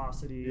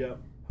 Travelocity, Yep.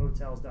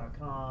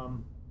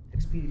 Hotels.com,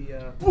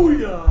 Expedia.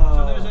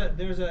 Booyah! So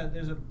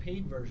there's a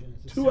paid version.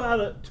 It's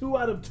a two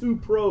out of 2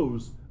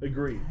 pros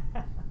agree.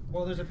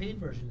 Well, there's a paid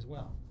version as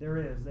well. There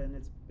is, and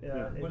it's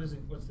Yeah. What is it?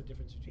 What's the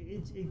difference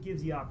between? it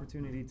gives the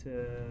opportunity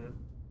to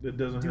It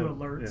doesn't do have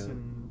alerts yeah.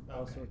 and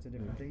all Okay. sorts of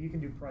different things. You can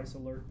do price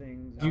alert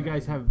things. Do you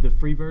guys have the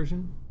free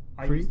version?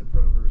 I Free? use the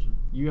pro version.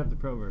 You have the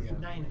pro version.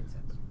 99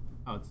 cents.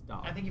 Oh, it's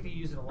 $1. I think if you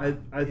use it a lot,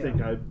 I think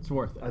Yeah. It's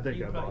worth it. I think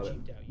You I probably bought it.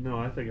 cheaped out. No,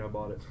 I think I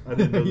bought it. I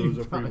didn't know there was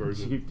a free probably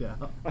version. cheaped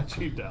out. I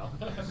cheaped out.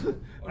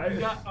 What do you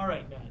got? All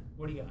right, Matt.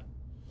 What do you got?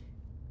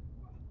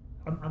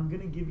 I'm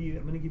gonna give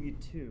you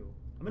 2.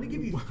 I'm gonna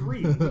give you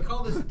 3. We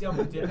call this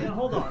double dipping. Yeah,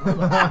 hold on. We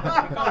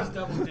call this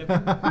double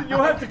dipping.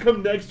 You'll have to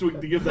come next week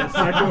to give that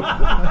second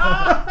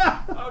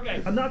one.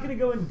 Okay. I'm not gonna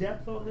go in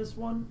depth on this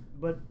one,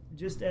 but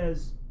just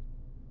as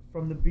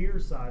from the beer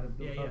side of,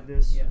 of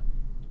this, Yeah.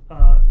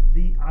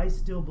 I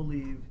still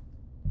believe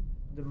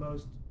the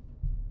most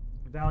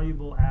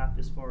valuable app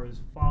as far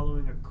as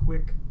following a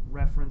quick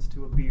reference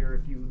to a beer.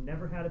 If you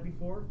never had it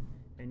before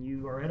and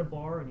you are at a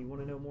bar and you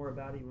want to know more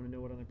about it, you want to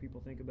know what other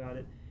people think about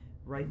it.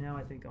 Right now,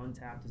 I think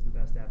Untapped is the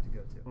best app to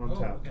go to. On Oh,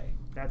 tap. okay.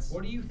 That's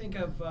What do you think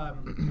of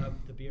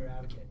the Beer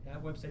Advocate?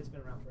 That website's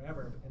been around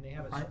forever, and they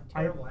have a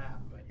terrible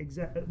app. But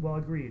exactly. Well,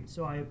 agreed.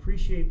 So I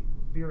appreciate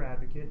Beer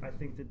Advocate. I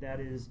think that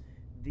is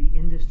the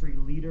industry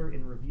leader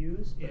in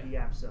reviews, but the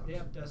app sucks. the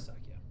app does suck.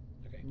 Yeah.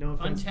 Okay. No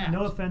offense. Untapped.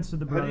 No offense to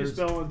the How do you brothers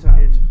spell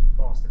Untapped? in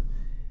Boston.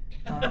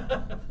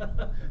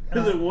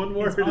 Is it one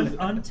word? It's or is it-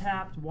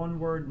 Untapped, one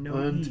word, no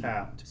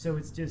Untapped. E. So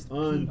it's just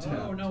Untapped.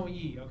 Oh, no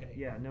E. Okay.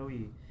 Yeah, no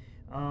E.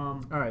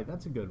 All right,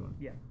 that's a good one.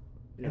 Yeah.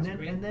 Yeah. And That's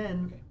great.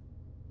 then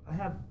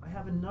Okay. I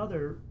have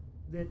another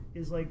that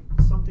is like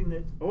something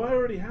that Oh, I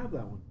already have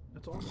that one.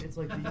 That's awesome. it's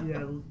like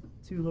the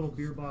 2 little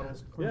beer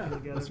bottles clinking Yeah,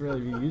 together. That's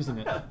really you using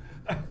it.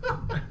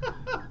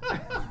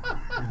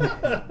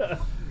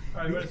 All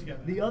right, what else you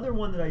got? The other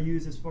one that I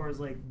use as far as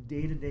like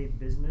day-to-day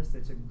business,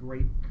 that's a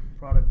great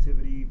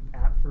productivity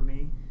app for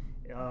me.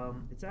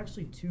 It's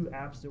actually 2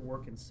 apps that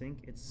work in sync.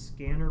 It's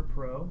Scanner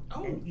Pro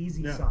Oh, and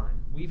Easy yeah. Sign.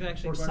 We've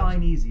actually Or brought Sign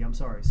up- Easy. I'm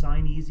sorry,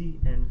 Sign Easy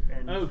and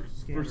Oh,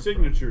 Scanner for Pro.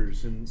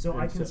 signatures and So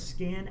and I can stuff.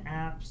 scan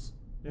apps.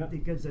 Yeah.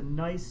 It gives a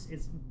nice.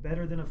 It's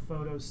better than a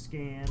photo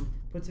scan.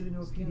 Puts it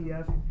into a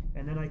PDF,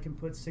 and then I can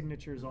put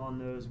signatures on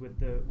those with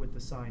the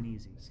Sign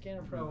Easy.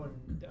 Scanner Pro,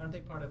 and aren't they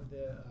part of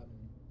the?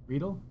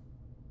 Riedel?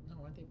 No,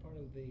 aren't they part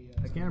of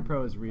the? Scanner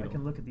Pro is I Riedel.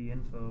 can look at the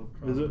info Is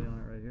probably it? on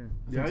it right here.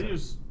 Yeah, I think so.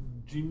 use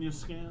Genius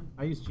Scan.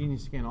 I use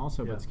Genius Scan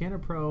also, Yeah. but Scanner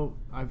Pro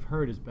I've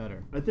heard is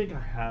better. I think I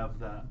have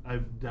that.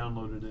 I've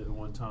downloaded it at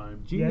one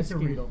time. Genius it's a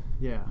Scan- Riedel.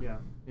 Yeah.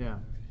 Yeah.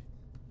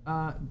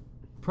 Yeah.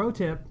 Pro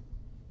tip: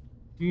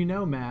 do you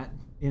know, Matt?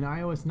 In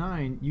iOS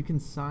 9, you can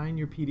sign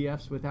your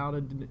PDFs without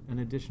an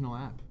additional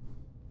app.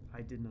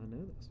 I did not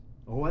know this.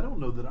 Oh, I don't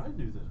know that I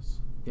knew this.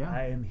 Yeah.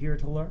 I am here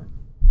to learn.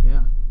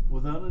 Yeah.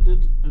 Without it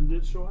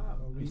did show out.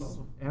 That's Reese.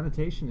 awesome.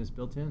 Annotation is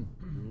built in.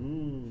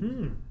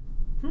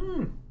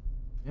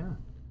 Yeah.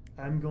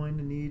 I'm going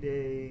to need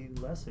a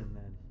lesson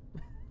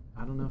then.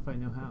 I don't know if I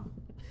know how.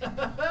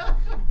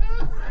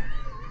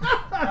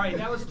 All right,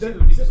 that was 2.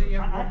 Did you say you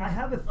have one? I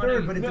have a Oh, no,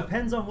 third, but it no.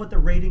 depends on what the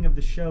rating of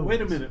the show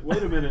Wait a is.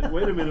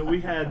 minute. We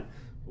had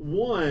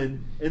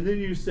 1, and then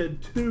you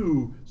said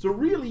 2. So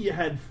really, you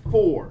had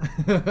 4.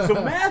 So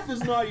math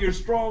is not your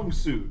strong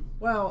suit.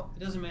 Well,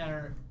 It doesn't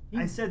matter.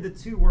 I said the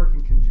 2 work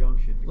in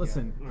conjunction. together.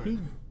 listen, Alright.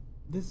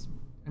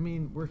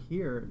 we're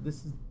here.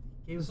 This is,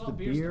 he gave It's us all the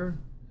beer beer.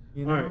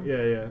 You know? All right,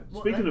 yeah.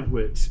 Well, Speaking that- of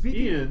which,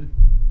 speaking-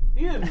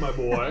 Ian, my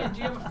boy. Do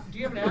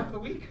you have an app of the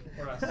week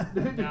for us?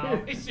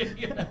 No.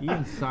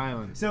 Ian's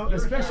silent. So,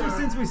 especially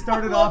since we I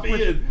started love off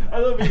with. Ian. I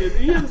love Ian.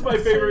 Ian's my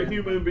favorite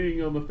human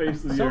being on the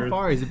face of the So earth.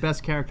 far, he's the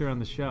best character on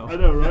the show. I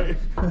know, right?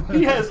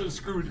 He hasn't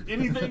screwed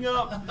anything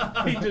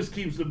up. He just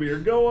keeps the beer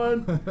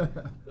going.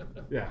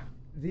 Yeah.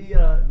 The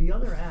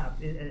other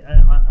app,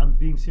 I'm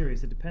being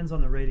serious. It depends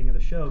on the rating of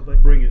the show,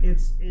 but Bring it.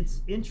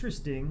 It's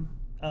interesting,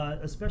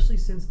 especially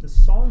since the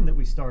song that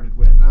we started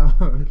with. Oh,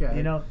 okay.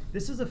 You know,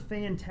 this is a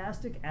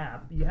fantastic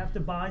app. You have to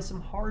buy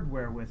some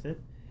hardware with it,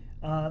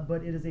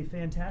 but it is a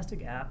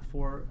fantastic app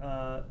for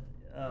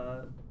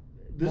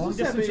Does long this have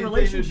distance anything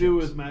relationships. to do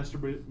with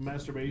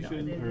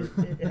masturbation?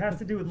 It has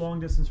to do with long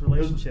distance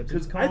relationships.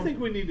 It's Because called, I think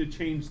we need to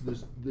change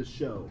this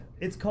show.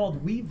 it's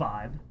called We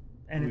Vibe,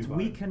 and it's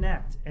We Vibe.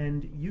 Connect,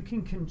 and you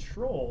can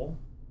control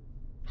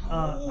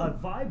a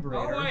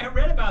vibrator. Oh, I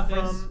read about this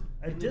from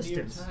a in the New York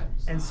distance,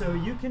 Times. and so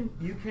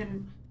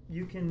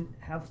you can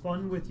have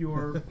fun with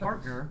your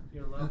partner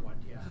Your loved one,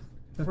 yeah.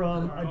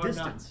 from Or a not.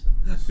 distance.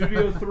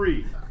 Studio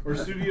 3, or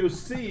Studio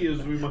C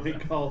as we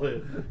might call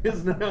it,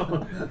 is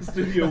now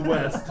Studio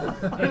West.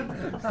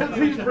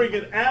 He's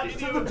bringing apps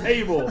to the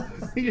table.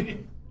 Studio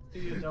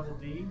Double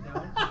D,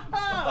 no?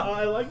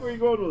 I like where you're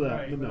going with that.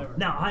 Alright, but no. whatever.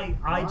 Now,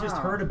 I just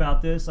Wow. heard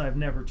about this. I've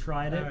never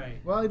tried it. All right.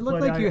 Well, it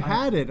looked But like you I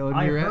had it on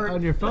I your heard-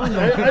 on your phone.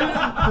 It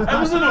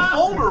was in a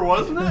folder,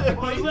 wasn't it?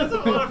 Well, he does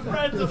have a lot of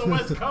friends on the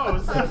West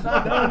Coast. No.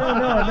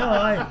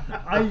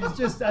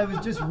 I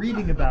was just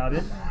reading about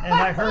it, and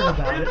I heard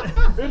about it.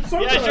 It's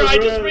something Yeah, sure. I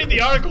just read. read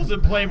the articles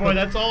in Playboy.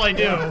 That's all I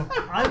do.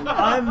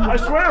 I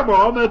swear,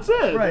 Mom, that's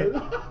it. Right.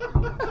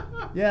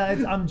 Yeah,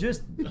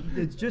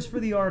 it's just for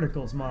the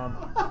articles, Mom.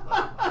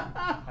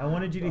 I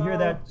wanted you to hear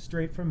that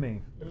straight from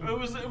me. It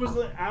was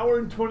an hour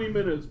and 20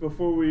 minutes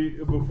before we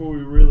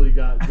really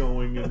got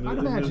going. In I'd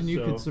in imagine this you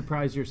show. could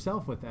surprise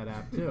yourself with that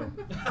app too.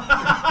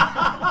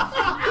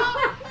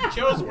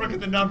 Joe's working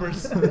the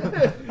numbers.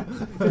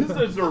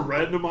 There's a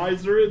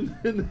randomizer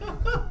in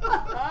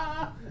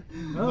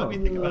Let me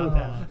think about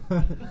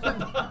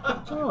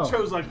that. Oh.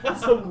 Joe's like,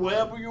 what's the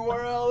web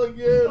URL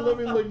again? Let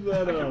me look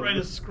that I could up. write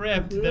a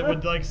script that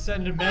would like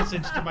send a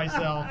message to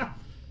myself.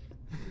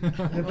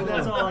 But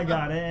that's all I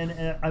got,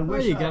 and I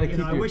wish you gotta keep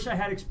I your- wish I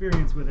had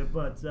experience with it,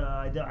 but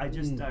I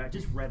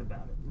just read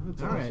about it.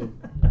 That's All right.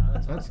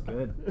 awesome. That's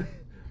good.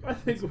 I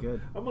think That's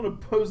good. I'm gonna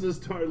pose this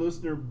to our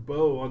listener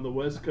Bo on the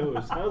West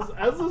Coast.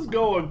 How's this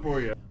going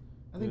for you?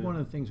 I think one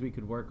of the things we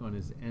could work on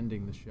is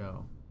ending the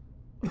show.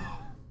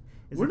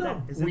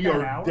 We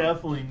are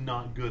definitely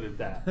not good at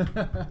that.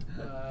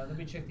 Let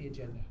me check the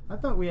agenda. I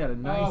thought we had a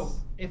nice. Oh,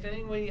 if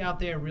anybody out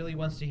there really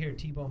wants to hear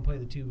T-Bone play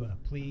the tuba,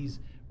 please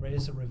write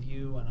us a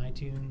review on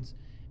iTunes.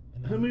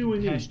 And How many we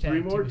need? hashtag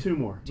 3 more? Tuba- 2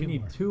 more? We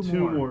need two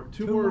Two more.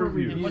 Two more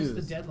reviews. And what's the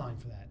reviews. deadline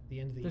for that? The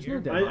end of the There's year?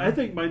 no deadline. I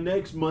think by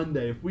next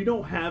Monday, if we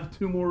don't have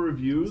 2 more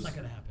reviews, It's not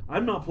gonna happen.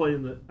 I'm not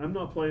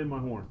playing my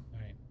horn. All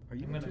right. Are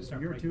you I'm gonna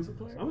start you're a breaking tuba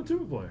some player? I'm a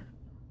tuba player.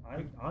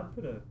 I'd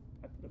put a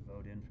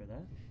vote in for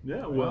that.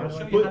 Yeah, well, I'll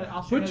show you put, how to-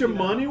 I'll show you put how your to do that.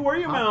 money where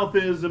your mouth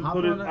is and Hop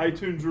put an on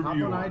iTunes Hop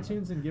review on on.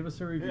 iTunes and give us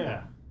a review.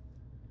 Yeah,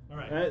 All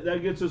right.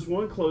 that gets us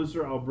one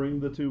closer. I'll bring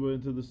the tuba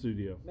into the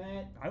studio.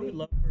 Matt, I would thank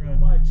love you for so a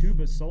much.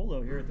 tuba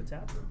solo here at the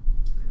tap room.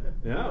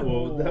 Yeah,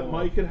 well, that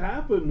might could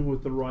happen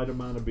with the right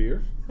amount of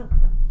beer.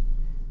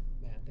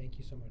 Matt, thank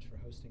you so much for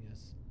hosting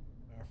us.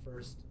 Our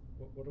first,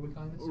 what are we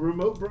calling this?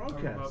 Remote A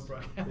broadcast. remote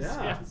broadcast.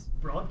 Yeah. Yes.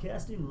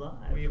 Broadcasting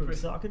live We from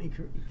appreciate- Saucony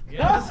Creek.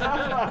 Yes.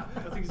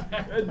 That's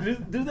exactly.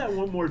 Do that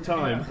one more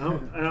time. Yeah.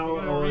 I'll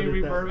You're gonna edit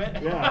re-reverb that.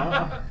 it?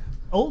 Yeah.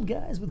 Old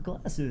guys with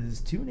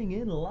glasses tuning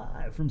in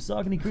live from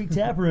Saucony Creek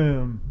Tap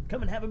Room.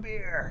 Come and have a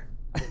beer.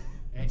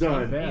 Hey,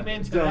 Done.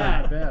 Amen to Done.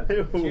 that.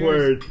 Bad. Cheers.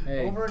 Word.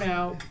 Hey. Over and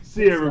out.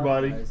 See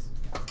everybody. Guys.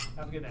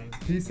 Have a good night.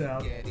 Peace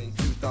out. Getting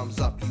 2 thumbs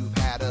up, you've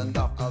had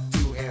enough of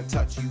 2-hand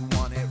touch. You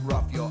want it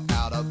rough, you're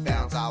out of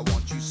bounds. I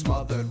want you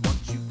smothered, want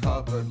you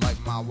covered like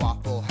my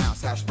Waffle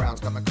House hash browns.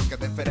 Coming quicker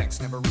than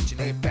FedEx, never reaching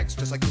apex.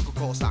 Just like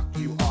Coca-Cola stock,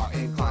 you are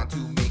inclined to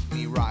make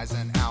me rise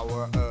an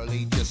hour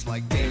early, just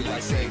like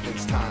daylight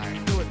savings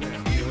time. Do it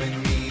now. You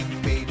and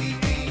me, baby,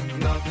 ain't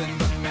nothing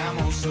but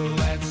mammals, so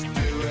let's do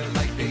it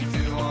like they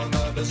do on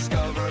the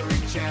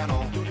Discovery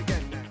Channel. Do it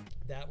again now.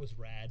 That was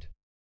rad.